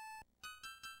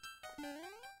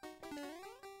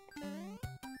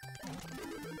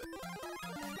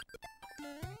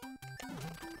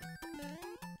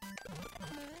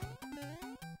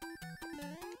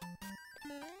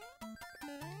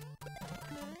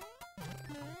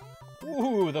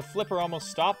 Ooh, the flipper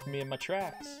almost stopped me in my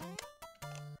tracks.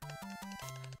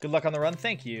 Good luck on the run.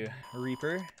 Thank you,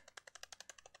 Reaper.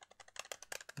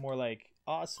 More like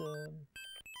awesome.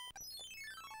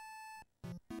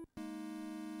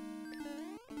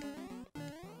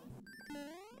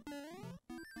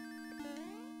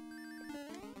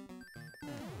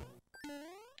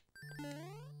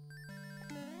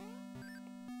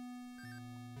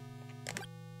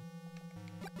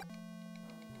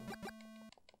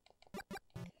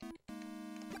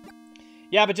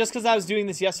 Yeah, but just because I was doing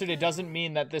this yesterday doesn't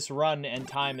mean that this run and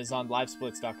time is on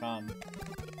livesplits.com.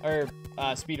 Or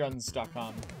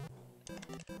speedruns.com.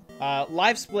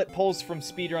 LiveSplit pulls from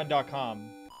speedrun.com.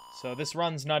 So this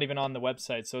run's not even on the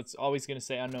website, so it's always going to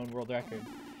say unknown world record.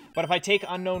 But if I take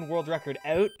unknown world record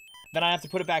out, then I have to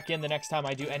put it back in the next time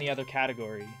I do any other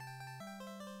category.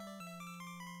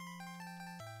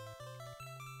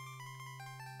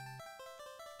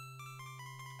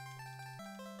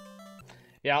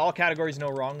 Yeah, all categories, no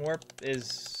wrong warp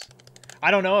is... I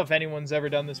don't know if anyone's ever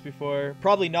done this before.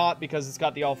 Probably not, because it's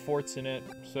got the all forts in it.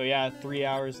 So yeah, 3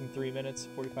 hours and 3 minutes,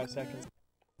 45 seconds.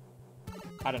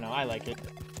 I don't know, I like it.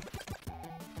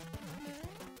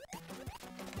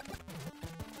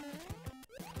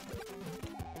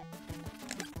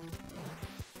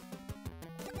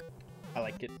 I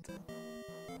like it.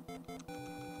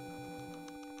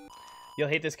 You'll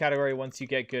hate this category once you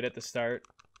get good at the start,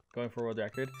 going for world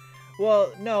record.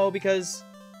 Well, no, because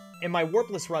in my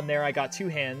warpless run there, I got 2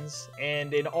 hands,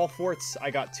 and in all forts, I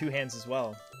got 2 hands as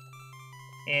well.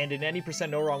 And in any %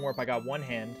 no wrong warp, I got 1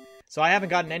 hand. So I haven't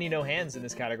gotten any no hands in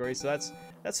this category, so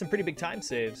that's some pretty big time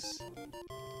saves.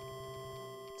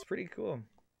 It's pretty cool.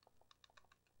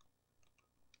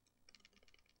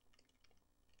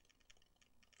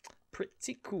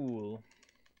 Pretty cool.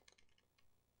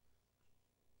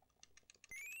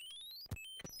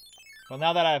 Well,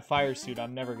 now that I have Fire Suit,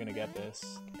 I'm never gonna get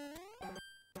this.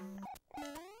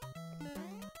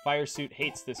 Fire Suit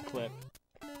hates this clip.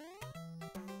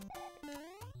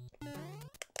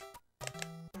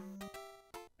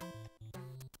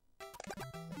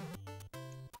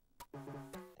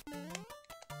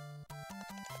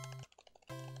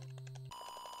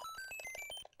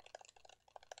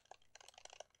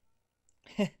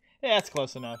 Yeah, that's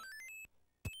close enough.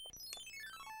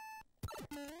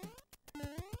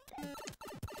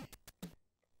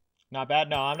 Not bad?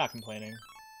 No, I'm not complaining.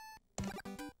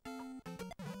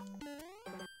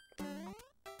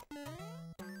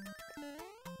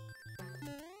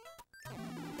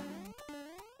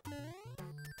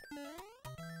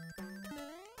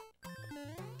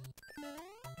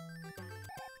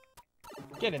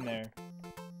 Get in there.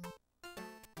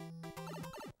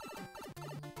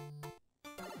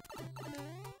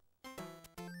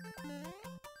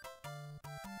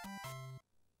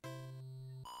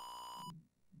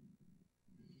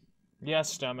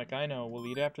 Yes, stomach, I know. We'll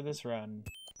eat after this run.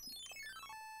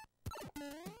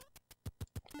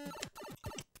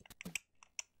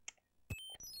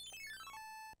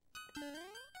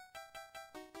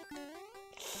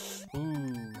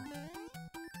 Ooh.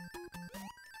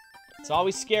 It's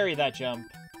always scary, that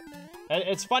jump. And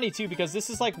it's funny, too, because this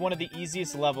is, like, one of the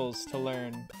easiest levels to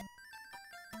learn.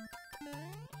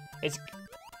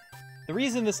 The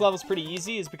reason this level's pretty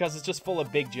easy is because it's just full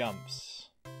of big jumps.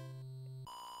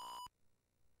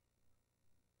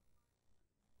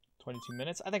 22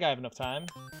 minutes? I think I have enough time.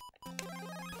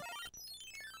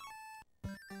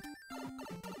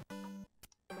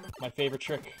 My favorite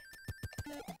trick.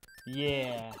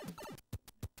 Yeah.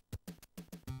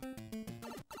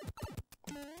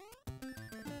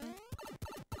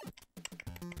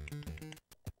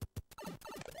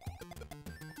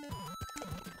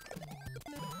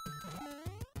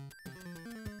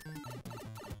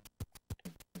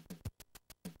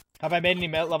 Have I made any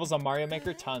levels on Mario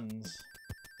Maker? Tons.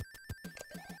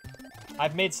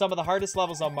 I've made some of the hardest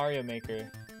levels on Mario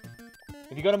Maker.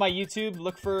 If you go to my YouTube,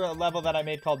 look for a level that I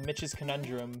made called Mitch's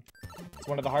Conundrum. It's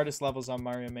one of the hardest levels on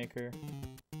Mario Maker.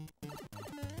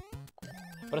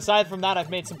 But aside from that, I've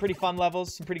made some pretty fun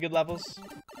levels, some pretty good levels.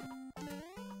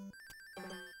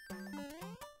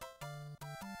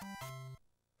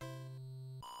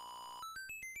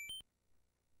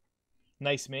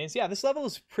 Nice maze. Yeah, this level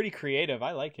is pretty creative.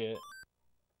 I like it.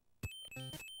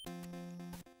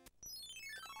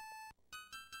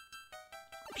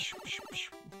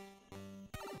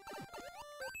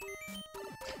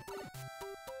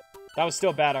 That was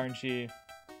still bad RNG.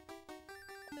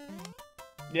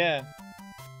 Yeah.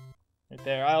 Right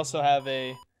there. I also have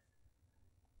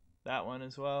that one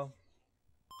as well.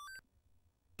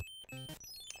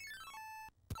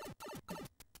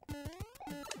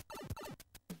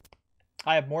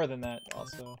 I have more than that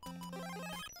also.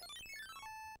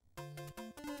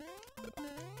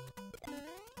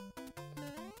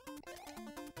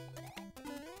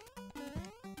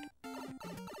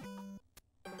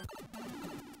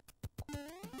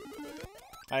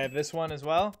 I have this one as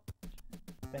well,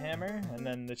 the hammer, and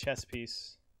then the chess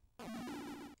piece.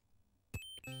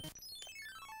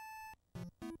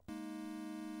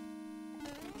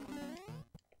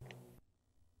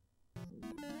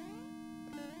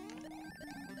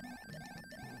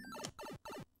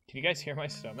 Can you guys hear my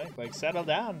stomach? Like, settle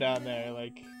down there,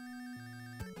 like...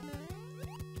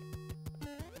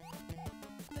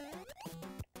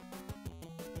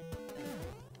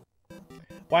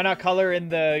 Why not color in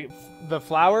the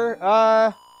flower?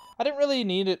 I didn't really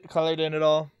need it colored in at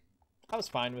all. I was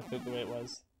fine with it the way it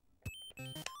was.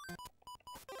 If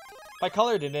I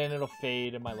colored it in, it'll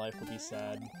fade and my life will be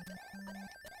sad.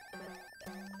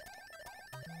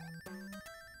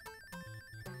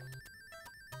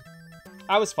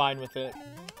 I was fine with it.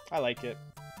 I like it.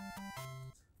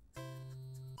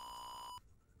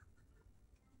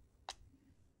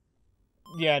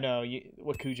 Yeah, no,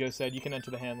 what Cujo said, you can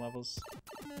enter the hand levels.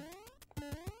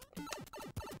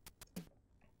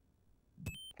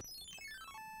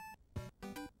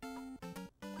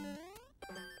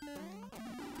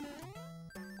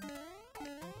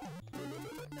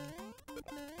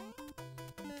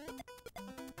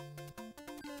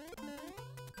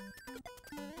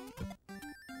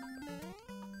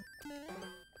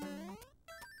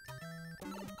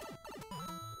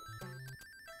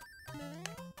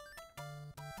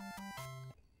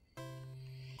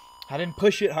 I didn't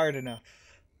push it hard enough.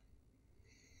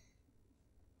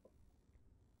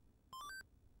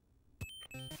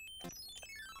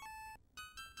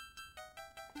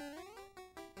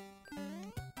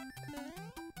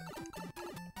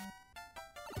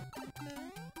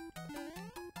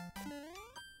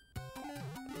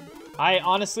 I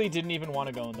honestly didn't even want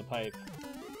to go in the pipe.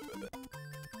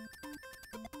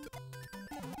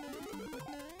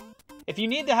 If you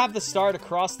need to have the star to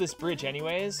cross this bridge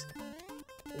anyways,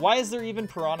 why is there even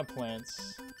piranha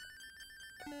plants?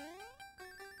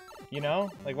 You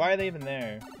know? Like, why are they even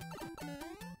there?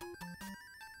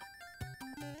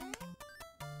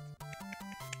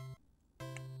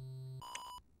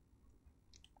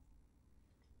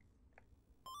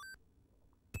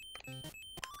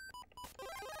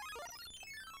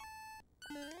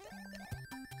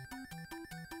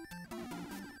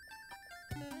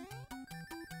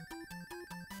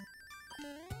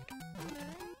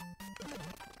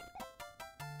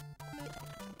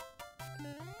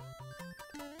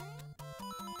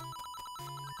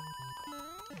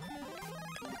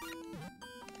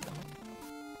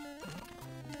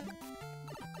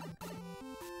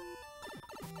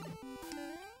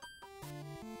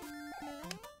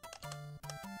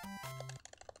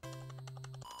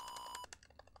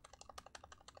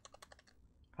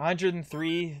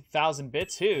 103,000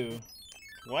 bits? Who?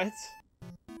 What?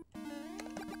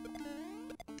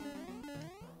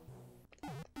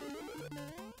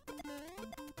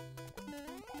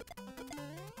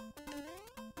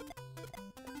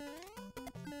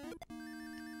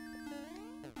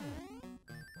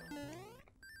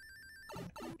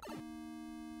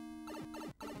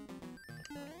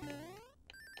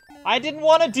 I didn't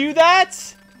want to do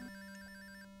that!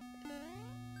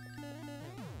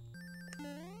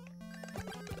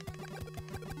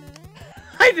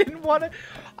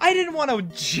 I didn't want to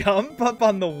jump up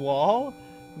on the wall.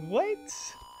 What?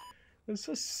 That's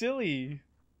so silly.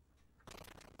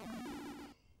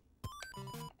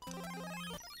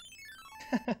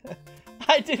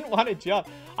 I didn't want to jump.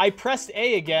 I pressed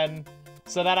A again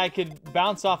so that I could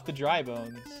bounce off the dry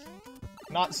bones.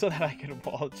 Not so that I could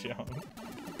wall jump.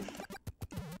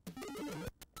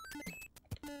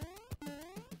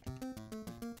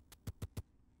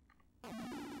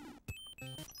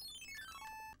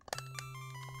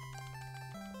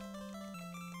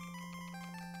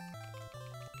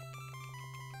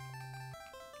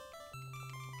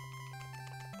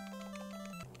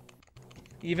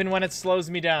 Even when it slows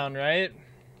me down, right?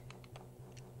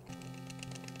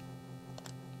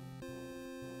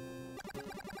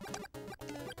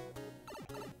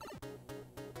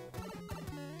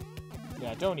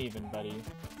 Yeah, don't even, buddy.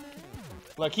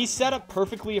 Look, he's set up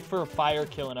perfectly for a fire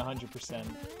kill in 100%.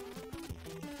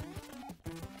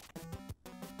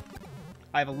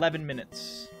 I have 11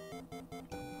 minutes.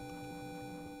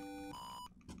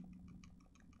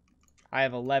 I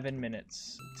have 11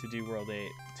 minutes to do World 8,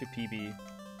 to PB.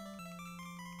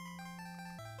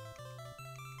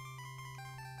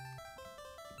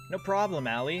 No problem,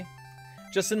 Allie.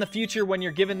 Just in the future, when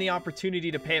you're given the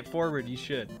opportunity to pay it forward, you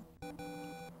should.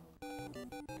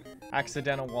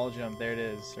 Accidental wall jump. There it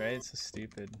is, right? It's so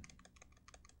stupid.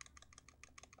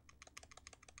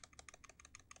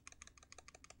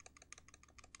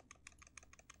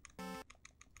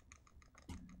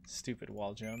 Stupid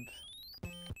wall jump.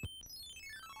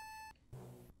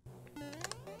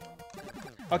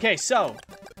 Okay, so,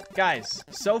 guys,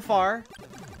 so far,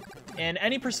 in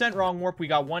any percent wrong warp, we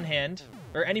got one hand.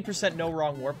 Or any percent no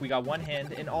wrong warp, we got one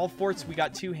hand. In all forts, we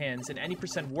got two hands. In any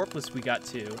percent warpless, we got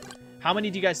two. How many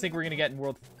do you guys think we're gonna get in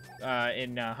world,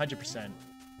 in 100%?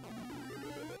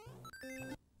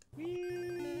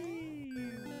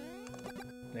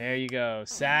 There you go,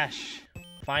 Sash.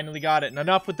 Finally got it. And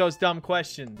enough with those dumb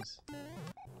questions.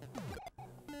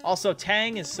 Also,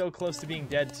 Tang is so close to being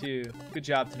dead, too. Good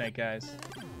job tonight, guys.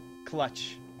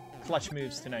 Clutch. Clutch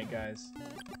moves tonight, guys.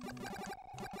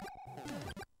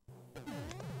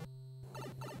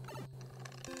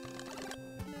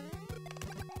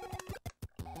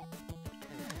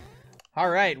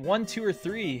 Alright, 1, 2, or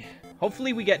 3.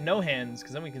 Hopefully we get no hands,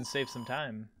 because then we can save some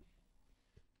time.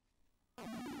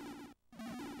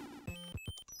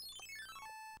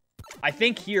 I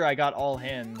think here I got all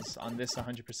hands on this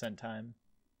 100% time.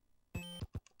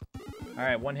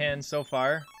 Alright, one hand so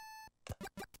far.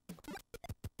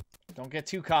 Don't get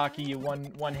too cocky, you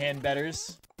one hand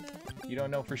betters. You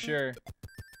don't know for sure.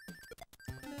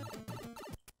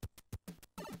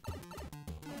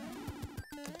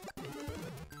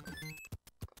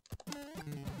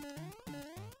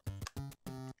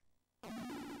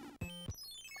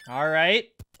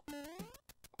 Alright.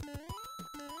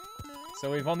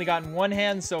 So we've only gotten one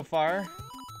hand so far.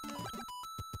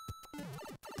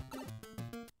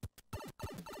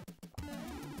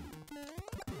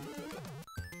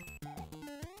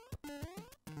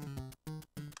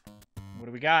 What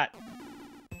do we got?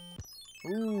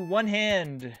 Ooh, one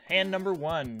hand. Hand number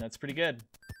 1. That's pretty good.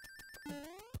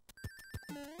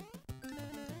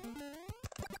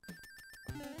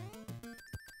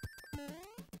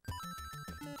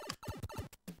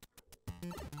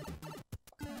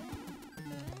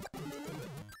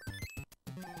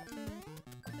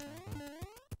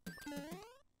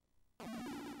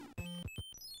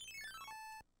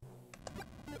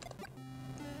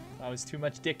 Always too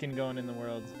much dickin' going in the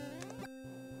world.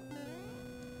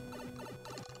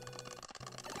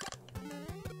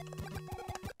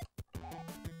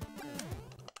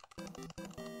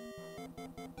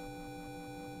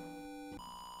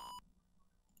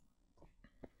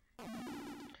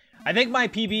 I think my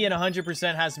PB in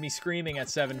 100% has me screaming at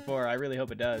 7-4. I really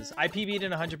hope it does. I PB'd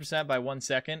in 100% by 1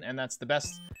 second, and that's the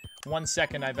best 1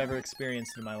 second I've ever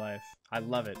experienced in my life. I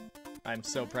love it. I'm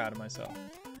so proud of myself.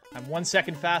 I'm 1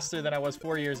 second faster than I was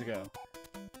 4 years ago.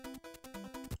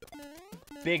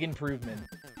 Big improvement.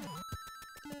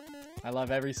 I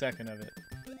love every second of it.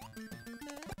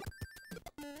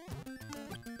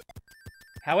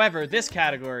 However, this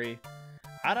category,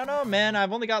 I don't know, man.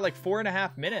 I've only got like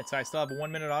 4.5 minutes. I still have a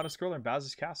 1-minute auto-scroller, and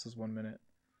Bowser's Castle is 1 minute.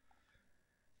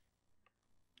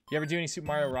 You ever do any Super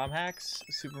Mario ROM hacks?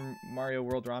 Super Mario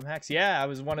World ROM hacks? Yeah, I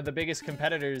was one of the biggest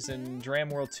competitors in Dram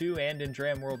World 2 and in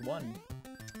Dram World 1.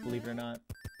 Believe it or not.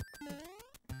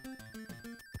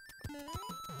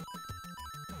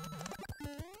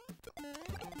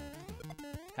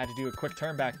 Had to do a quick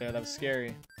turn back there. That was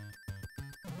scary.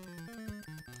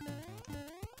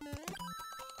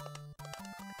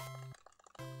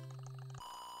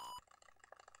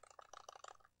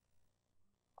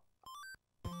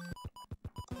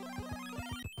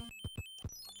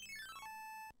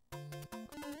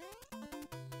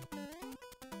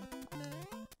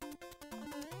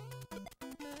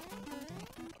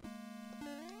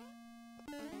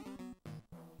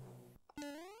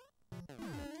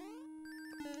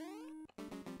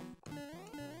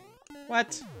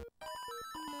 What?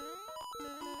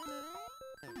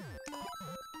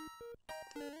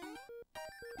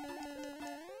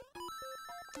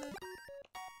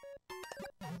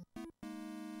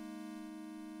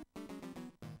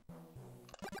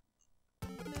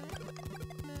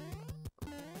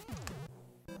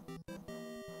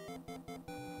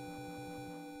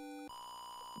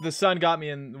 The sun got me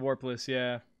in Warpless,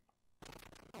 yeah.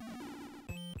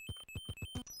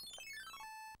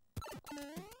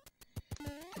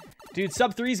 Dude,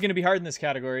 sub 3 is going to be hard in this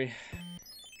category.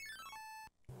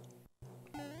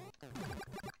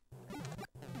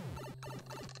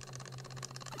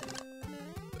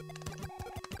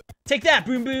 Take that,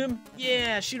 Boom Boom!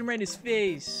 Yeah, shoot him right in his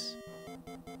face.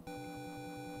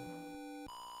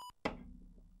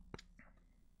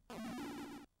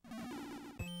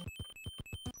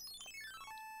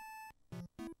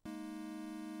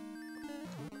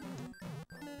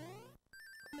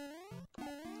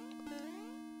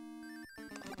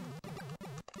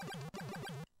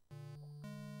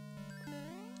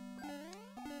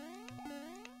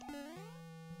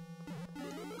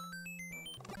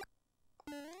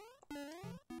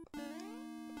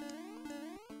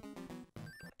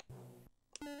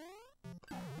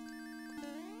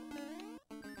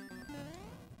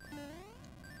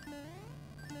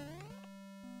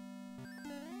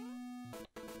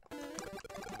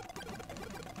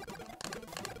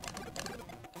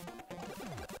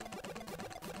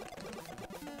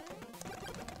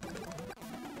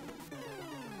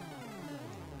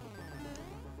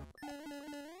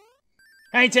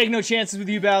 I ain't taking no chances with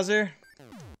you, Bowser.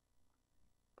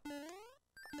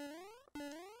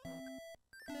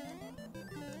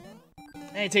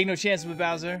 I ain't taking no chances with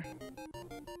Bowser.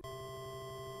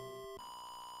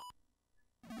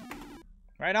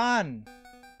 Right on.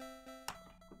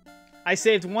 I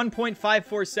saved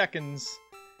 1.54 seconds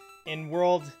in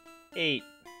World 8.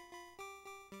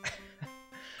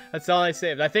 That's all I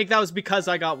saved. I think that was because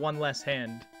I got one less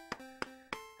hand.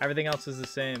 Everything else is the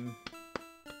same.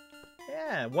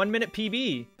 Yeah, 1 minute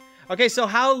PB. Okay, so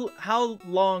how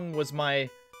long was my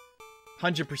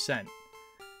 100%?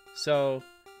 So,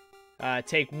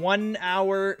 take 1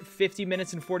 hour, 50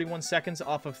 minutes, and 41 seconds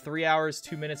off of 3 hours,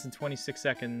 2 minutes, and 26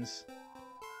 seconds.